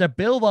 to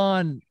build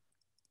on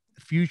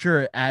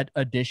future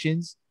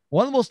additions,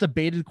 one of the most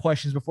debated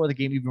questions before the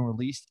game even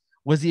released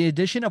was the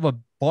addition of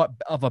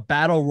a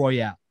battle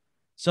royale.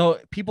 So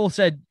people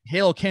said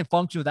Halo can't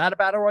function without a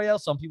battle royale.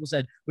 Some people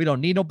said we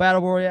don't need no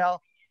battle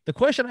royale. The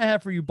question I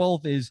have for you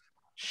both is,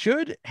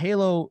 should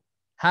Halo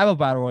have a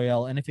battle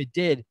royale? And if it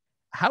did,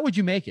 how would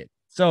you make it?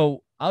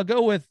 So I'll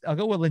go with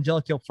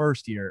Angelico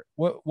first here.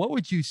 What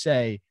would you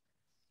say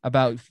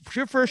about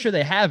should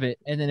they have it?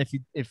 And then if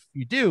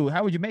you do,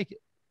 how would you make it?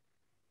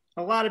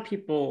 A lot of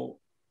people,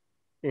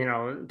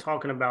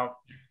 talking about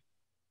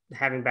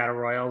having battle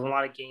royales. A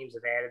lot of games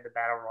have added the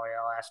battle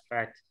royale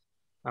aspect.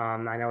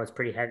 I know it's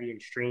pretty heavy in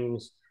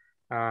streams.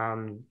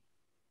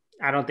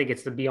 I don't think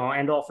it's the be all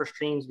end all for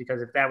streams,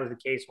 because if that was the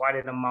case, why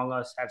did Among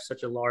Us have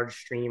such a large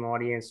stream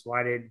audience?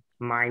 Why did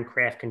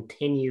Minecraft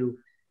continue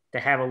to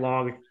have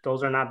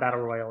those are not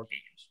battle royale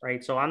games,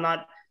 right? So I'm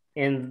not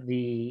in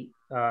the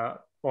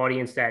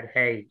audience that,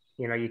 hey,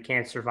 you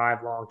can't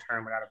survive long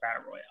term without a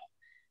battle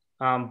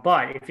royale.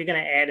 But if you're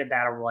going to add a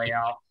battle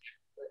royale,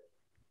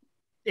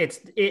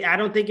 I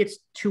don't think it's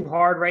too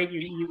hard, right?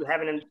 You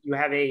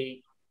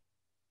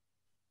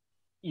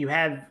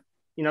have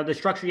the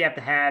structure you have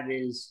to have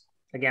is,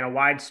 again, a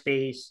wide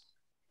space,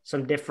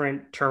 some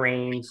different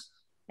terrains,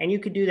 and you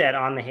could do that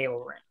on the Halo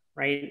ring,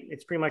 right?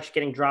 It's pretty much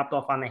getting dropped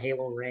off on the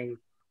Halo ring.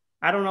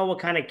 I don't know what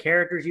kind of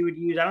characters you would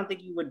use. I don't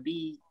think you would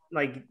be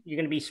you're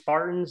going to be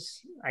Spartans,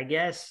 I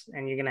guess,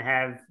 and you're going to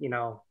have,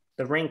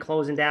 the ring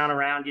closing down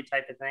around you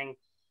type of thing.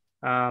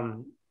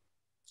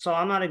 So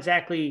I'm not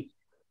exactly,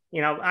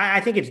 I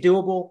think it's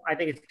doable.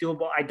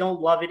 I don't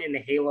love it in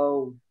the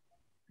Halo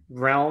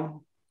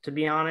realm, to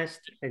be honest.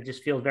 It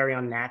just feels very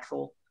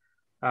unnatural.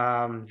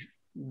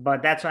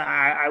 But that's why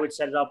I would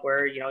set it up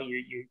where,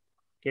 you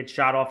get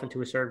shot off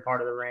into a certain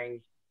part of the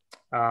ring.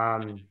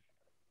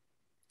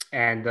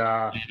 And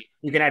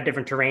you can have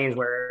different terrains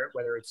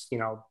whether it's,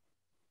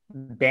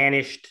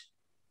 banished,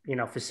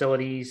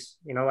 facilities,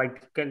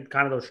 like kind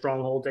of those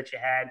strongholds that you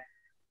had,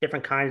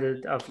 different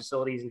kinds of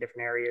facilities in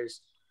different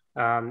areas.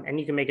 And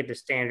you can make it the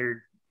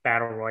standard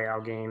battle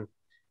royale game,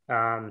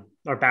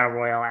 or battle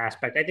royale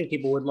aspect. I think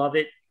people would love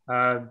it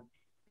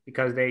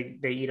because they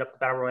eat up the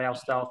battle royale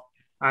stuff.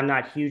 I'm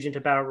not huge into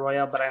battle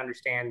royale, but I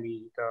understand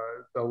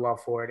the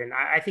love for it, and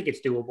I think it's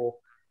doable.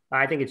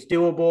 But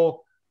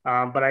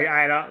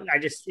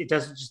it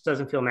just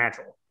doesn't feel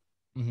natural.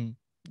 Mm-hmm.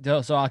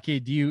 So Aki,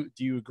 do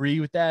you agree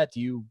with that?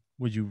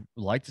 Would you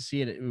like to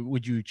see it?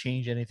 Would you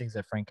change any things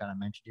that Frank kind of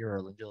mentioned here, or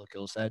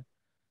Angelico said?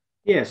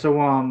 Yeah, so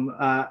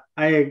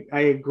I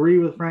agree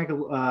with Frank.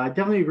 I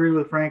definitely agree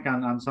with Frank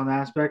on some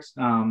aspects.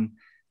 I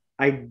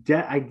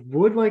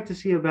would like to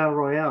see a battle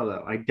royale,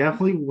 though. I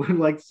definitely would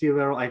like to see a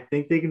battle. I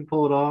think they can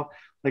pull it off.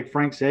 Like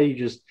Frank said,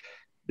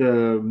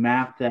 the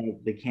map that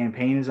the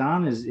campaign is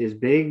on is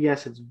big.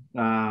 Yes, it's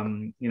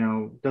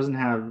doesn't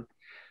have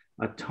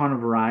a ton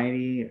of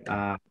variety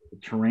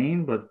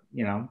terrain, but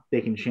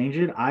they can change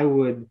it. I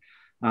would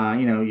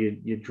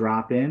you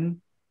drop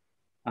in.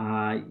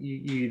 You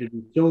either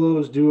do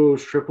solos,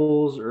 duos,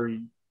 triples, or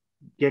you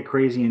get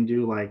crazy and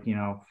do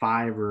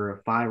five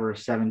or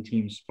 7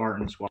 team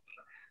Spartan squad,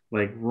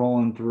 like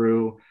rolling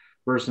through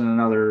versus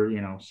another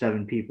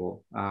 7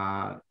 people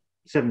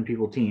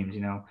teams.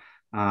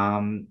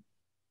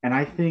 And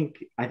I think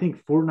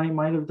Fortnite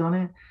might have done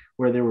it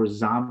where there were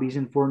zombies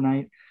in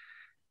Fortnite.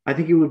 I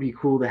think it would be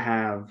cool to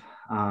have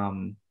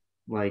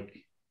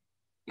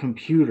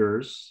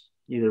computers,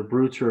 either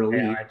brutes or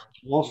elite,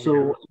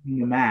 also in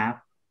the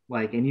map.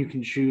 And you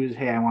can choose,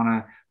 hey, I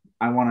want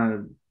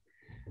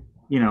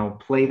to,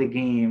 play the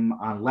game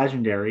on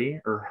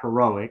legendary or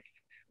heroic,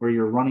 where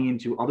you're running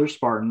into other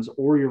Spartans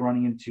or you're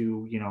running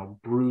into,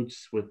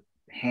 brutes with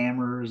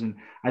hammers. And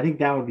I think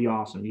that would be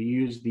awesome. You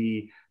use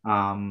the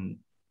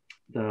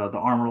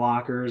armor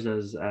lockers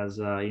as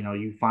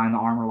you find the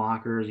armor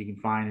lockers, you can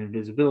find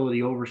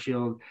invisibility,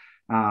 overshield,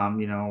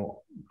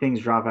 things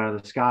drop out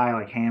of the sky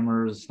like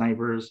hammers,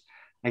 snipers.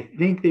 I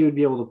think they would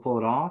be able to pull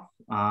it off.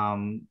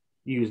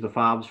 use the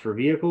fobs for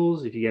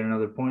vehicles. If you get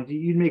another point,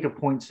 you'd make a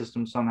point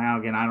system somehow.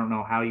 Again, I don't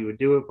know how you would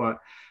do it, but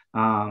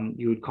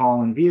you would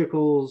call in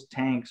vehicles,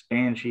 tanks,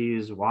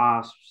 banshees,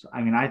 wasps.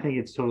 I mean, I think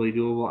it's totally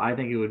doable. I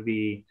think it would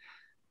be,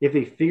 if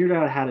they figured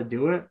out how to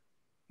do it,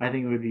 I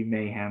think it would be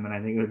mayhem, and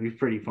I think it would be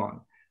pretty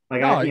fun.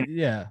 Like No, I, you know,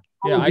 yeah,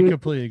 Call of I Duty,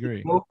 completely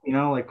agree. you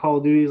know, like Call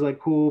of Duty is like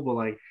cool, but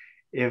like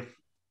if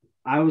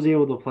I was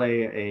able to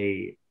play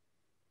a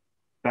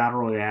battle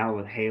royale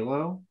with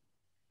Halo,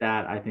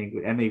 that I think,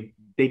 and they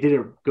did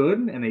it good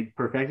and they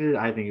perfected it.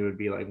 I think it would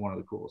be like one of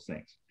the coolest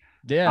things.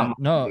 Yeah, I'm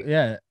no,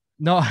 yeah,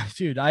 no,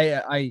 dude.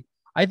 I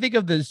think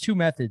of those two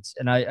methods,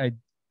 and I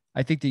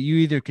think that you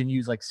either can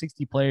use like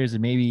 60 players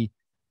and maybe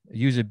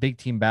use a big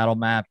team battle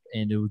map,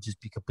 and it would just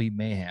be complete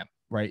mayhem,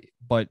 right?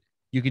 But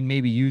you can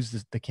maybe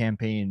use the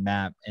campaign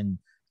map, and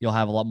you'll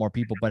have a lot more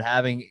people. But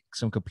having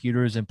some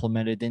computers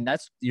implemented, then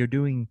that's you're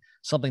doing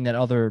something that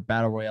other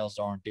battle royales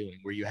aren't doing,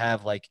 where you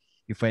have like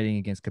you're fighting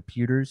against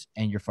computers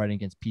and you're fighting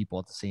against people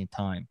at the same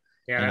time.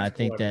 Yeah, And I that's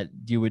think cool. that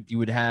you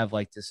would have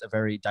like this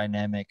a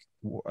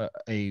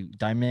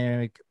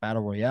dynamic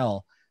battle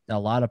royale that a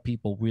lot of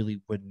people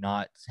really would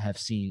not have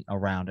seen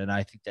around, and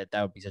I think that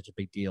that would be such a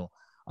big deal.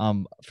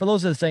 For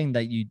those that are saying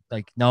that you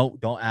like, no,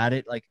 don't add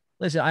it. Like,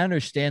 listen, I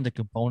understand the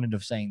component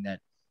of saying that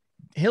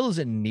Hill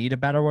doesn't need a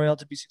battle royale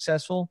to be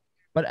successful,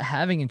 but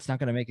having it's not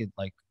going to make it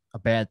like a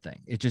bad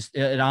thing.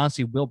 It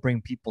honestly will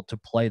bring people to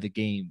play the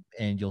game,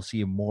 and you'll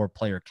see a more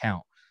player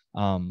count.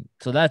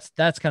 So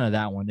that's kind of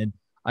that one. And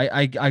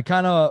I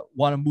kind of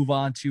want to move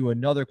on to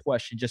another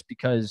question, just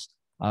because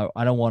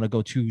I don't want to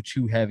go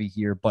too heavy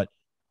here, but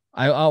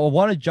I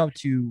want to jump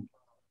to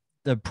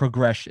the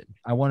progression.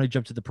 I want to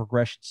jump to the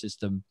progression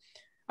system.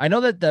 I know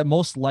that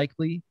most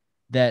likely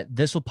that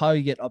this will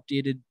probably get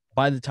updated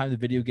by the time the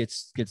video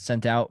gets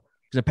sent out,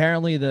 because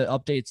apparently the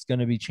update's going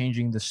to be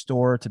changing the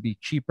store to be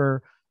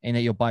cheaper, and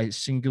that you'll buy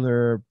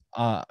singular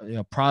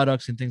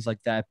products and things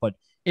like that. But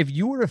if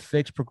you were to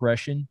fix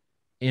progression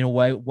in a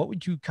way, what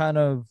would you kind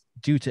of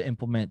do to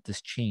implement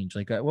this change?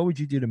 Like, what would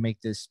you do to make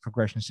this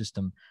progression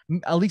system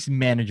at least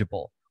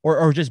manageable,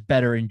 or just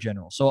better in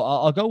general? So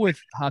I'll go with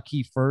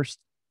Haki first,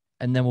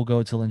 and then we'll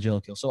go to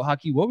Langelico. So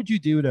Haki, what would you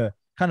do to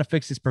kind of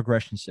fix this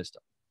progression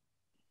system?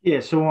 Yeah,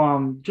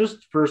 so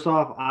just first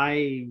off,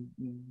 I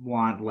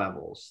want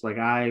levels. Like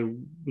I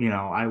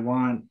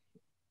want,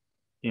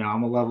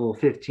 I'm a level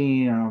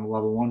 15 or I'm a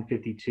level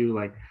 152.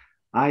 Like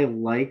I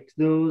liked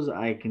those.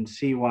 I can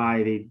see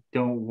why they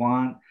don't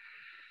want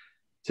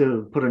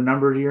to put a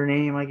number to your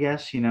name, I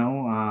guess,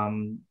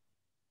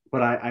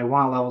 but I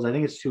want levels. I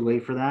think it's too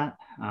late for that.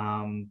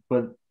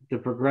 But the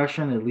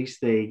progression, at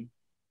least they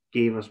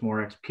gave us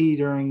more XP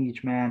during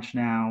each match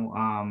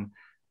now.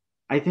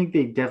 I think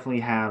they definitely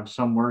have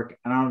some work.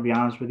 And I'm gonna be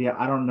honest with you,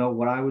 I don't know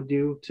what I would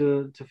do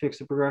to fix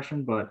the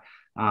progression, but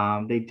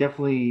they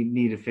definitely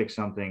need to fix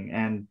something.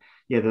 And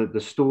yeah,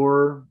 the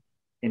store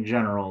in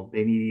general,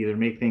 they need to either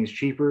make things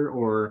cheaper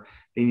or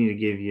they need to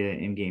give you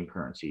in-game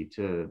currency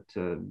to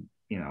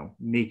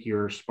make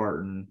your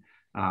Spartan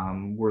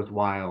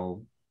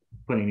worthwhile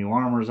putting new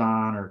armors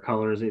on or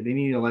colors. They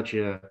need to let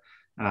you.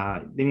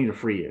 They need to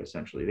free you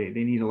essentially.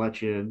 They need to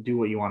let you do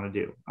what you want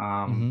to do.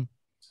 Mm-hmm. And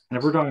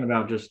if we're talking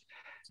about just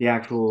the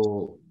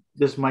actual,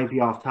 this might be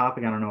off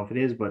topic. I don't know if it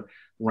is, but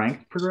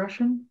ranked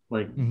progression,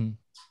 like Mm-hmm.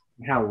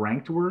 how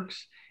ranked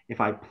works.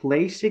 If I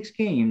play 6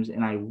 games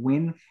and I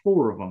win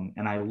 4 of them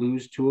and I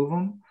lose 2 of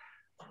them,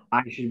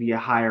 I should be a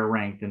higher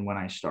rank than when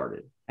I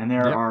started. And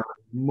there Yep. are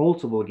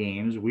multiple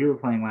games. We were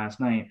playing last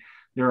night.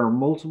 There are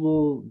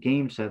multiple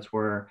game sets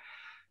where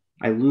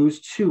I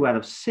lose 2 out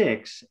of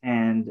 6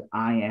 and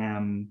I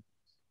am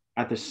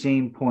at the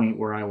same point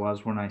where I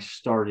was when I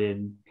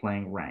started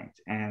playing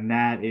ranked. And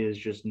that is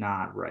just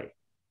not right.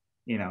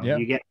 Yeah.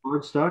 You get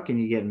hard stuck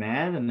and you get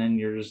mad, and then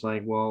you're just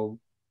like, well,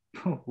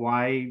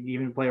 why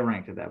even play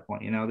ranked at that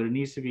point? There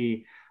needs to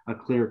be a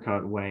clear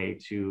cut way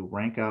to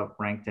rank up,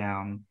 rank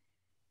down.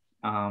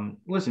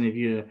 Listen, if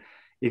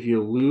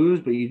you lose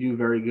but you do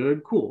very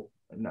good, cool.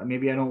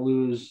 Maybe I don't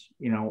lose,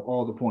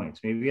 all the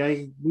points. Maybe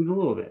I lose a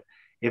little bit.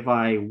 If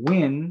I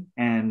win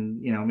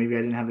and maybe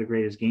I didn't have the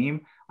greatest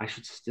game, I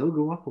should still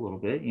go up a little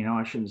bit.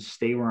 I shouldn't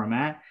stay where I'm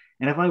at.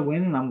 And if I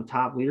win and I'm the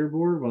top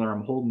leaderboard, whether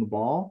I'm holding the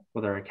ball,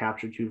 whether I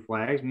captured 2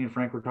 flags, me and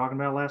Frank were talking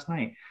about last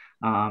night.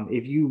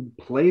 If you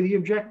play the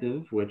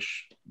objective,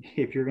 which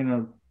if you're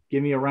gonna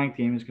give me a ranked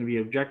game, it's gonna be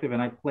objective,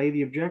 and I play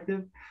the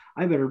objective,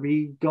 I better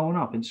be going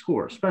up in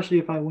score, especially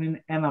if I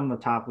win and I'm the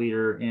top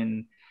leader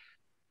in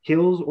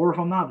kills, or if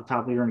I'm not the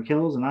top leader in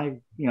kills and I,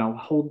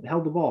 held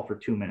the ball for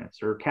 2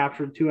 minutes or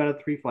captured 2 out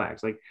of 3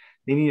 flags. Like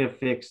they need to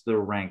fix the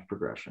rank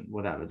progression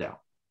without a doubt.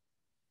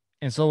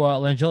 And so,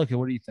 Angelica,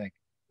 what do you think?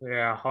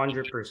 Yeah,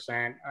 100%.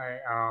 And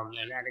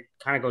that it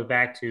kind of goes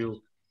back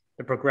to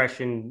the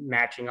progression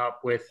matching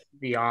up with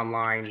the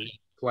online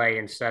play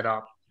and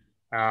setup.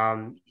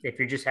 If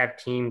you just have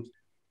team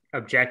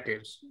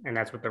objectives, and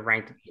that's what the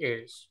rank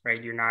is,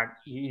 right? You're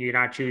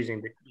not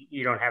choosing, but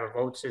you don't have a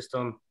vote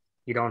system.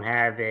 You don't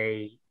have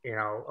a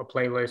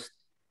playlist.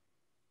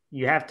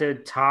 you have to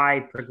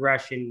tie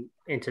progression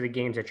into the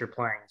games that you're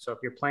playing. So if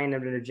you're playing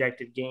an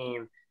objective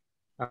game,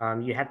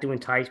 you have to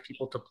entice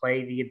people to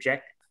play the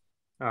objective.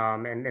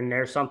 And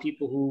there are some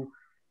people who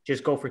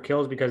just go for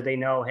kills because they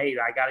know, hey,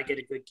 I got to get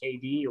a good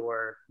KD,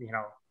 or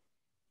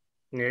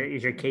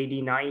is your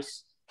KD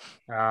nice?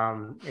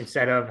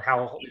 Instead of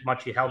how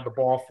much you held the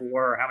ball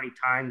for, or how many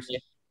times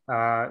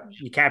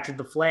you captured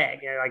the flag.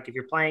 Like if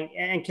you're playing,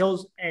 and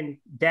kills and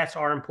deaths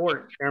are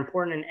important. They're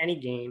important in any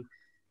game,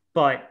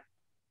 but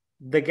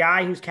the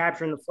guy who's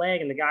capturing the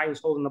flag and the guy who's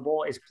holding the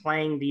ball is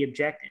playing the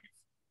objective.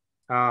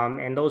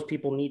 And those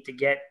people need to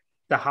get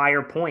the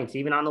higher points.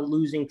 Even on the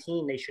losing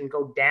team, they shouldn't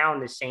go down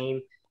the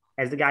same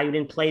as the guy who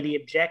didn't play the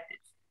objective.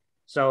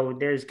 So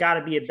there's got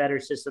to be a better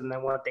system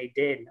than what they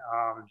did.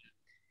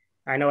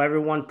 I know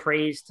everyone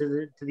prays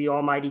to the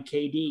almighty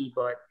KD,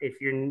 but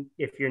if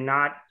you're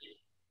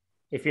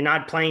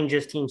not playing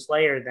just Team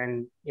Slayer,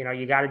 then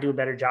you got to do a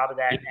better job of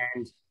that.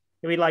 And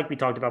we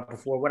talked about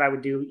before, what I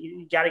would do,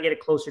 you got to get it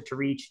closer to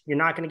reach. You're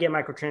not going to get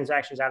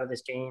microtransactions out of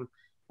this game.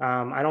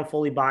 I don't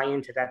fully buy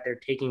into that they're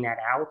taking that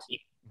out.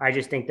 I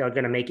just think they're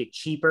going to make it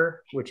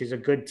cheaper, which is a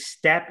good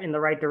step in the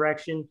right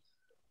direction.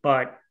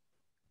 But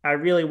I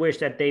really wish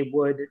that they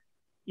would,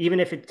 even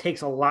if it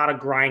takes a lot of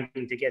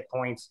grinding to get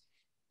points,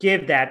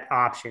 give that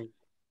option.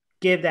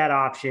 Give that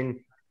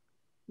option.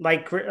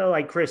 Like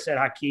Chris said,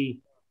 Haki,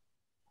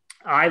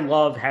 I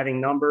love having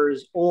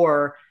numbers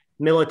or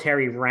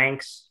military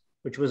ranks,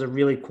 which was a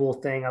really cool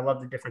thing. I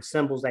love the different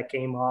symbols that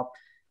came up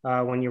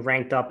when you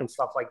ranked up and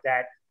stuff like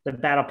that. The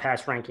battle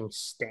pass rankings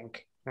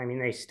stink. I mean,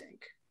 they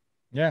stink.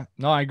 Yeah,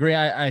 no, I agree.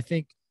 I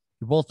think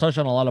you both touched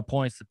on a lot of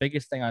points. The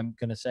biggest thing I'm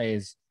going to say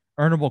is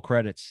earnable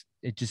credits.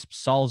 It just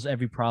solves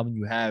every problem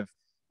you have.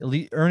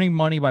 Earning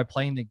money by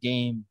playing the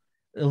game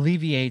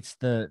alleviates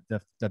the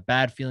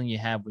bad feeling you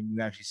have when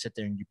you actually sit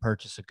there and you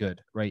purchase a good,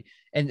 right?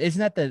 And isn't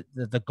that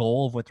the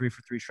goal of what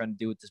 343 is trying to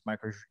do with this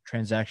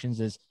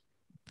microtransactions, is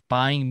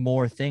buying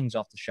more things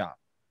off the shop,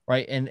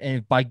 right?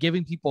 And by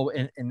giving people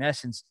in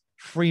essence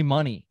free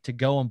money to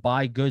go and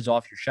buy goods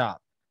off your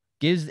shop,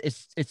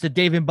 it's the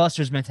Dave and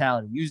Buster's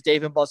mentality. Use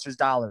Dave and Buster's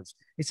dollars.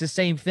 It's the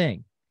same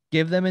thing.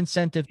 Give them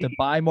incentive to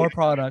buy more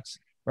products,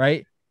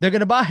 right? They're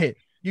gonna buy it.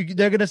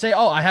 They're gonna say,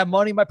 "Oh, I have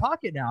money in my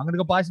pocket now. I'm gonna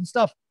go buy some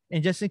stuff."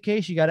 And just in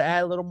case you got to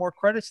add a little more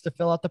credits to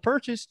fill out the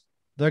purchase,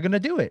 they're gonna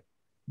do it.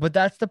 But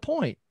that's the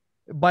point.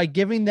 By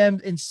giving them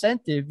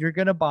incentive, you're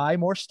gonna buy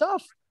more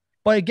stuff.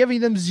 By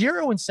giving them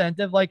zero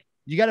incentive, like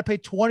you got to pay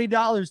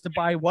 $20 to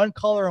buy one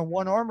color and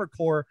one armor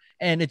core,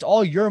 and it's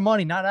all your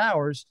money, not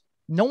ours.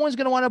 No one's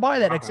going to want to buy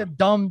that except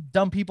dumb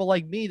people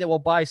like me that will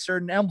buy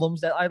certain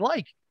emblems that I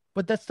like.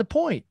 But that's the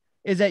point,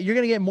 is that you're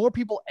going to get more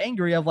people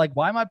angry of like,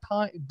 why am I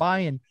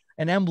buying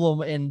an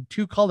emblem in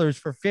two colors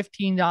for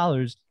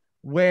 $15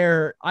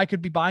 where I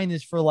could be buying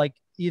this for like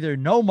either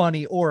no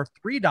money or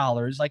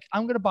 $3? Like,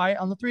 I'm going to buy it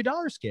on the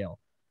 $3 scale.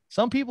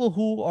 Some people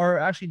who are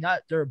actually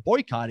not, they're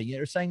boycotting it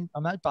or saying,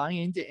 I'm not buying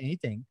into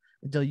anything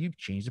until you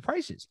change the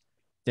prices.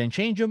 Then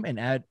change them and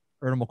add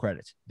earnable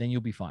credits. Then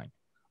you'll be fine.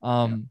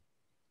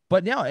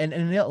 But now,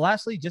 and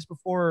lastly, just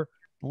before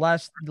the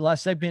last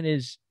segment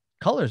is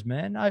colors,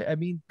 man. I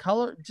mean,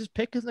 color, just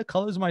picking the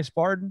colors of my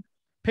Spartan,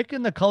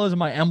 picking the colors of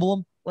my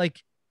emblem.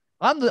 Like,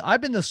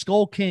 I've been the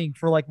Skull King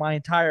for like my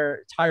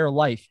entire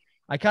life.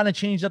 I kind of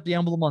changed up the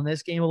emblem on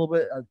this game a little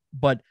bit,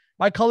 but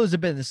my colors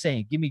have been the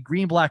same. Give me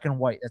green, black, and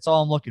white. That's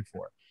all I'm looking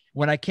for.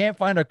 When I can't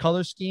find a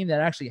color scheme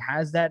that actually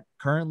has that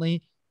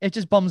currently, it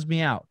just bums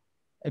me out.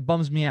 It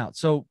bums me out.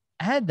 So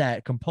add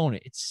that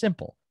component. It's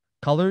simple.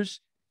 Colors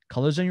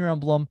on your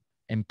emblem,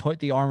 and put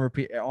the armor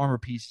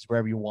pieces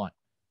wherever you want.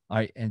 All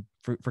right. And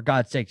for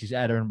God's sake, just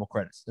add earnable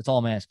credits. That's all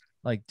I'm asking.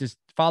 Like, just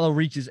follow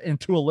Reach's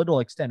into a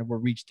little extent of where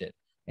Reach did,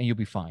 and you'll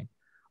be fine.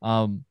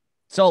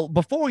 So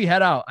before we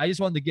head out, I just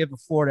wanted to give the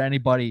floor to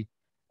anybody.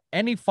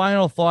 Any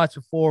final thoughts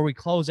before we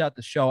close out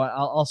the show?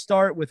 I'll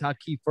start with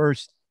Haki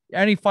first.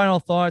 Any final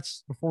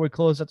thoughts before we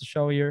close out the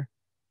show here?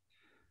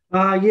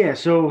 Yeah.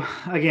 So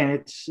again,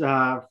 it's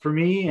for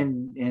me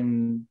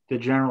in the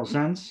general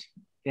sense,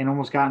 it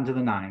almost got into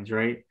the nines,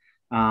 right?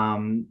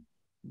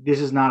 This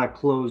is not a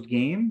closed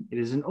game. It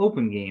is an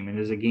open game. It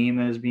is a game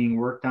that is being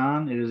worked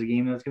on. It is a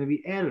game that's going to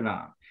be added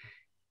on.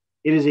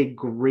 It is a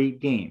great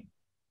game.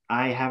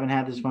 I haven't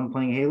had this fun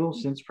playing Halo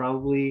since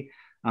probably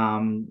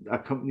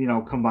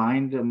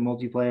combined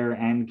multiplayer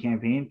and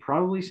campaign,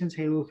 probably since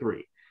Halo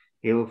 3.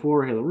 Halo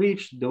 4, Halo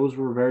Reach, those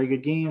were very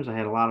good games. I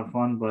had a lot of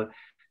fun, but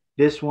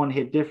this one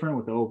hit different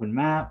with the open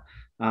map.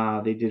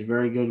 They did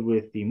very good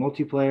with the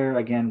multiplayer.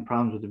 Again,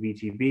 problems with the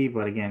BTB,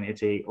 but again,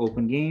 it's a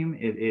open game.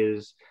 It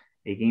is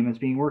a game that's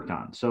being worked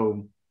on.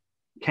 So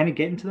can it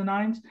get into the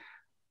nines?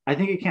 I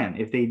think it can.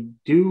 If they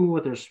do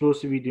what they're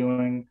supposed to be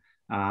doing,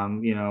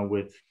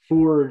 with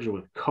Forge,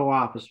 with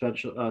co-op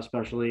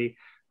especially,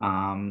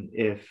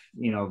 if,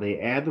 they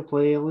add the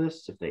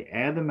playlists, if they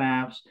add the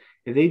maps,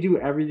 if they do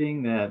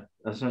everything that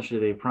essentially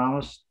they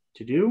promised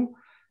to do,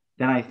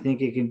 then I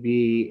think it can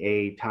be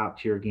a top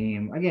tier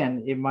game.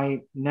 Again, it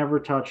might never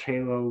touch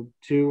Halo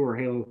 2 or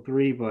Halo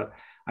 3, but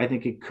I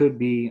think it could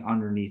be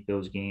underneath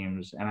those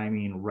games, and I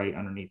mean right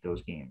underneath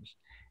those games.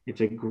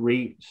 It's a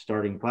great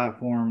starting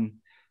platform,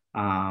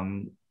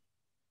 um,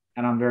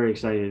 and I'm very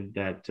excited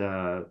that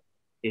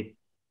it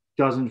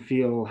doesn't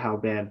feel how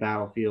bad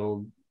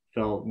Battlefield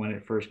felt when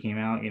it first came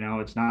out.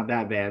 It's not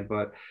that bad,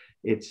 but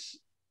it's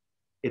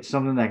it's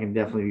something that can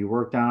definitely be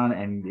worked on,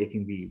 and it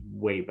can be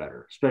way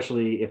better,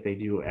 especially if they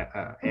do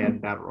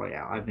add Battle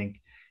Royale. I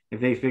think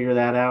if they figure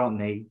that out and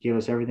they give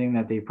us everything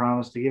that they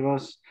promised to give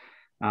us,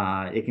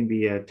 it can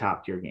be a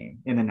top tier game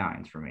in the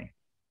nines for me.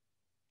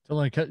 So,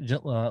 like,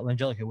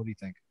 Angelica, what do you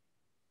think?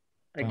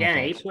 Again,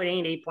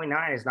 8.8,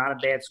 8.9 is not a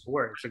bad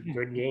score. It's a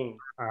good game.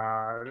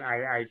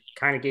 I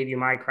kind of gave you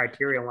my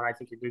criteria on what I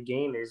think a good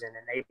game is, and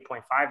an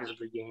 8.5 is a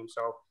good game.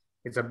 So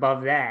it's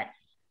above that.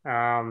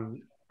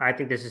 I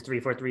think this is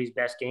 343's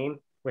best game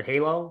with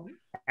Halo.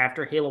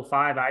 After Halo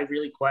 5, I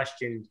really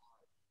questioned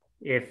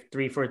if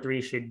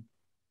 343 should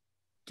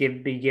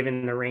be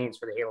given the reins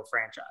for the Halo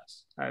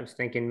franchise. I was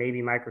thinking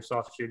maybe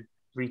Microsoft should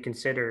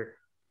reconsider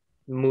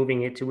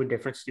moving it to a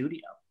different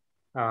studio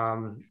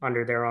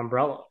under their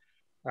umbrella.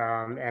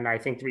 And I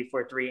think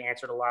 343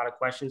 answered a lot of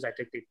questions. I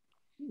think they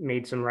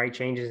made some right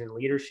changes in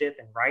leadership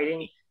and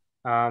writing.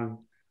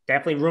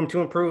 Definitely room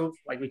to improve,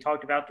 like we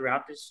talked about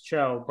throughout this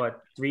show,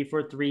 but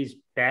 343's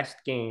best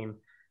game.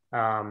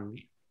 And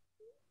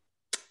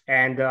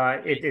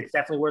it's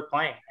definitely worth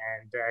playing,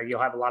 and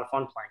you'll have a lot of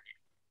fun playing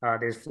it.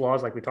 There's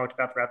flaws like we talked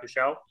about throughout the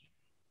show,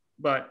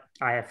 but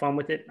I have fun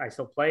with it. I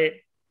still play it.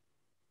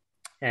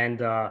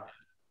 And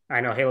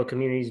I know Halo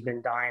community's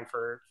been dying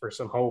for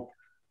some hope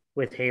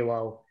with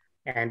Halo.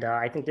 And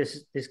I think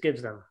this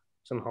gives them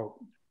some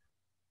hope.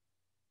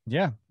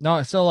 Yeah.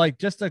 No, so like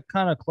just to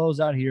kind of close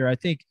out here, I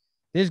think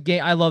this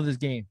game, I love this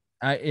game,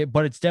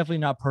 but it's definitely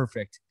not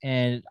perfect.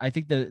 And I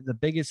think the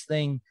biggest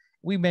thing,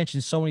 we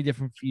mentioned so many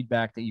different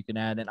feedback that you can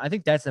add. And I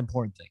think that's the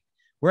important thing.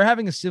 We're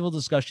having a civil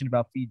discussion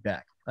about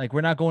feedback. Like,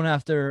 we're not going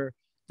after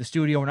the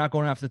studio. We're not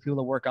going after the people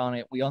that work on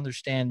it. We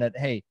understand that,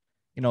 hey,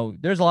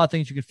 there's a lot of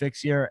things you can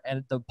fix here.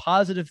 And the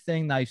positive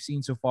thing that I've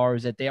seen so far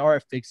is that they are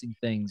fixing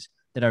things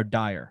that are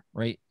dire,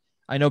 right?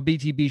 I know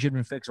BTB should have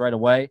been fixed right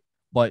away,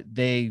 but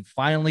they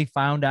finally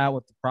found out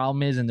what the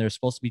problem is, and they're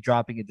supposed to be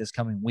dropping it this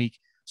coming week.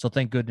 So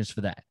thank goodness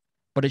for that.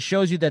 But it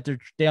shows you that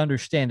they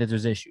understand that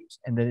there's issues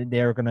and that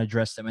they're going to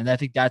address them. And I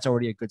think that's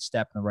already a good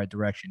step in the right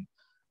direction.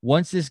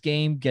 Once this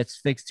game gets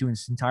fixed to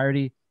its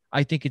entirety,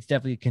 I think it's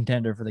definitely a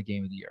contender for the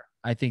game of the year.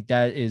 I think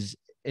that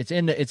it's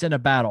in a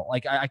battle.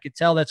 Like, I could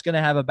tell that's going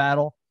to have a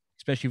battle,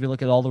 especially if you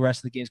look at all the rest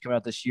of the games coming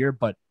out this year,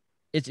 but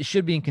it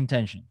should be in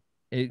contention.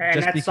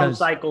 Some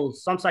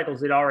cycles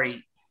it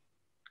already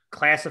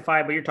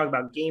classified, but you're talking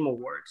about Game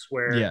Awards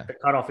where the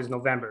cutoff is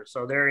November.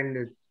 So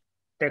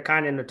they're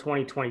kind of in the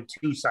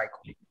 2022 cycle.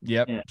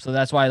 Yep. Yeah. So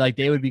that's why, like,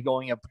 they would be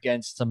going up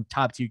against some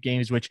top tier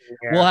games, which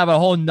we'll have a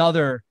whole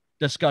nother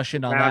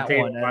discussion on that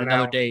one at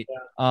another date.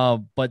 Yeah.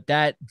 But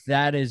that's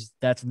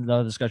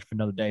another discussion for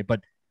another day. But,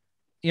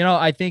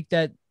 I think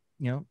that,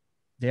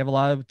 they have a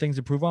lot of things to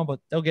improve on, but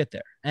they'll get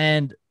there.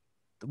 And,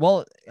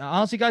 well,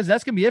 honestly, guys,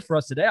 that's going to be it for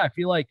us today. I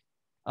feel like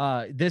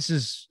this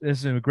is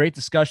a great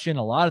discussion.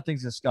 A lot of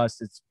things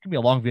discussed. It's gonna be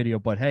a long video,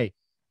 but hey,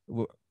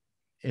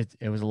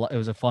 it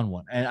was a fun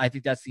one, and I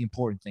think that's the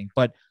important thing.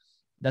 But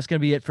that's gonna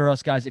be it for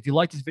us, guys. If you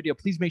like this video,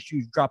 please make sure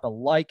you drop a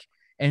like,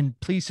 and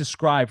please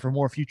subscribe for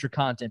more future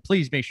content.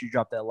 Please make sure you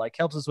drop that like.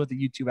 Helps us with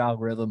the YouTube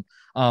algorithm.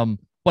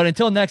 But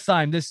until next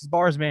time, this is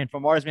Marzzman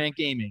from Marzzman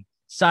Gaming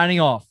signing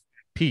off.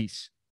 Peace.